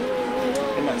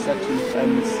in that section,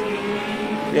 and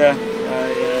yeah,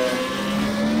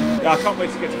 I can't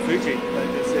wait to get to Fuji.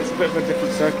 It's a bit of a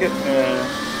different circuit.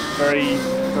 Very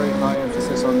high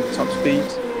emphasis on top speed.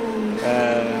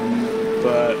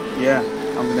 But yeah,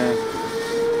 I'm gonna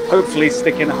hopefully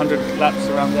stick in 100 laps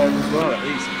around there as well, at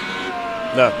least.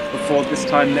 No. Before this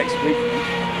time next week.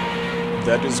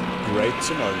 That is great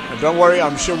to know. And don't worry,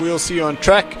 I'm sure we'll see you on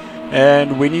track.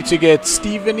 And we need to get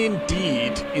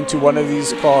StevenInded into one of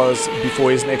these cars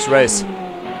before his next race.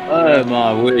 Oh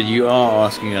my word, you are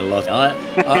asking a lot. I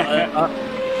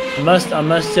must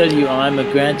tell you, I'm a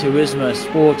Gran Turismo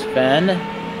sports fan,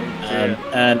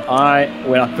 and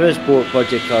when I first bought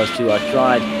Project Cars 2, I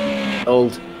tried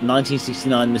old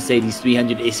 1969 Mercedes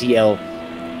 300 SEL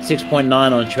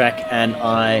 6.9 on track, and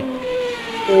I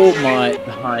fall my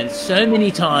behind so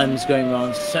many times, going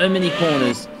around so many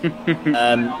corners.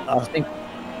 I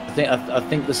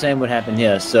think the same would happen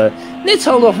here. So let's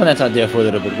hold off on that idea for a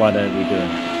little bit. Why don't we do it?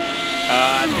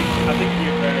 I think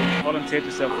you've volunteered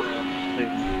yourself.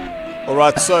 All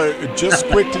right, so just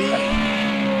quickly,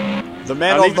 the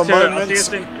man of the moment,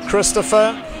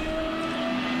 Christopher.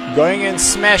 going and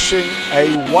smashing a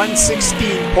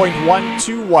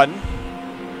 116.121.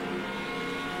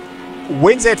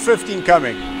 When's that 15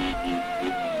 coming?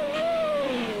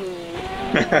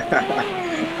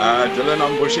 Dylan,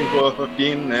 I'm pushing for a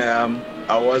 15.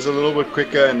 I was a little bit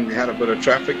quicker and we had a bit of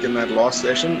traffic in that last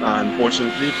session,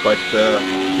 unfortunately, but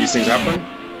these things happen.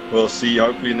 We'll see.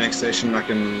 Hopefully next session I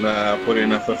can put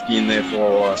in a 15 there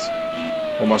for us,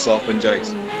 for myself and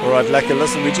Jakes. All right, Laka,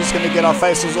 listen, we're just going to get our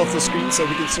faces off the screen so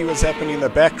we can see what's happening in the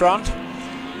background.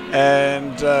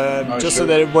 And just so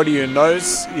that everybody who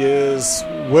knows is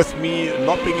with me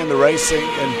not being in the racing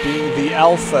and being the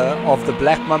alpha of the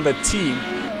Black Mamba team,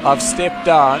 I've stepped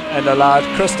down and allowed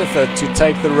Christopher to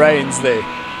take the reins there.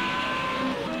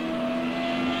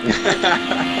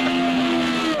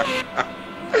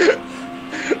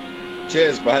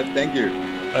 Cheers, bud. Thank you.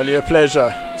 Only a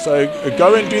pleasure. So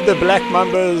go and do the Black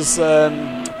Mamba's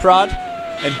pride.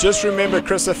 And just remember,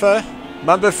 Christopher,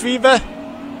 Mamba fever,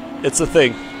 it's a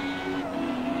thing.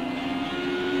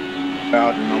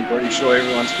 And I'm pretty sure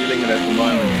everyone's feeling it at the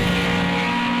moment.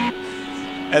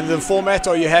 And the format,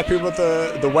 are you happy with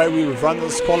the way we've run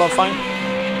this qualifying?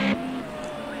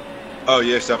 Oh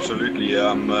yes, absolutely.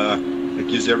 It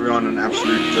gives everyone an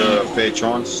absolute fair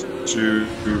chance to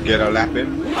get a lap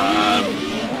in.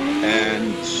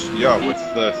 And yeah, with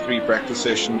 3 practice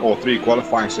sessions or 3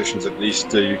 qualifying sessions at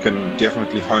least, you can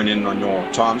definitely hone in on your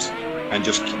times and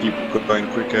just keep going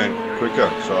quicker and quicker.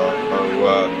 So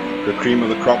the cream of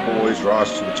the crop will always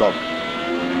rise to the top.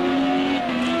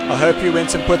 I hope you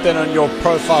went and put that on your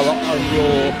profile on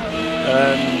your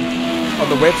on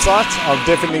the website. I'm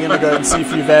definitely going to go and see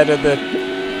if you've added that.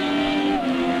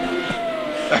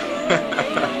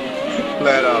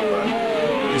 Flat out,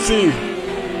 man. You see,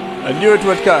 I knew it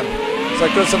would come. So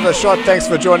Christopher Schott, thanks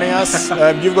for joining us.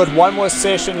 You've got one more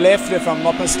session left, if I'm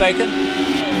not mistaken.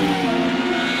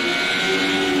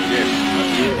 Yes,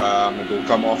 it will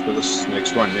come after this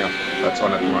next one. Yeah, that's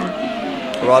on at the moment.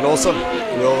 All right, awesome.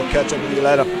 We'll catch up with you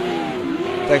later.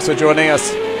 Thanks for joining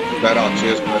us. Flat out,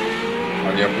 cheers, man.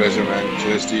 Only a pleasure, man.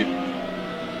 Cheers, Steve.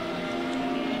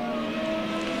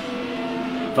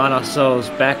 Find ourselves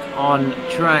back on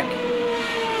track.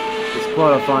 It's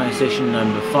qualifying session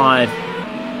number 5.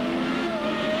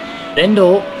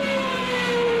 Lendl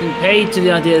been paid to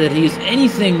the idea that he is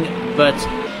anything but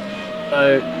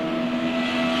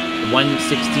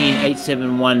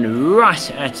 116.871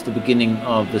 right at the beginning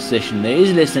of the session. There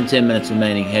is less than 10 minutes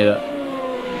remaining here.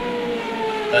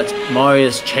 But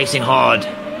Marius chasing hard,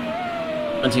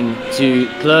 wanting to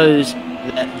close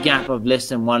that gap of less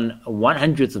than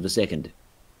 1/100th of a second.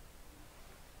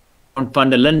 Van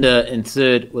der Linde in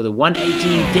third with a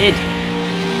 1:18 dead.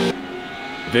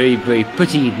 Very, very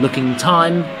pretty looking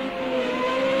time.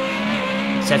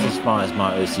 Satisfies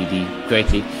my OCD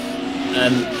greatly.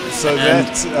 So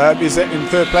that is that in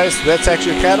third place. That's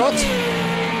actually Carrot.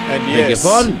 And yes,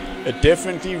 it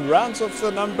definitely rounds off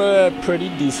the number pretty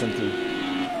decently.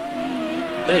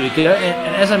 There we go.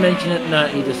 And as I mentioned it, no,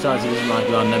 he decides he doesn't like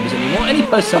round numbers anymore, and he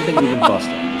posts something even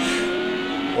faster.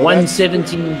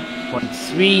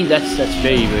 117.3. That's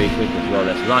very, very quick as well.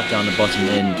 That's right down the bottom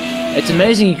end. It's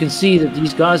amazing. You can see that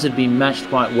these guys have been matched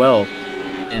quite well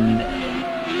in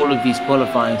all of these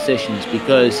qualifying sessions,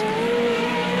 because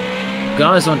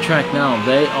guys on track now,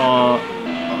 they are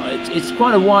it's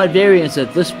quite a wide variance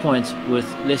at this point with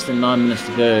less than 9 minutes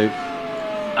to go.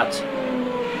 At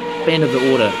the end of the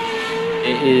order,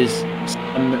 there is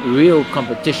some real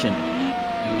competition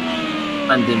to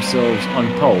find themselves on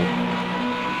pole.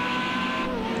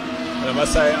 And I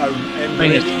must say, I am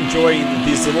really enjoying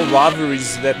these little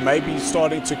rivalries that may be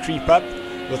starting to creep up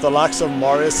with the likes of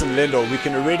Marius and Lendl. We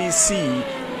can already see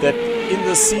that in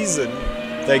the season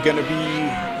they're going to be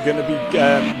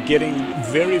getting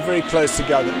very, very close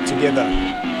together.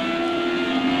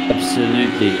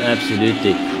 Absolutely,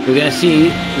 absolutely. We're going to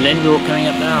see Lendl coming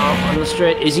up now on the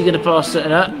straight. Is he going to pass it?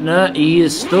 No, he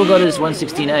has still got his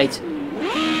 116.8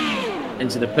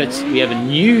 into the pits. We have a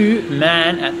new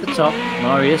man at the top,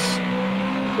 Marius,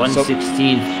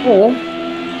 116.4.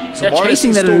 So Marius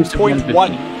is still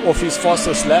 0.1 off his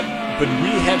fastest lap, but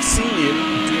we have seen him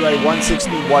do a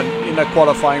 116.1 in a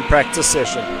qualifying practice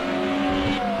session.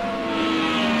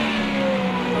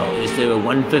 Is there a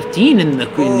 115 in the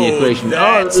equation?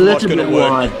 Oh, a little bit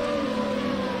wide.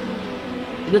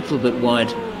 A little bit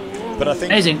wide. But I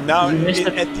think now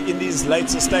in these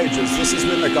later stages, this is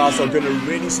when the guys are going to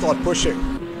really start pushing,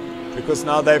 because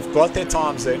now they've got their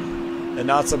times in, and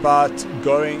now it's about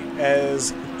going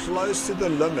as close to the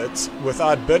limit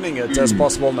without burning it as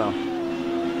possible now.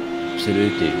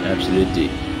 Absolutely, absolutely.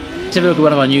 Let's have a look at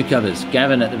one of our newcomers,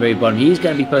 Gavin at the very bottom. He's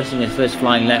going to be posting his first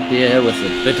flying lap here with a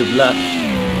bit of luck.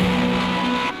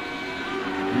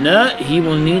 No, he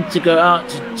will need to go out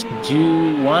to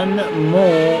do one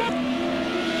more.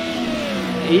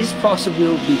 It is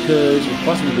possible because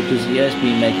he has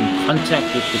been making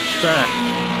contact with the track,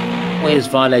 or he has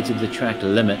violated the track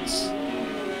limits.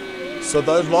 So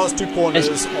those last two corners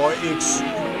are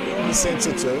extremely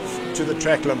sensitive to the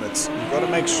track limits. You've got to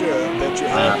make sure that you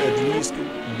have at least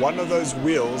one of those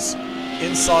wheels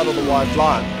inside of the white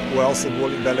line, or else it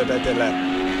will invalidate their lap.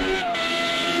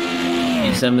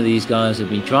 And some of these guys have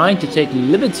been trying to take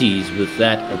liberties with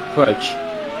that approach.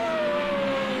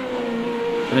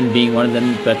 Even being one of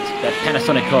them, but that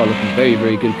Panasonic car looking very,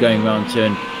 very good going around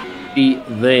turn 3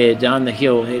 there, down the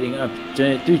hill, heading up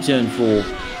through turn 4.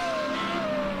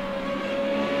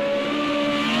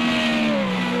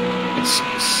 Let's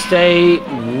stay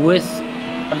with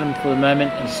him for the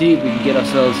moment and see if we can get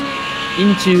ourselves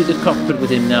into the cockpit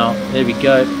with him now. There we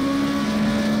go.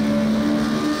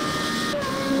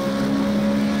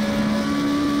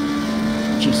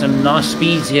 Some nice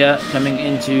speeds here coming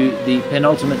into the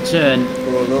penultimate turn. A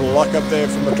little lock up there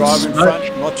from the driver in front.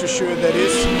 Not too sure who that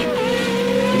is.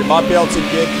 But he might be able to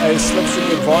get a slipstream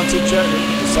advantage here. He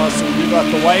decides to move out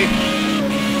the way.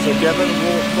 So Gavin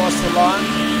will cross the line.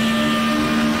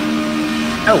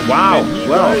 Oh wow!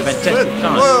 Wow, fantastic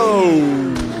time.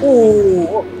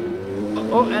 Whoa!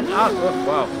 Oh, and out. Oh,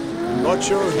 wow. Not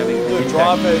sure who the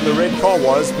driver in the red car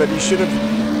was, but he should have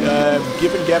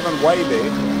given Gavin way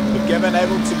there. But Gavin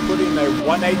able to put in a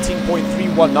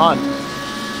 118.319.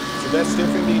 So that's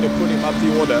definitely to put him up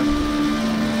the order.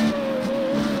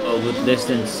 Well, with less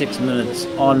than 6 minutes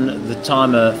on the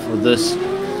timer for this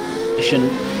mission,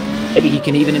 maybe he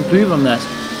can even improve on that.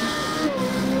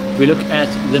 If we look at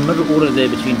the middle order there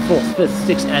between 4th, 5th,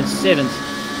 6th and 7th,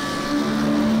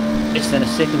 less than a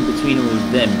second between all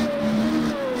of them.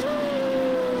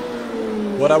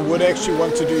 What I would actually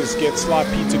want to do is get Sly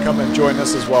P to come and join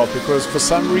us as well, because for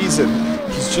some reason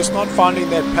he's just not finding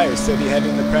that pace that he had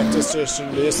in the practice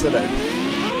session yesterday.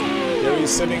 There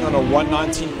he's sitting on a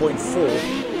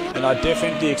 119.4, and I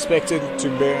definitely expected to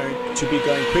be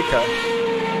going quicker.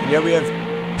 And here we have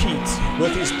Pete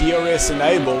with his DRS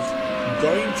enabled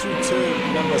going through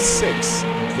turn number 6.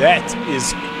 That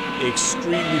is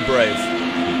extremely brave.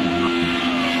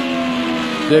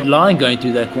 Good line going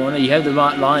through that corner. You have the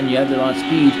right line, you have the right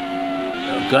speed.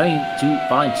 You're going to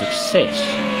find success.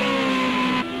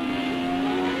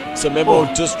 So remember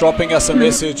just dropping us a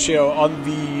message here on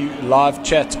the live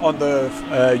chat on the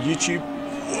YouTube.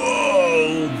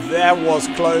 Whoa, that was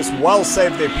close. Well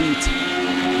saved there, Pete.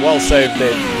 Well saved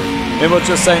there. Remember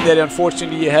just saying that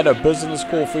unfortunately he had a business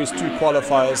call for his 2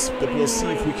 qualifiers, but we'll see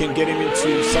if we can get him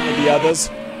into some of the others.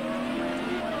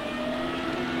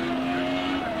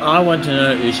 I want to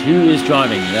know is who is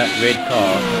driving that red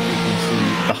car that you can see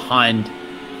behind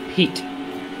Pete.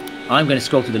 I'm going to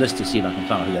scroll through the list to see if I can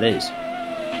find out who that is.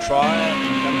 Try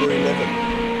number 11.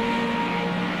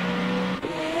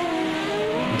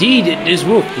 Indeed, it is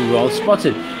Wolf. Well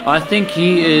spotted. I think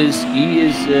he is,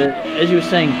 as you were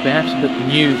saying, perhaps a bit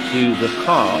new to the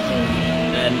car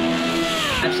and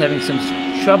perhaps having some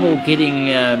trouble getting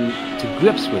to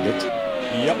grips with it.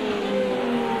 Yep.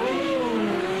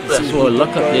 I saw a look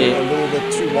up there. A little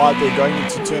bit too wide there going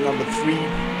into turn number 3.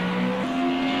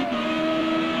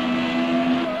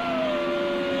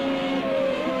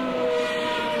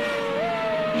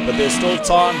 But there's still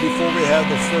time before we have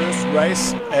the first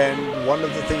race, and one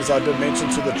of the things I did mention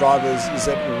to the drivers is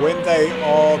that when they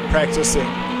are practicing,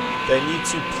 they need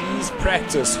to please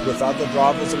practice with other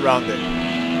drivers around them.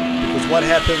 Because what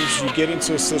happens, you get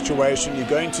into a situation, you're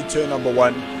going to turn number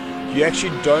 1, you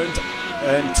actually don't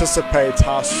anticipate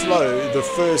how slow the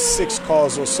first 6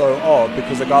 cars or so are,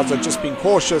 because the guys are just being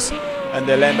cautious and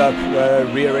they'll end up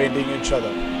rear-ending each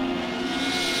other.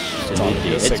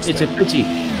 It's a pity.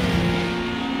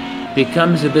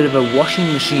 Becomes a bit of a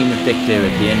washing machine effect there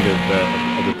at the end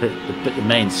of the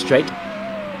main straight,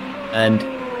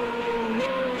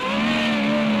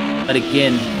 but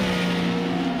again,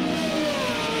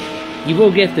 you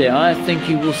will get there. I think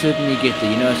you will certainly get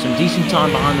there. You know, some decent time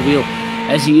behind the wheel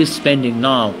as he is spending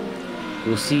now.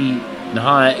 We'll see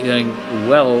Nahai going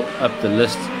well up the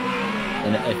list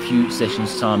in a few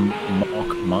sessions time,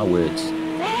 mark my words.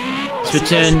 Let's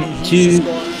return to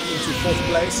 4th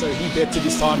place, so he bettered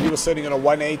his time. He was sitting on a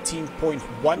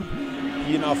 118.1.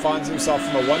 He now finds himself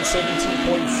on a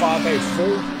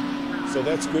 117.584. So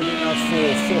that's good enough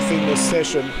for 4th in this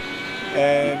session.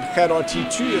 And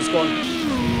KRT2 has gone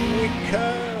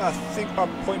quicker, I think by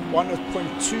 0.1 or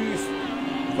 0.2, if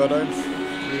I don't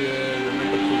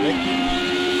remember correctly.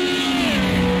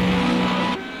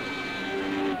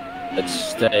 Let's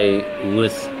stay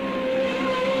with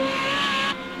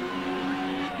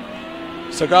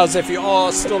So guys, if you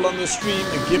are still on the stream,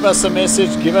 give us a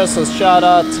message, give us a shout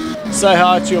out, say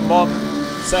hi to your mom,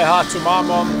 say hi to my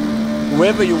mom,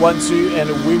 whoever you want to, and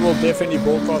we will definitely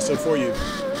broadcast it for you.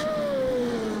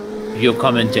 Your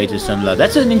commentators, some love.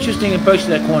 That's an interesting approach to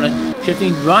that corner,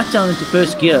 shifting right down into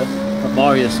first gear from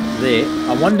Marius there.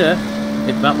 I wonder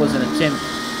if that was an attempt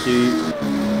to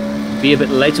be a bit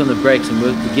late on the brakes and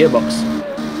work the gearbox.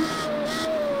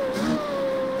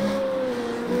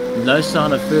 No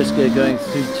sign of first gear going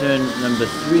through turn number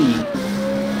 3.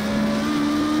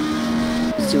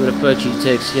 Let's see what approach he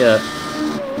takes here.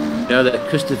 You know that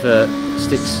Christopher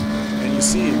sticks. And you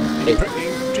see,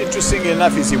 interestingly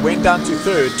enough, is he went down to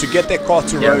third to get that car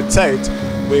to rotate,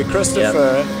 where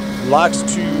Christopher likes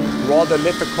to rather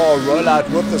let the car roll out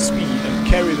with the speed and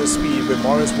carry the speed, where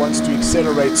Morris wants to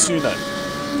accelerate sooner.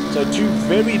 So two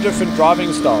very different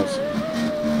driving styles.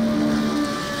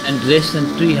 And less than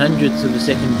 300ths of a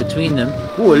second between them.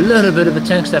 Oh, a little bit of a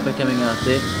tank stepper coming out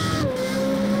there.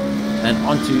 And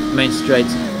onto main straight.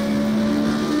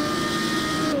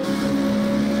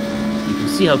 You can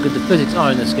see how good the physics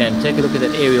are in this game. Take a look at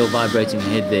that aerial vibrating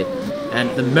ahead there. And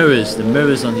the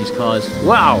mirrors on these cars.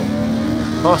 Wow!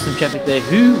 Past some traffic there.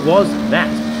 Who was that?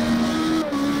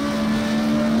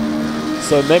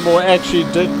 So Memo actually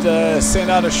did send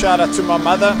out a shout out to my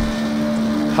mother.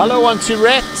 Hello, Auntie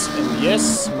Rat. And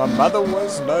yes, my mother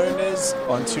was known as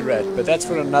Auntie Rat, but that's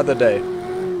for another day.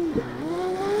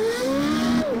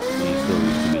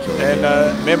 And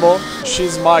Memo,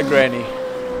 she's my granny.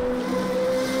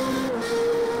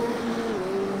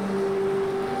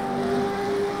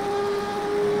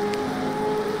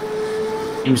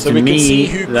 So we can see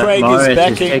who Craig is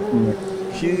backing.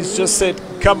 He's just said,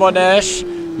 come on Ash,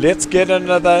 let's get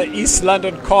another East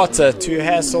London Carter to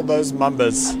hassle those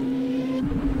mumbers.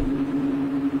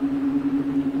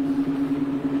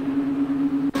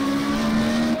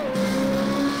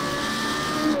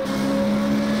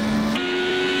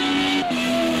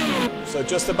 So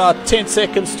just about 10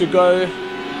 seconds to go.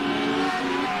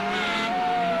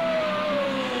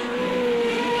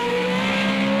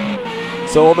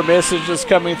 So all the messages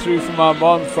coming through from our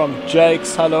mom, from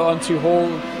Jake's, hello Auntie Hall,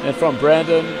 and from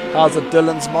Brandon, how's it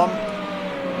Dylan's mom?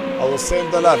 I will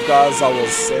send the love, guys, I will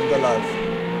send the love.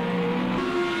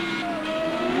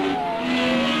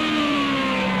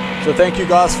 So thank you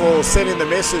guys for sending the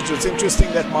message. It's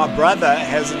interesting that my brother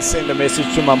hasn't sent a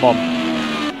message to my mom.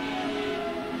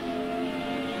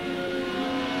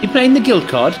 You playing the guild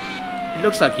card? It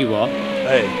looks like you are.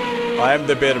 Hey, I am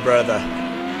the better brother.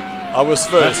 I was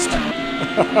first.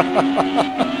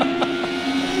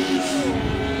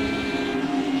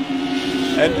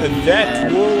 And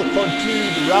that will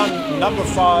conclude round number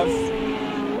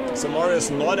 5. So Marius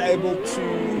not able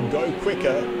to go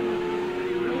quicker.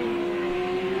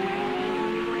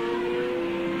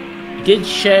 He did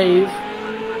shave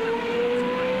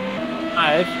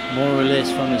 5 more or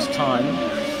less from his time.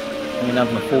 Coming down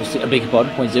from a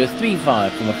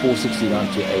 0.035 from a 460 down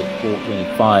to a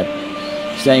 425.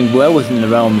 Staying well within the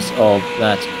realms of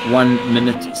that 1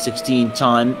 minute 16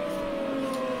 time.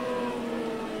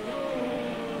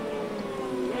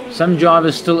 Some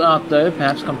drivers still out though,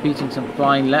 perhaps completing some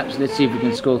flying laps. Let's see if we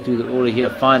can scroll through the order here,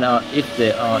 find out if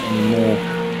there are any more.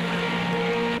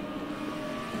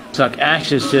 Looks like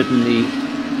Ash is certainly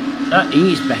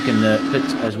he's back in the pit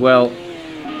as well.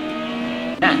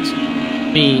 That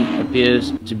me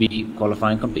appears to be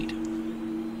qualifying complete.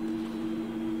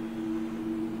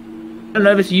 And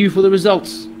over to you for the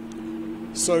results.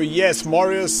 So yes,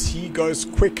 Marius, he goes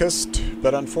quickest,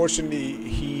 but unfortunately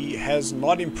he has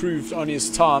not improved on his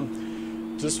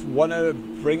time. Just want to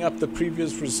bring up the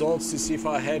previous results to see if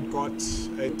I had got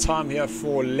a time here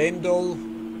for Lendl.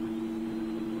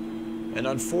 And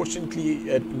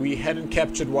unfortunately we hadn't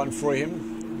captured one for him.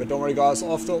 But don't worry guys,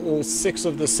 after all 6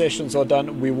 of the sessions are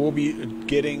done, we will be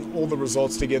getting all the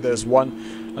results together as one.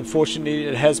 Unfortunately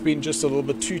it has been just a little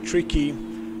bit too tricky,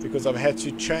 because I've had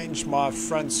to change my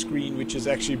front screen, which is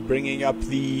actually bringing up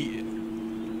the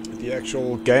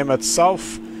actual game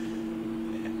itself,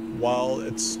 while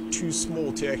it's too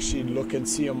small to actually look and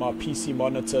see on my PC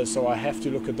monitor, so I have to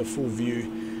look at the full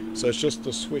view. So it's just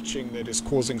the switching that is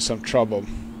causing some trouble.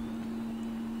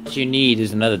 What you need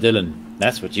is another Dylan.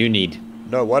 That's what you need.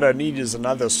 No, what I need is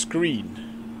another screen.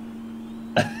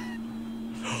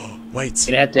 Wait.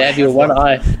 You have to have your one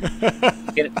eye.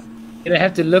 You're going to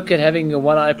have to look at having your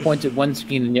one eye pointed at one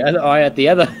screen and your other eye at the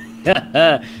other.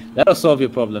 That'll solve your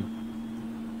problem.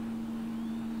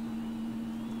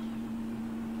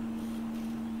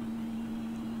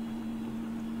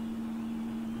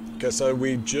 Okay, so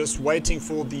we're just waiting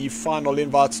for the final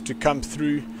invites to come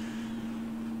through.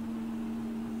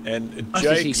 And I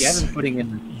see Jakes, Gavin putting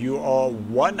in. you are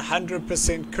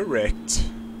 100% correct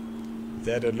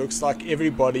that it looks like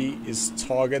everybody is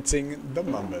targeting the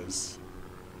Mumbas.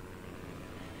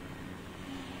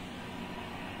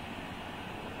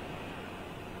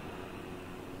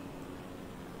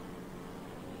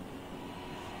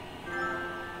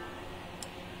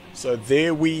 So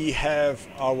there we have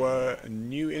our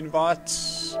new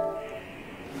invites.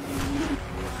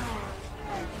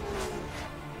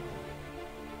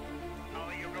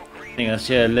 Us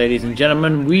here, ladies and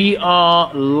gentlemen, we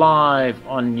are live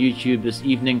on YouTube this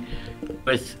evening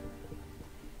with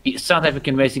the South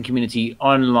African racing community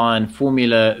online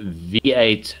Formula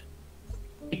V8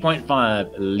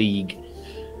 8.5 League.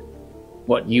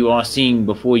 What you are seeing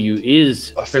before you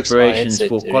is preparations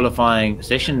for qualifying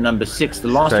session number 6, the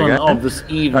last one of this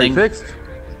evening.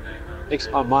 Fixed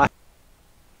on my.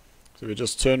 So we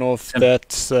just turn off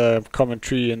that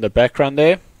commentary in the background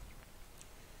there.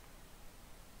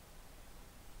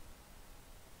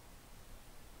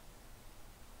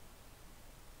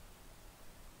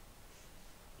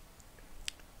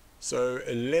 So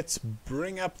let's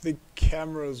bring up the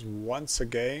cameras once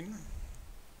again.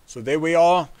 So there we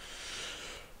are.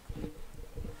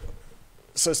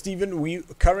 So Steven, we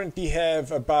currently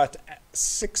have about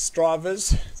 6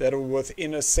 drivers that are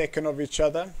within a second of each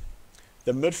other.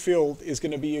 The midfield is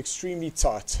going to be extremely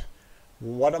tight.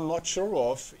 What I'm not sure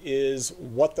of is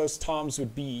what those times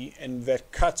would be and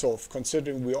that cutoff,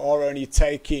 considering we are only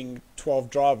taking 12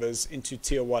 drivers into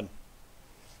Tier 1.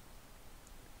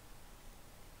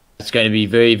 It's going to be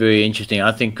very, very interesting.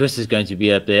 I think Chris is going to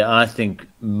be up there. I think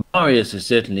Marius is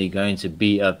certainly going to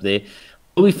be up there.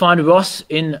 Will we find Ross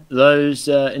in those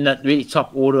in that really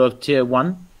top order of Tier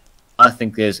 1? I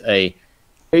think there's a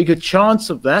very good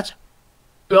chance of that.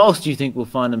 Who else do you think will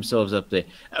find themselves up there?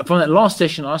 From that last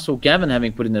session, I saw Gavin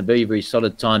having put in a very, very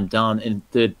solid time down in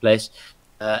 3rd place.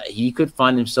 He could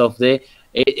find himself there.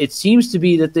 It seems to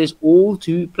be that there's all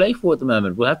to play for at the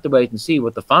moment. We'll have to wait and see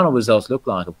what the final results look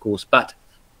like, of course. But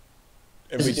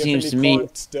and we definitely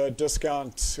can't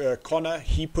discount Connor.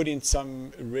 He put in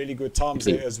some really good times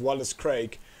there, as well as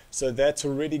Craig. So that's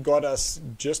already got us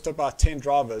just about 10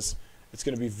 drivers. It's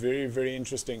going to be very, very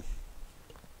interesting.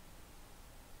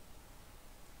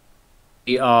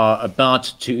 We are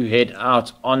about to head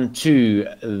out onto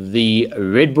the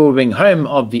Red Bull Ring, home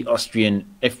of the Austrian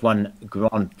F1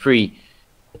 Grand Prix.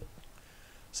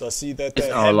 So I see that they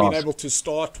have been able to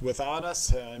start without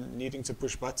us needing to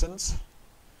push buttons.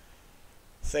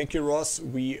 Thank you, Ross.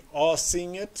 We are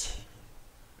seeing it,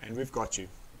 and we've got you.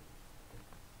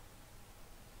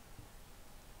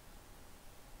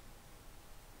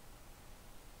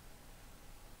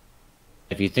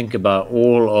 If you think about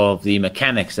all of the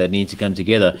mechanics that need to come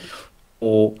together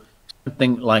for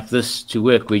something like this to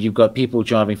work, where you've got people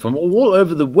driving from all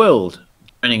over the world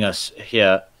joining us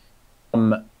here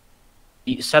from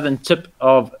the southern tip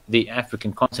of the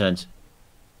African continent,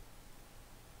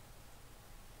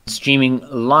 streaming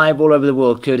live all over the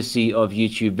world courtesy of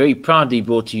YouTube, very proudly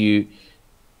brought to you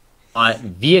by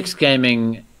VX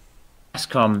Gaming,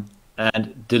 Ascom,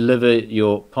 and Deliver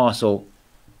Your Parcel.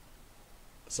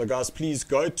 So guys, please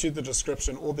go to the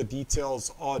description. All the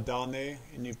details are down there,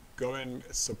 and you go and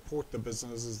support the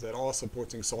businesses that are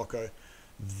supporting SARCO.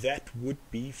 That would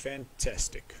be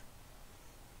fantastic.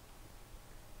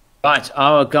 Right,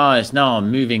 our guys now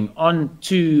moving on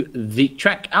to the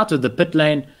track, out of the pit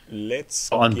lane. Let's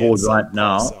on board right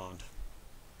now. Sound.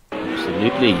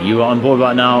 Absolutely, you are on board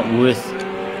right now with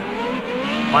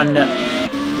one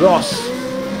Ross.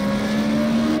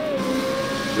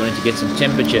 Going to get some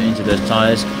temperature into those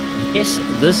tires. Yes,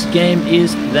 this game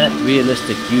is that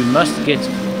realistic. You must get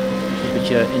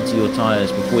temperature into your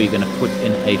tires before you're going to put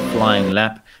in a flying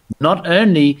lap. Not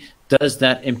only does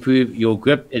that improve your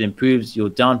grip, it improves your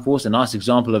downforce. A nice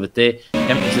example of it there.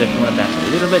 Coming into the corner back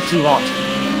a little bit too hot.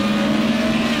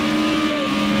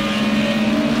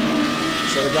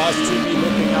 So the guys to be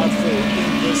looking out for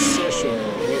in this session,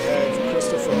 we have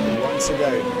Christopher once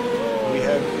again. We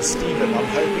have Steven. I'm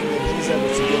hoping that he's able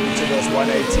to get into those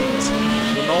 118s.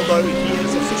 Ronaldo, he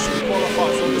has officially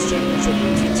qualified for this championship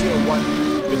into Tier 1,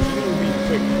 but he will be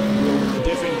quick. We'll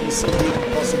definitely see him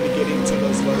possibly getting to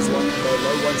those low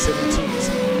 117s.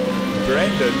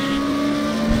 Brandon,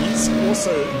 he's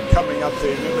also coming up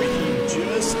there. Remember, he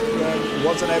just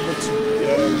wasn't able to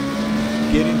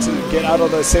get out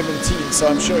of those 17s, so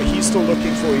I'm sure he's still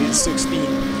looking for his 16.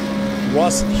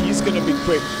 Ross, he's going to be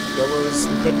quick. That was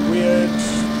a bit weird.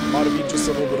 Might have been just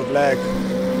a little bit of lag.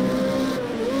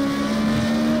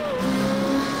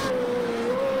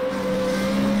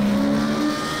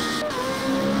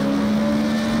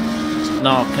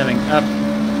 Now coming up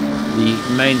the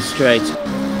main straight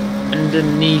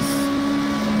underneath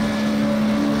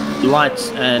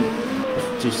lights and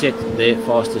to set their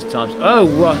fastest times. Oh,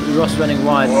 Ross running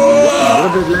wide. A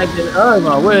little bit lag there. Oh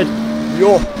my word.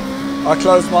 Yo, I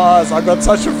closed my eyes. I got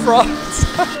such a fright.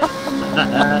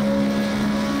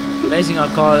 Amazing how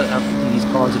these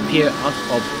cars appear out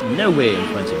of nowhere in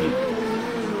front of you.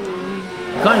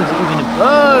 You can't even.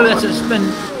 Oh, that's a spin.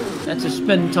 That's a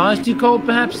spin. Tires too cold,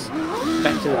 perhaps.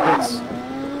 Back to the pits.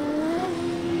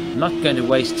 Not going to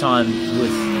waste time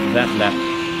with that lap.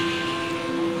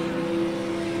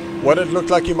 What it looked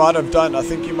like he might have done, I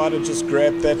think he might have just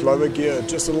grabbed that lower gear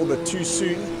just a little bit too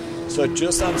soon. So it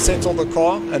just unsettled the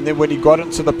car, and then when he got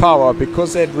into the power,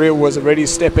 because that rear was already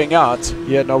stepping out,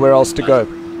 he had nowhere else to go.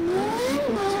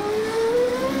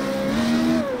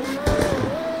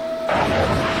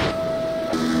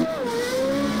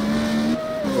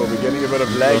 Well, we're getting a bit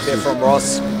of lag there from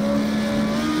Ross.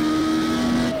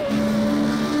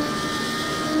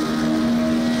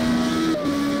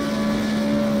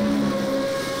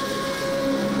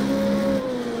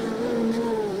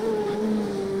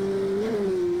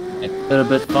 A little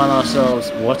bit, find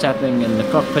ourselves what's happening in the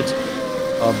cockpit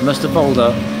of Mr.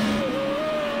 Boulder.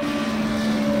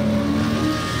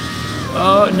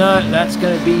 Oh no, that's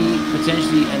going to be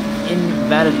potentially an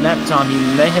invalid lap time. He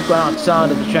may have gone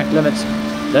outside of the track limits.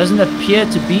 Doesn't appear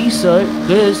to be so,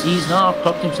 because he's now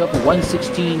clocked himself a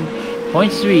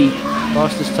 1:16.3,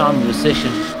 fastest time in the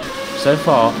session so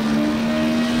far.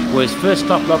 For his first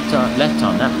lap time,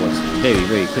 that was very,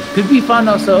 very quick. Could we find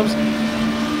ourselves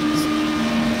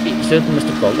certain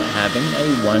Mr. Boulder having a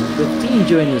 1:15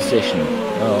 during the session?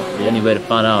 Well, the only way to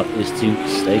find out is to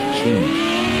stay tuned.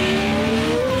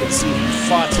 You can see him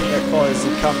fighting that car as he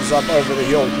comes up over the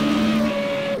hill.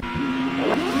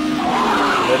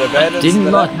 I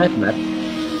didn't like that lap.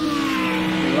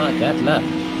 Didn't like that lap.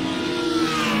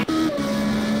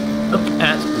 Look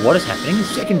at what is happening in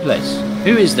second place.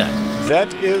 Who is that?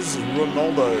 That is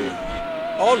Ronaldo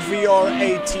of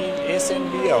VR18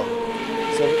 SNBL.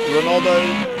 So Ronaldo,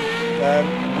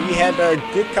 we had a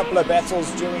good couple of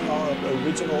battles during our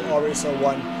original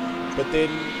RSO1, but then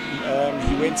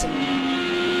he went and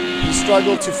he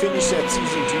struggled to finish that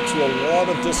season due to a lot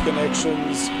of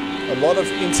disconnections, a lot of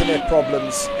internet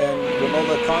problems, and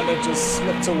Ronaldo kind of just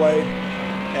slipped away.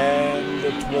 And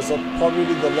it was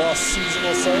probably the last season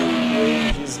or so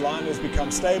where his line has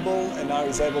become stable, and now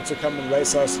he's able to come and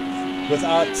race us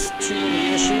without too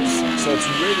many issues. So it's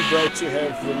really great to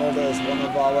have Ronaldo as one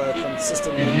of our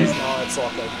consistent members now at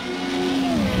SARCO.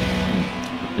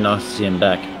 Nice to see him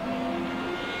back.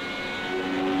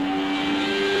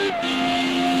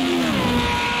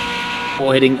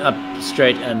 Or heading up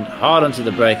straight and hard onto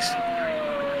the brakes.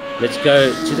 Let's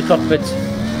go to the cockpit.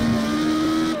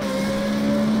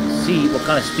 See what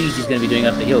kind of speed he's going to be doing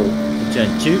up the hill in turn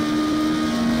 2.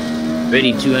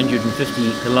 Already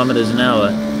 250 kilometers an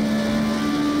hour.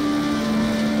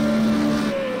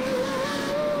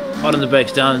 Hard on the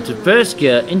brakes, down into first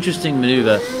gear. Interesting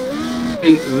maneuver.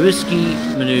 A risky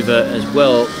maneuver as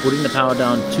well. Putting the power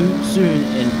down too soon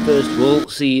in first. We'll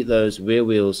see those rear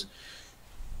wheels.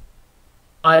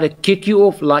 I had to kick you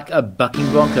off like a bucking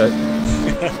bronco.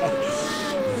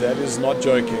 That is not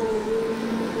joking.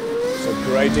 So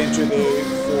great entry there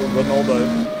for Ronaldo.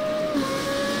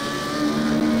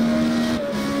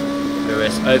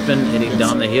 DRS open, heading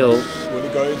down the hill. Will he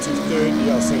go into third?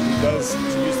 Yeah, so he does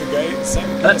use the gate. Same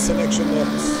kind of selection that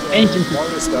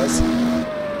Morris does.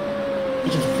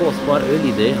 Into fourth quite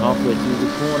early there, halfway through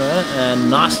the corner, and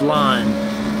nice line.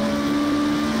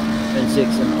 Turn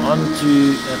 6 and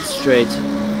onto that straight,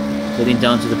 heading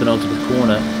down to the penultimate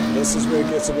corner. This is where it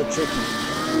gets a bit tricky.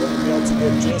 You want to be able to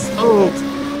get just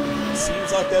right.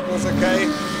 Seems like that was okay.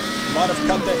 Might have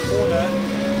cut that corner.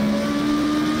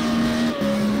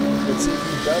 Let's see if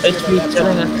he does get a lap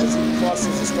time as he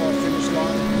crosses the start-finish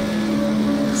line.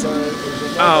 So if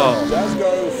the does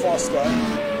go faster,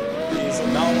 he's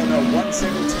now on a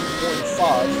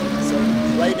 117.5. So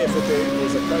great effort there.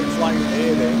 There's a cone flying in the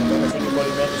air there. I don't know if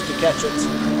anybody managed to catch it.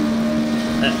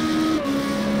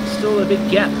 Still a big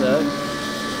gap though.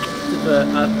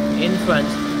 Up in front.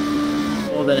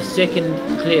 More than a second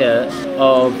clear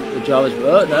of the Jarvis.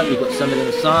 Oh no, we've got somebody on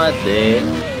the side there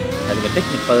having a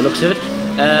picnic by the looks of it.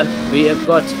 We have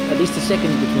got at least a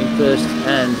second between first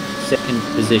and second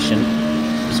position.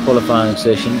 This qualifying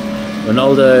session.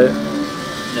 Ronaldo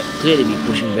clearly be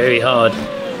pushing very hard.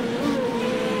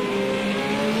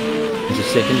 Into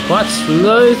second, quite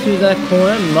slow through that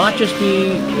corner. Might just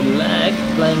be the lag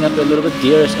playing up a little bit.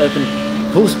 DRS open,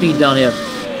 full speed down here,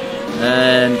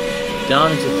 and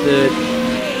down into third.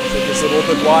 Just a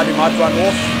little bit wide, he might run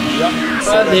off.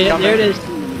 Yep, there it is.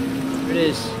 It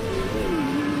is.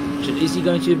 Is he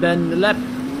going to abandon the lap?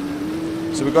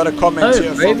 So we've got a comment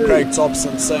here from Craig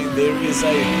Thompson saying there is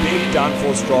a big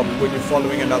downforce drop when you're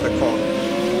following another car.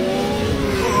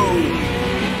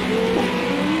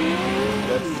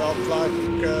 That felt like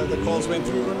the cars went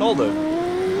through Ronaldo.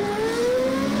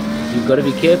 You've got to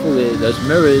be careful there. Those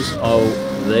mirrors are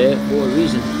there for a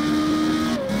reason.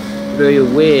 Very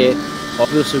aware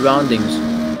of your surroundings.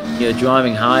 You're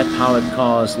driving high-powered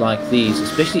cars like these,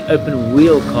 especially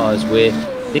open-wheel cars where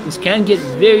things can get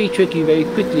very tricky very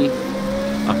quickly.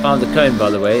 I found the cone, by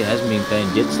the way. It hasn't been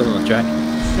cleaned yet. Still on the track.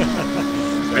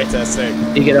 Fantastic.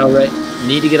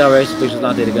 Need to get our race officials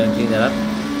out there to go and clean that up.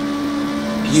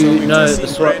 You so know the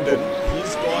Brandon.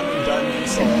 He's gone and done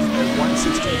himself at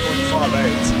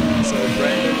 116.58. So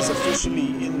Brandon is officially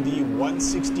in the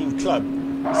 116 club.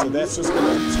 So that's just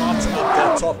going to tighten up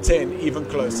that top 10 even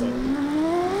closer.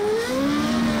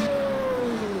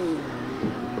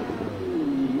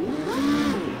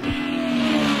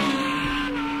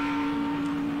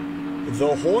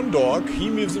 The Horn Dog, he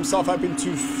moves himself up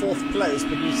into 4th place,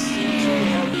 but we seem to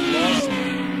have lost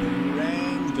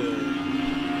Brandon.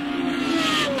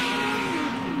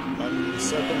 I'm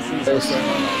so confused what's going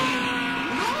on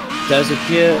now. Does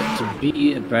appear to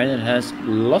be Brandon has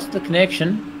lost the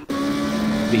connection.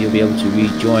 But he'll be able to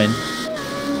rejoin.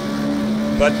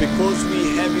 But because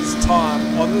we have his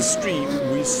time on the stream,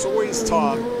 we saw his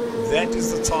time, that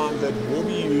is the time that will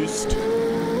be used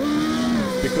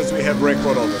because we have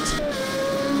record of it.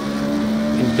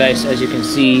 In place, as you can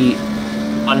see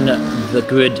on the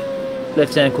grid,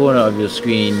 left hand corner of your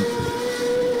screen,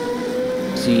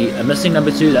 see a missing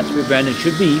number 2. That's where Brandon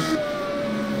should be.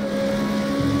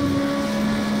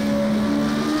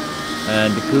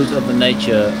 And because of the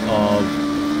nature of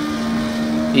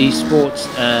eSports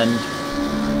and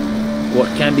what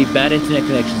can be bad internet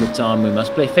connections at times, we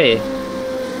must play fair.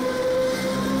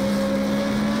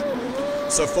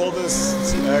 So for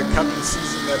this coming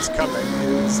season that's coming,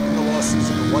 is in the last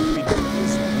season what we did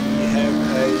is we have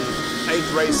a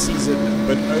 8-race season,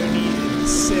 but only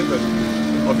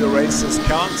 7 of your races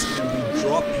count, and we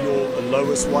drop your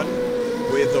lowest one,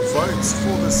 where the votes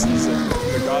for the season,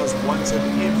 the guys wanted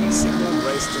every single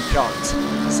race to count.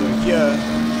 So here,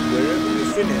 wherever you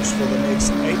finish for the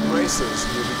next 8 races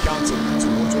will be counted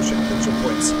towards your championship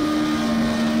points.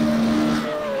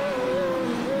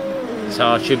 That's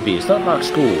how it should be. It's not like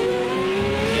school.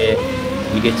 Yeah,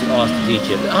 you get to ask the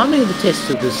teacher, how many of the tests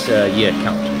of this year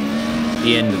count? At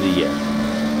the end of the year.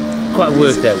 Quite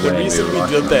worked that way. The reason we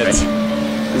did that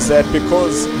is that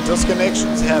because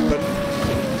disconnections happen,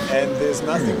 and there's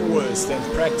nothing worse than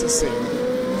practicing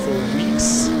for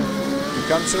weeks. You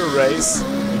come to a race,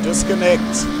 you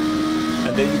disconnect,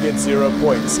 and then you get 0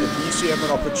 points. At least you have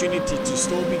an opportunity to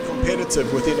still be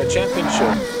competitive within a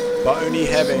championship by only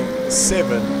having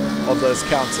 7 of those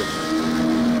counted.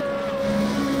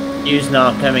 News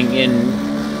now coming in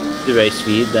the race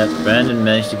feed that Brandon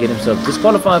managed to get himself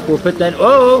disqualified for pit lane.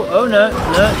 Oh no.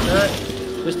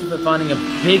 Christopher finding a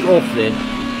big off there.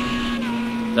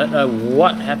 Don't know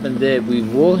what happened there. We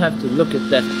will have to look at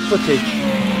that footage.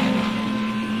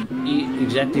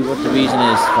 Exactly what the reason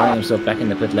is. Finding himself back in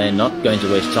the pit lane, not going to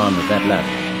waste time with that lap.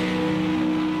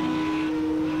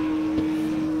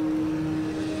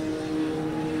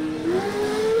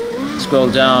 Scroll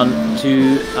down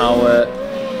to our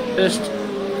first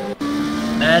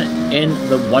man in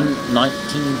the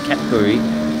 119 category.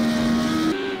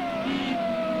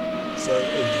 So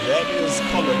that is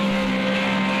Colin,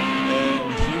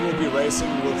 and he will be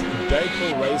racing with Dayco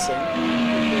Racing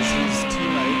because his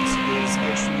teammate is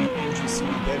actually NGC,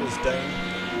 that is Dane.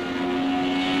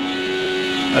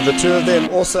 And the two of them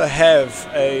also have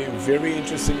a very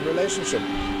interesting relationship.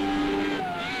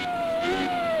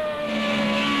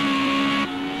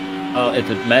 If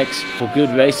it makes for good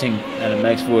racing and it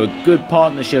makes for a good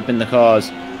partnership in the cars,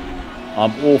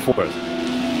 I'm all for it.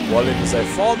 Well, it is a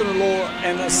father-in-law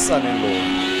and a son-in-law.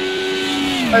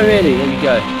 Oh really? There you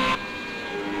go.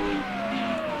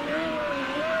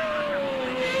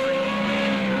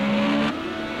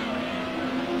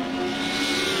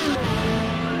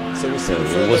 So we see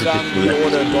further down the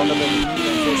order, Donovan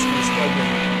unfortunately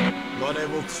struggling, not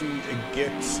able to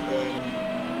get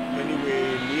anywhere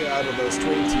near out of those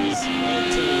 20s.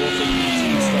 Timmy Wolford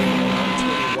struggling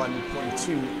around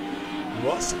 21.2.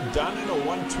 Ross down in a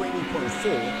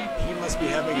 120.4. He must be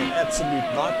having an absolute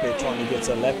nightmare trying to get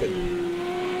a lap in.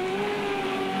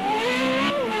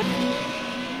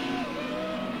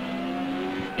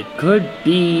 It could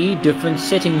be different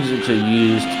settings which are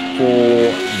used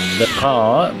for the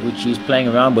car, which he's playing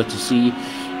around with to see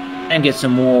and get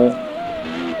some more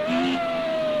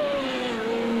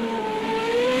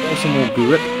some more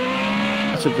grip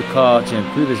out of the car to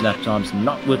improve his lap times.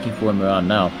 Not working for him around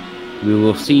now. We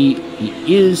will see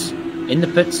he is in the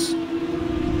pits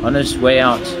on his way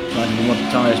out, trying to warm up the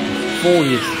tyres before he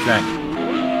hits the track.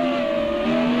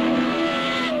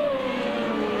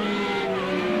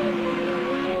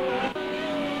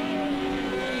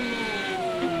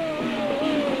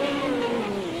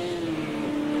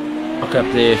 Up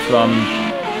there from,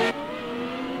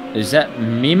 is that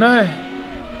Memo?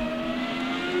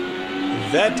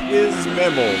 That is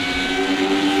Memo.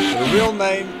 The real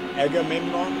name,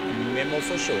 Agamemnon, Memo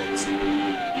for short.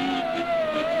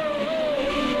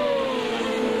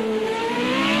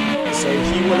 So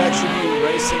he will actually be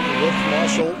racing with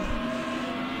Marshall.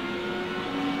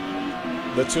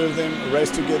 The two of them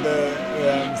race together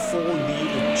for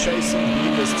the Chasing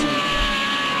Beavers team.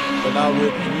 But now we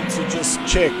need to just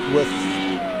check with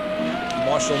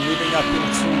Marshall moving up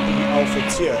into the Alpha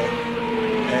tier,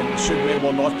 and should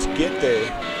Memo not get there,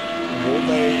 will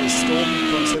they still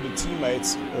be considered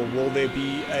teammates, or will there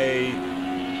be a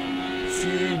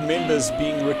few members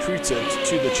being recruited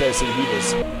to the Chasing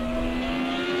Beavers?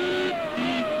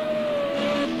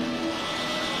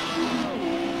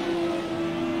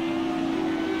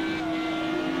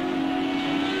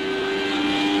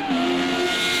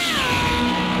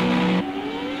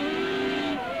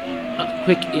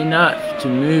 Quick enough to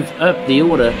move up the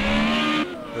order.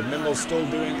 But Memo's still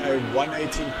doing a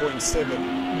 118.7.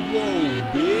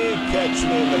 Whoa, big catch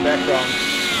there in the background.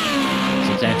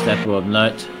 So thanks that world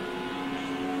note.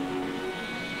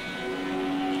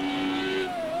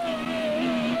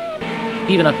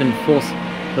 Even up in 4th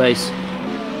place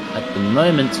at the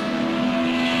moment.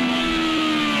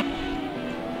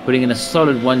 Putting in a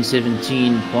solid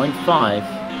 117.5.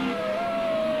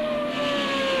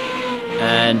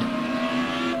 And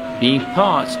being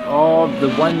part of the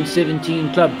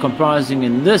 117 club, comprising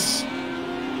in this.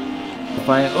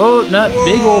 Oh no,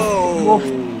 big off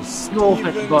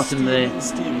at the bottom there.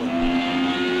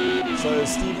 So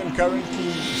Steven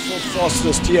currently fourth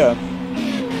fastest here.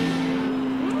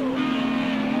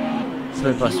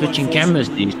 So by switching cameras,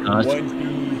 these guys won't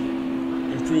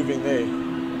be improving there.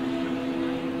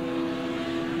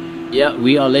 Yeah,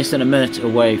 we are less than a minute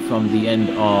away from the end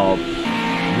of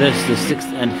this, the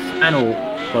 6th and final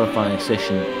qualifying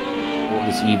session for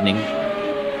this evening.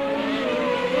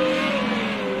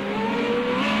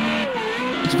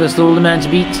 Christopher still the man to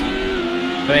beat,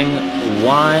 showing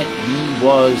why he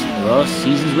was last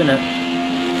season's winner.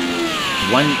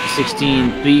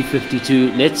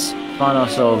 1:16.352. Let's find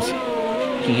ourselves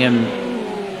taking him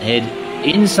head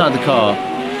inside the car.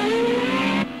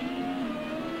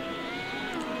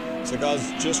 So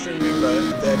guys, just remember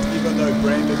that even though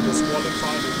Brandon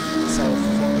disqualified himself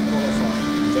from the qualifying,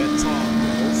 that time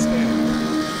will stand,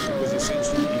 because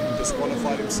essentially he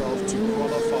disqualified himself to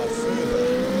qualify further,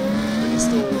 but he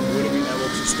still would have been able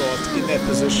to start in that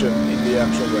position in the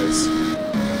actual race.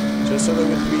 Just so that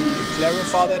we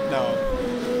clarify that now,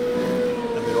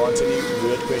 and there aren't any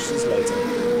weird questions later.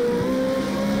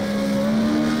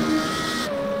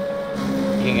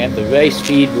 Looking at the race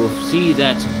feed, we'll see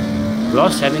that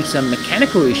Ross having some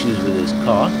mechanical issues with his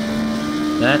car.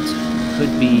 That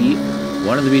could be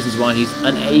one of the reasons why he's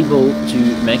unable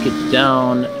to make it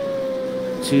down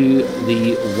to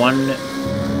the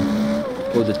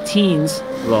teens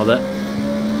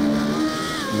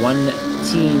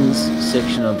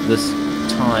section of this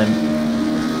time.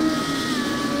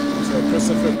 So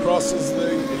Christopher crosses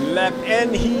the lap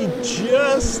and he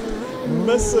just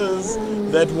misses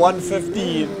that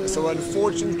 115. So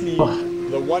unfortunately,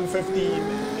 the 115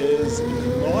 is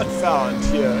not found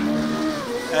here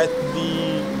at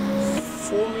the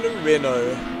Formula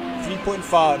Renault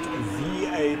 3.5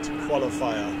 V8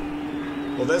 qualifier.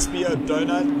 Will this be a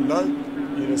donut? No,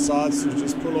 he decides to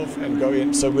just pull off and go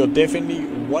in. So we'll definitely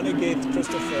want to get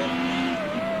Christopher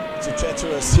to chat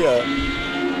to us here.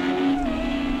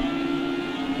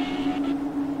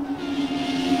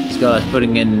 This guy's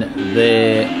putting in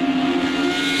their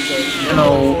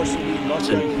unfortunately not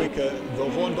going quicker. The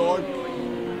Horn Dog,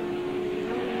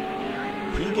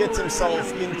 he gets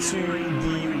himself into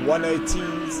the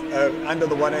 118s, under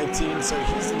the 118, so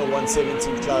he's in the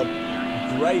 117 club.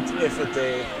 Great effort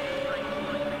there.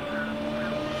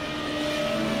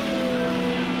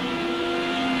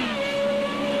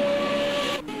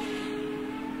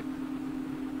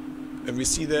 And we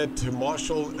see that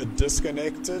Marshall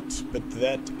disconnected, but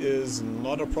that is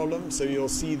not a problem. So you'll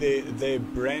see there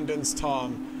Brandon's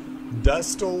time does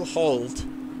still hold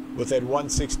with that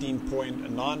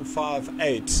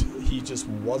 116.958. He just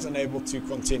wasn't able to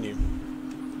continue.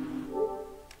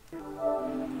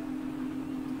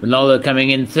 Ronaldo coming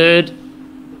in third.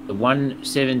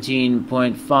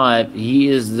 117.5. He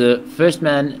is the first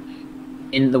man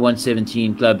in the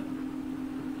 117 club.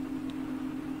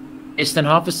 Less than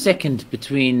half a second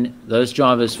between those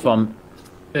drivers from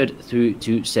 3rd through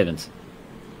to 7th.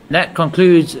 And that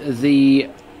concludes the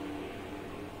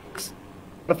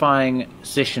qualifying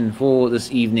session for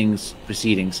this evening's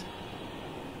proceedings.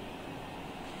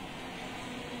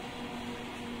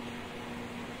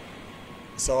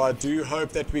 So I do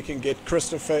hope that we can get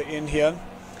Christopher in here.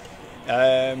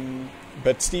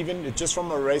 But Steven, just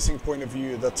from a racing point of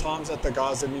view, the times that the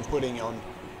guys have been putting on,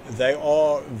 they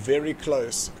are very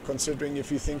close, considering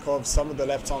if you think of some of the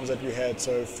lap times that we had.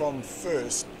 So from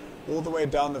first all the way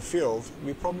down the field,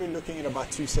 we're probably looking at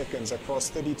about 2 seconds across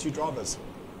 32 drivers.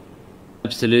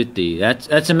 Absolutely.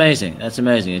 That's amazing. That's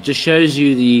amazing. It just shows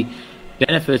you the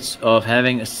benefits of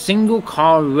having a single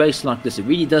car race like this. It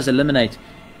really does eliminate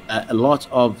a lot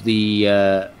of the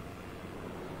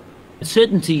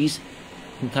uncertainties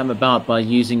can come about by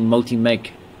using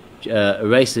multi-make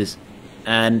races,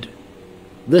 and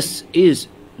this is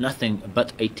nothing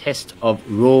but a test of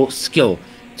raw skill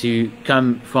to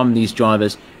come from these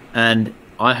drivers, and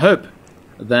I hope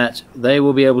that they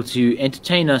will be able to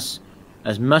entertain us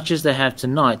as much as they have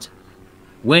tonight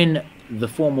when the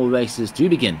formal races do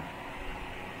begin.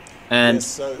 And yes,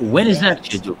 so when is that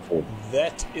scheduled for?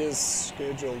 That is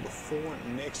scheduled for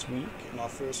next week, and our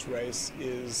first race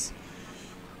is,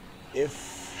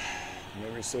 if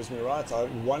memory serves me right, I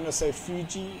want to say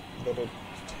Fuji, but it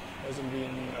hasn't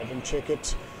been, I didn't check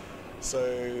it.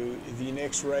 So the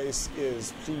next race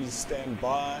is, please stand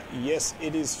by, yes,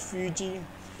 it is Fuji.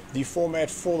 The format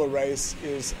for the race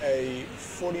is a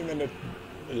 40-minute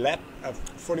lap, a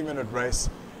 40-minute race,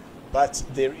 but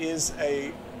there is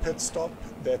a pit stop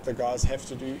that the guys have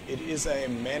to do. It is a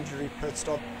mandatory pit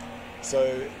stop,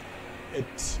 so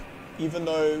even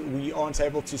though we aren't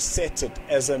able to set it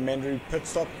as a mandatory pit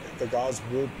stop, the guys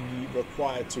will be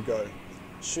required to go.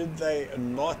 Should they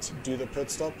not do the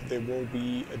pit stop, there will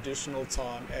be additional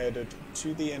time added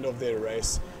to the end of their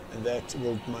race, and that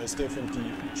will most definitely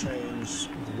change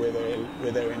where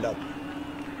they end up.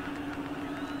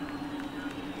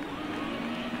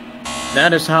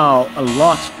 That is how a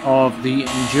lot of the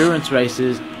endurance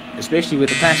races, especially with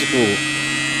the classical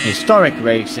historic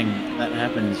racing that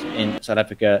happens in South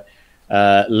Africa,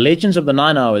 Legends of the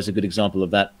 9 Hour is a good example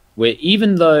of that, where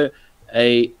even though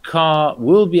a car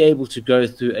will be able to go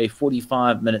through a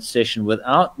 45-minute session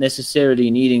without necessarily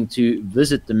needing to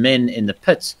visit the men in the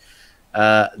pits,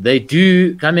 they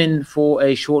do come in for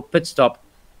a short pit stop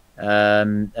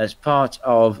as part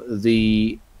of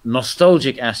the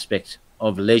nostalgic aspect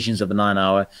of Legends of the 9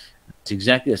 Hour. It's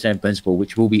exactly the same principle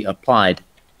which will be applied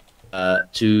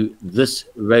to this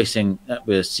racing that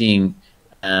we're seeing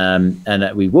and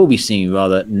that we will be seeing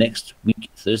rather next week,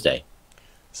 Thursday.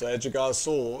 So as you guys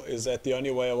saw, is that the only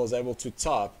way I was able to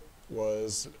type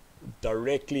was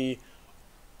directly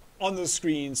on the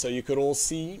screen so you could all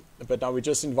see. But now we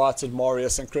just invited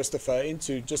Marius and Christopher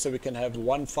into just so we can have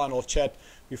one final chat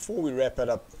before we wrap it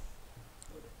up.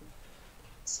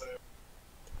 So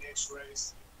next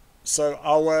race. So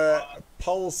our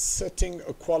pole sitting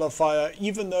qualifier,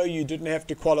 even though you didn't have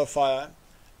to qualify,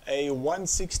 a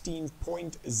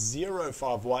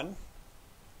 116.051.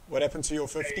 What happened to your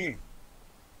 15?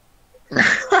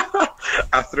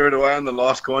 I threw it away on the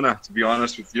last corner, to be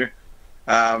honest with you.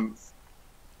 In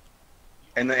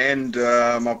the end,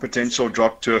 my potential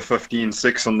dropped to a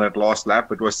 15.6 on that last lap.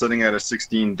 It was sitting at a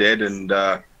 16 dead, and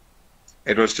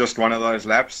it was just one of those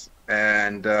laps,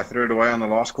 and threw it away on the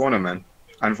last corner, man.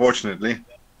 Unfortunately.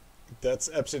 That's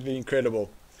absolutely incredible.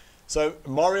 So,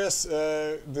 Marius,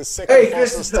 the second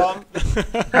fastest time.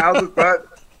 How's it, bud?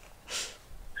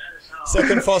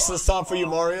 Second fastest time for you,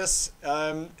 Marius.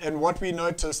 And what we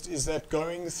noticed is that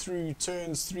going through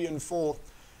turns 3 and 4,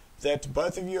 that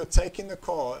both of you are taking the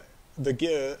car, they're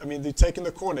taking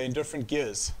the corner in different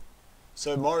gears.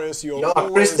 So, Marius, you're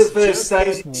always just one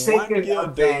gear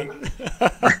down.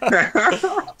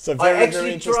 So,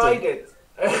 very interesting. Tried it.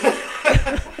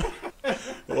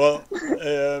 Well,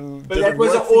 but that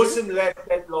was an awesome lap,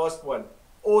 that last one.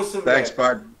 Awesome. Thanks, lap.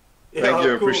 bud. Thank you.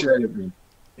 Cool. Appreciate it, man.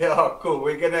 Yeah, cool.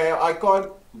 I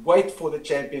can't wait for the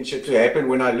championship to happen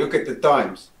when I look at the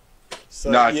times. So,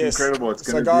 no, it's incredible. It's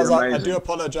going to guys, be amazing. I do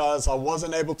apologize. I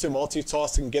wasn't able to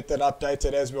multitask and get that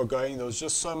updated as we were going. There was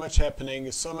just so much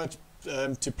happening, so much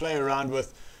to play around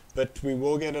with, but we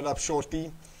will get it up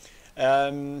shortly.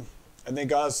 And then,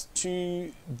 guys,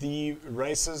 to the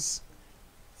races,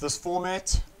 this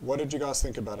format, what did you guys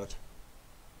think about it?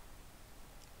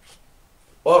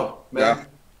 Oh, man.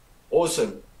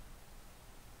 Awesome.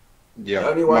 Yeah.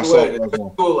 Only one word. It's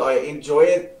cool. I enjoy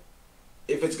it.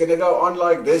 if it's going to go on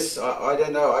like this, I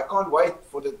don't know. I can't wait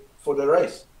for the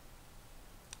race.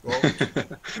 Well,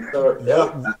 so,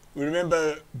 yeah.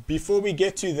 Remember, before we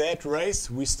get to that race,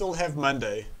 we still have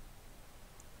Monday.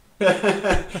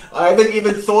 I haven't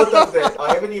even thought of that.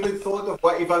 I haven't even thought of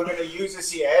what if I'm going to use a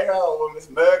Sierra or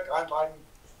with Merc. I'm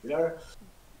you know.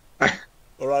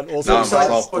 All right. Also, I'm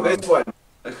excited for this one.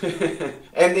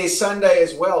 And there's Sunday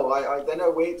as well. I don't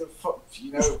know where to,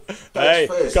 you know, hey,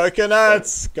 first.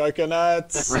 coconuts.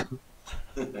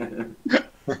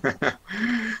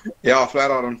 Yeah,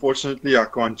 flat out. Unfortunately, I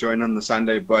can't join on the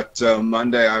Sunday, but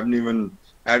Monday I haven't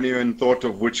even thought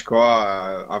of which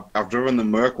car. I've driven the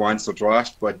Merc once or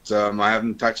twice, but I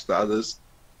haven't touched the others.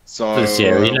 So for the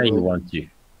Sierra, you know you want to.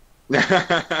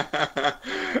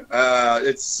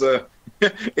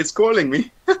 It's calling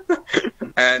me,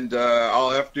 and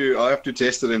I'll have to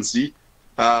test it and see.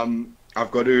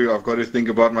 I've got to think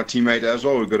about my teammate as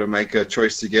well. We've got to make a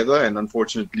choice together, and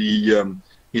unfortunately,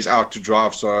 he's out to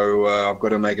drive, so I've got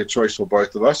to make a choice for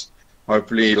both of us.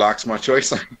 Hopefully, he likes my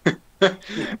choice,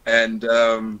 and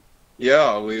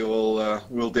yeah,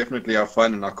 we'll definitely have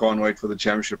fun, and I can't wait for the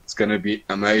championship. It's going to be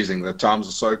amazing. The times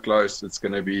are so close. It's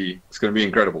going to be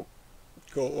incredible.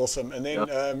 Cool, awesome. And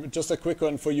then just a quick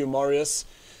one for you, Marius.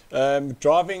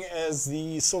 Driving as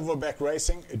the Silverback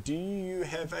Racing, do you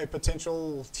have a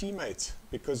potential teammate?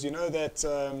 Because you know that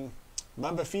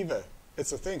Mamba Fever,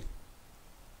 it's a thing.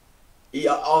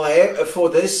 Yeah, I'll have for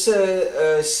this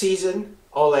season.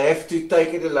 I'll have to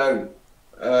take it alone.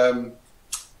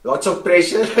 Lots of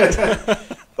pressure,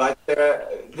 but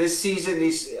this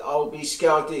season I'll be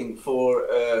scouting for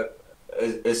a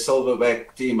Silverback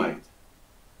teammate.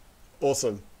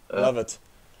 Awesome, love it.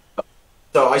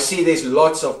 So I see there's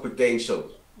lots of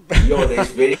potential.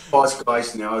 There's very fast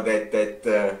guys now that's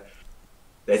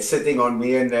sitting on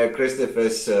me and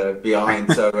Christopher's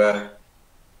behind. So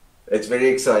it's very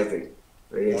exciting.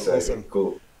 Very exciting. Awesome.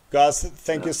 Cool. Guys,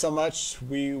 thank you so much.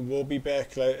 We will be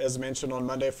back, as mentioned, on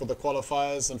Monday for the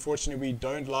qualifiers. Unfortunately, we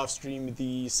don't live stream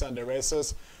the Sunday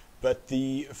races, but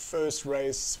the first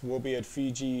race will be at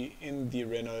Fiji in the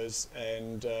Renaults,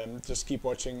 and just keep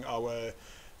watching our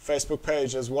Facebook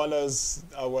page as well as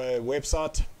our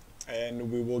website, and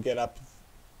we will get up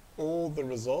all the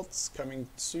results coming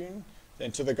soon.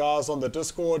 And to the guys on the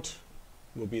Discord,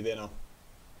 we'll be there now.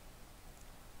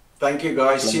 Thank you,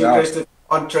 guys. See you, Christopher,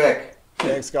 on track.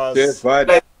 Thanks, guys. Cheers,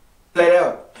 bud. Play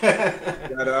out.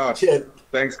 Flat out. Cheers.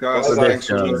 Thanks, guys. Bye. Thanks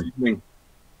for listening.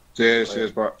 Cheers,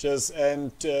 cheers, bye. Cheers.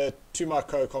 And to my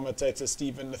co-commentator,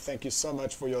 Steven, thank you so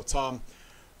much for your time.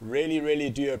 Really,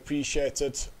 really do appreciate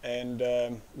it. And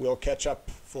we'll catch up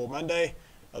for Monday.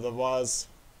 Otherwise,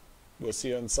 we'll see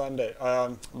you on Sunday.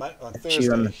 On Thursday.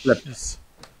 You on the flip.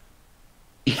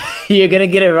 You're going to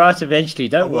get it right eventually.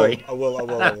 Don't worry. I will.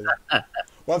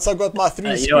 Once I've got my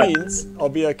 3 screens, I'll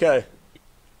be okay.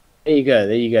 There you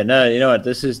go. No, you know what?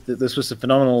 This was a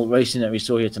phenomenal racing that we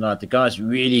saw here tonight. The guys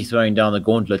really throwing down the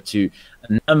gauntlet to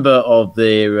a number of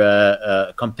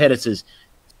their competitors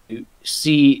to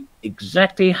see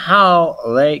exactly how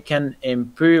they can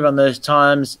improve on those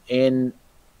times in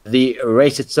the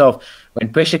race itself.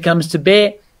 When pressure comes to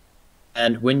bear,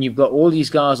 and when you've got all these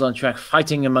guys on track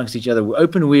fighting amongst each other,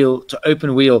 open wheel to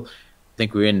open wheel, I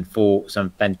think we're in for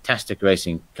some fantastic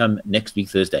racing come next week,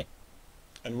 Thursday.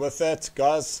 And with that,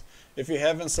 guys, if you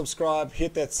haven't subscribed,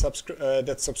 hit that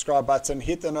subscribe button,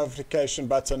 hit the notification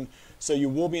button, so you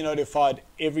will be notified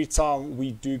every time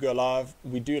we do go live.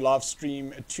 We do live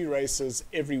stream 2 races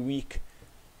every week.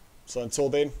 So until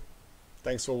then,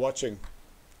 thanks for watching.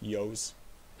 Yos.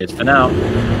 It's for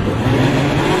now.